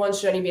 newborns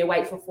should only be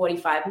awake for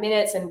 45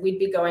 minutes. And we'd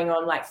be going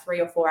on like 3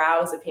 or 4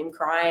 hours of him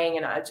crying.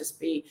 And I'd just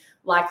be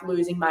like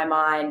losing my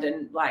mind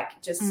and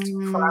like just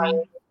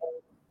crying,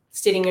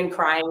 sitting and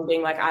crying,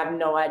 being like, I have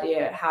no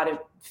idea how to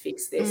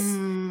fix this.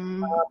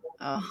 And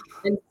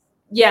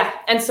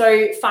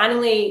so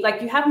finally,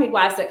 like, you have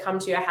midwives that come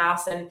to your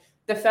house, and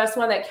the first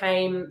one that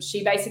came,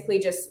 she basically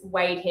just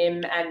weighed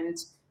him and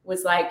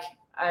was like,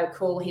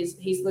 cool,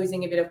 he's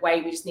losing a bit of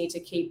weight, we just need to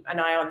keep an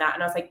eye on that.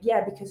 And I was like,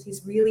 yeah, because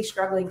he's really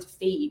struggling to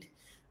feed.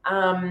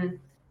 And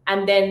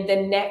then the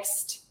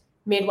next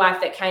midwife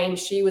that came,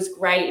 she was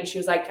great, and she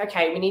was like,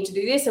 okay, we need to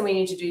do this and we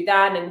need to do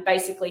that, and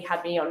basically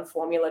had me on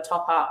formula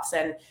top-ups.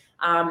 And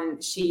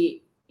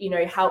she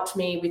helped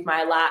me with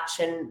my latch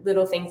and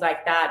little things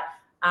like that.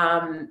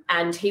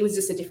 And he was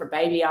just a different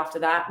baby after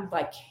that.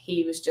 Like,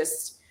 he was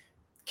just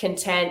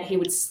content, he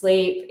would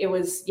sleep. It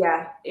was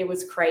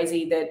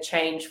crazy, the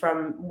change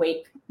from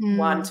week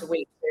 1 to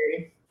week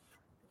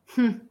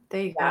 2.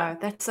 There you go.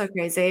 That's so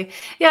crazy.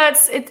 Yeah,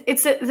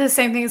 it's the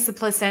same thing as the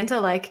placenta.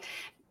 Like,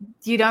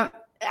 you don't,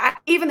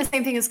 even the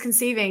same thing as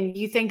conceiving,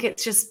 you think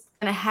it's just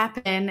going to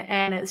happen,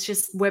 and it's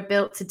just, we're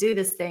built to do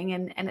this thing,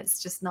 and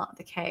it's just not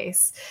the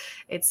case.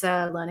 It's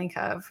a learning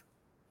curve.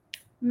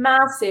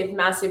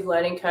 Massive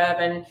learning curve.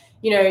 And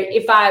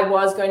if I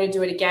was going to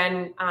do it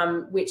again,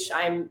 which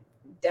I'm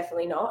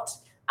definitely not.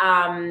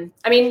 I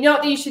mean,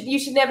 not that you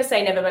should never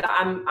say never, but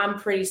I'm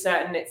pretty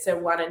certain it's a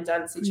one and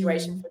done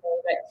situation for me.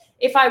 But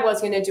if I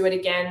was going to do it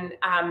again,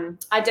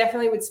 I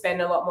definitely would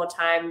spend a lot more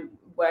time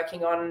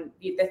working on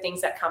the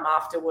things that come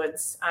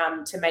afterwards,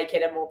 to make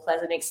it a more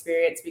pleasant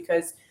experience,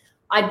 because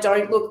I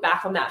don't look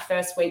back on that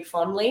first week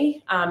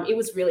fondly. It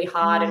was really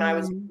hard, and I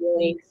was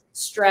really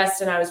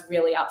stressed, and I was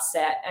really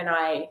upset, and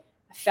I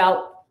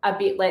felt a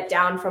bit let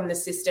down from the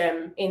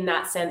system in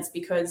that sense,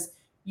 because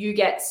you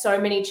get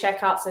so many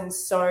checkups and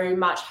so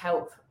much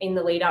help in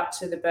the lead up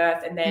to the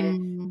birth, and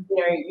then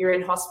you're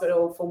in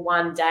hospital for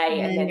 1 day,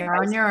 and then you're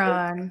on your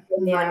own.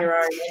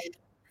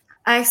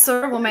 I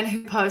saw a woman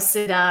who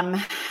posted,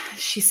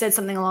 she said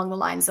something along the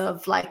lines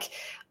of like,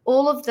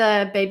 all of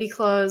the baby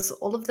clothes,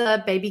 all of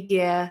the baby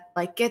gear,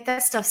 like, get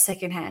that stuff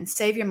secondhand,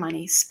 save your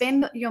money,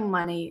 spend your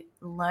money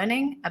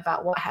learning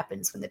about what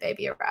happens when the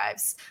baby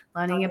arrives,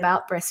 learning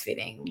about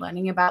breastfeeding,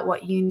 learning about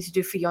what you need to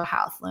do for your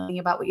health, learning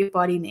about what your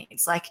body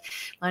needs, like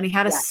learning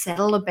how to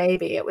settle a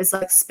baby. It was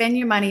like, spend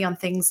your money on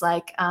things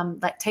like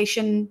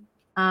lactation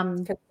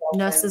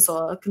nurses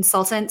or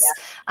consultants,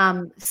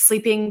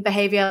 sleeping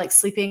behavior, like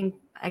sleeping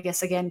I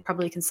guess, again,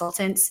 probably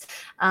consultants,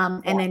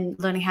 and then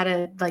learning how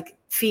to like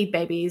feed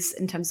babies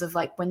in terms of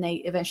like when they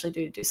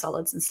eventually do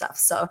solids and stuff.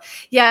 So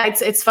yeah,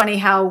 it's funny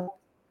how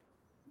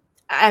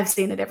I've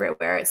seen it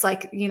everywhere. It's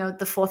like, you know,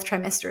 the 4th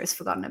trimester is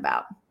forgotten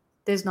about.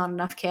 There's not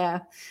enough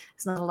care.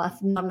 There's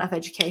not enough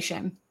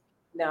education.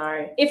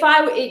 No. If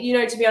I, you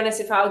know, to be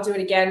honest, if I would do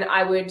it again,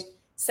 I would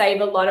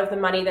save a lot of the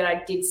money that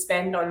I did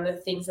spend on the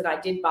things that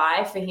I did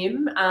buy for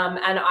him.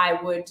 And I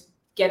would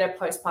get a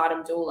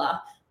postpartum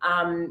doula,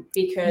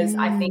 because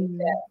I think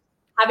that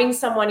having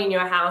someone in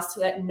your house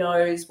that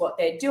knows what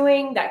they're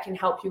doing, that can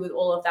help you with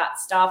all of that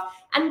stuff,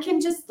 and can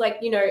just like,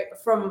 you know,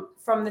 from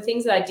the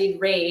things that I did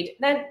read,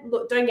 then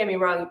look, don't get me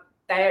wrong,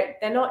 they're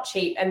not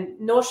cheap, and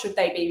nor should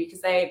they be,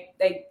 because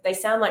they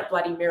sound like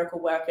bloody miracle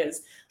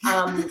workers.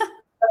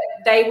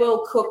 But they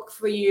will cook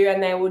for you,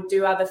 and they will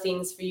do other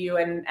things for you,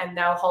 and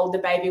they'll hold the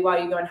baby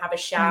while you go and have a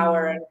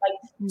shower, and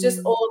like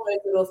just all of those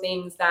little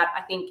things that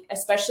I think,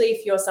 especially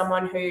if you're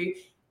someone who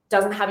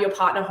doesn't have your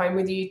partner home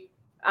with you,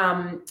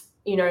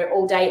 you know,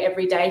 all day,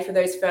 every day for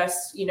those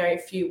first, you know,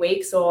 few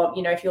weeks, or,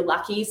 you know, if you're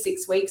lucky,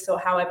 6 weeks or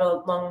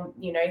however long,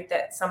 you know,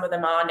 that some of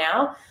them are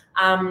now,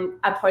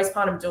 a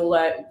postpartum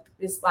doula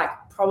is like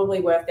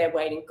probably worth their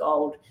weight in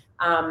gold.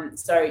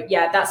 So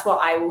yeah, that's what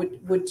I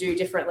would do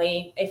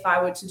differently if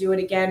I were to do it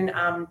again,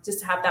 just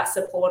to have that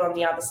support on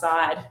the other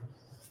side.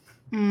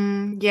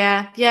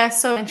 Yeah.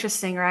 So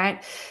interesting,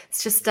 right?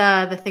 It's just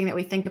the thing that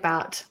we think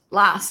about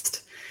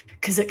last,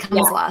 because it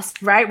comes last,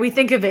 right? We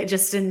think of it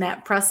just in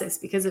that process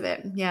because of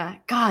it. Yeah.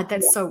 God,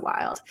 that's so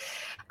wild.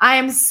 I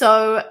am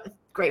so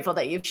grateful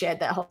that you've shared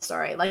that whole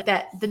story, like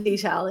that, the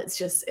detail.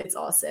 It's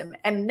awesome.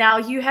 And now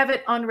you have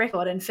it on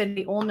record, and Finn,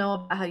 we all know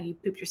about how you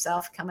pooped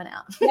yourself coming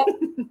out. Yep,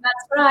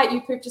 that's right.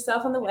 You pooped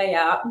yourself on the way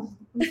out.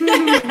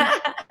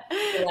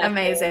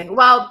 Amazing.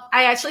 Well,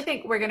 I actually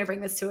think we're going to bring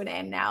this to an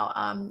end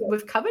now.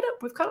 We've covered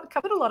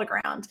a lot of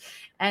ground,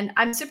 and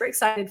I'm super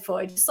excited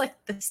for just like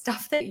the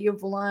stuff that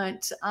you've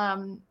learned,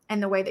 and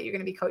the way that you're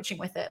going to be coaching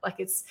with it. Like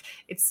it's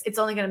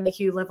only going to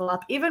make you level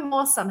up even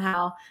more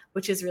somehow,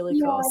 which is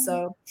really cool.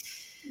 So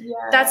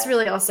that's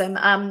really awesome.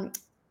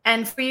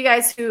 And for you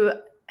guys who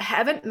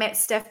haven't met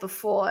Steph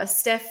before,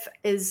 Steph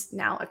is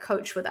now a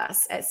coach with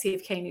us at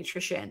CFK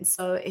Nutrition.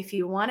 So if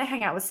you want to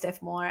hang out with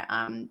Steph more,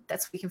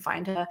 that's where you can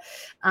find her.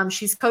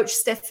 She's Coach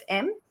Steph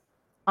M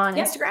on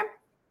Instagram.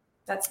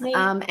 That's me.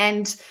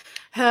 And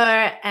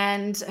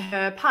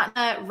her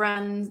partner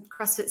run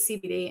CrossFit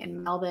CBD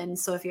in Melbourne.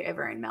 So if you're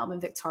ever in Melbourne,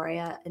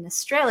 Victoria, in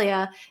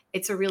Australia,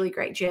 it's a really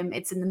great gym.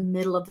 It's in the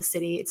middle of the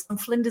city. It's on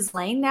Flinders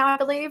Lane now, I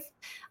believe.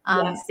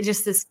 It's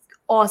just this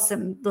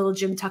awesome little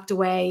gym tucked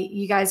away.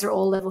 You guys are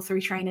all level 3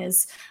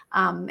 trainers.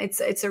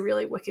 It's a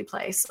really wicked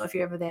place. So if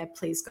you're ever there,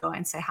 please go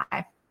and say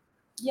hi.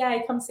 Yeah,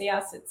 come see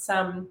us. It's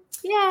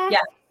yeah,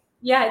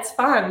 it's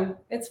fun.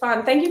 It's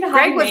fun. Thank you for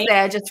having me. Greg was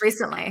there just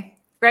recently.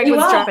 Greg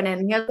was dropping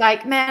in. He was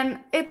like,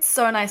 man, it's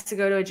so nice to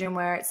go to a gym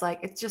where it's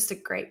like, it's just a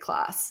great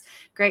class.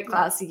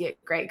 You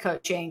get great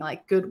coaching,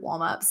 like good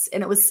warm-ups.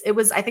 And it was,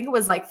 I think it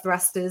was like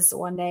thrusters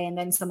one day and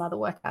then some other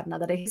workout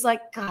another day. He's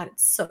like, God,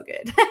 it's so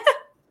good.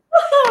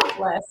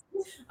 Bless.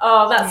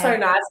 Oh, that's so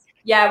nice.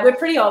 Yeah, we're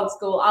pretty old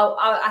school.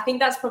 I think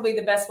that's probably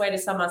the best way to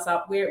sum us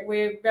up.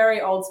 We're very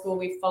old school.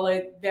 We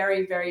follow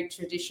very, very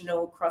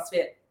traditional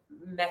CrossFit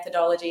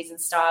methodologies and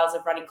styles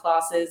of running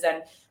classes,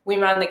 and we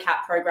run the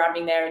CAP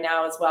programming there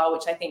now as well,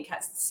 which I think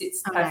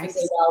sits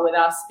perfectly well with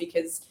us,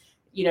 because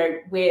you know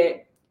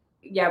we're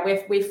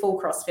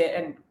full CrossFit,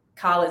 and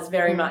Carl is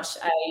very much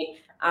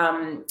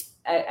an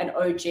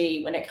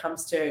OG when it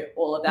comes to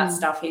all of that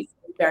stuff. He's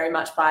very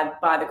much by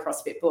the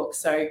CrossFit book.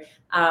 So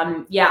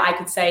I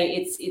could say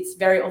it's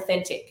very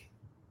authentic.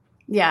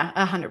 Yeah,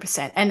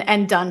 100%,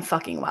 and done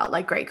fucking well.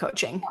 Like great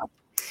coaching.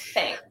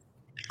 Thanks.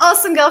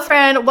 Awesome,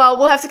 girlfriend. Well,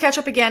 we'll have to catch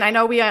up again. I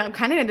know we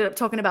kind of ended up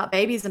talking about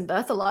babies and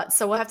birth a lot,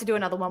 so we'll have to do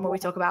another one where we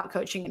talk about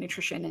coaching and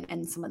nutrition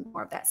and some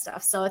more of that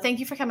stuff. So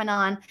thank you for coming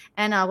on,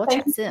 and we'll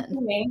chat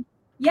soon.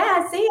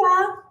 Yeah, see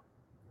ya.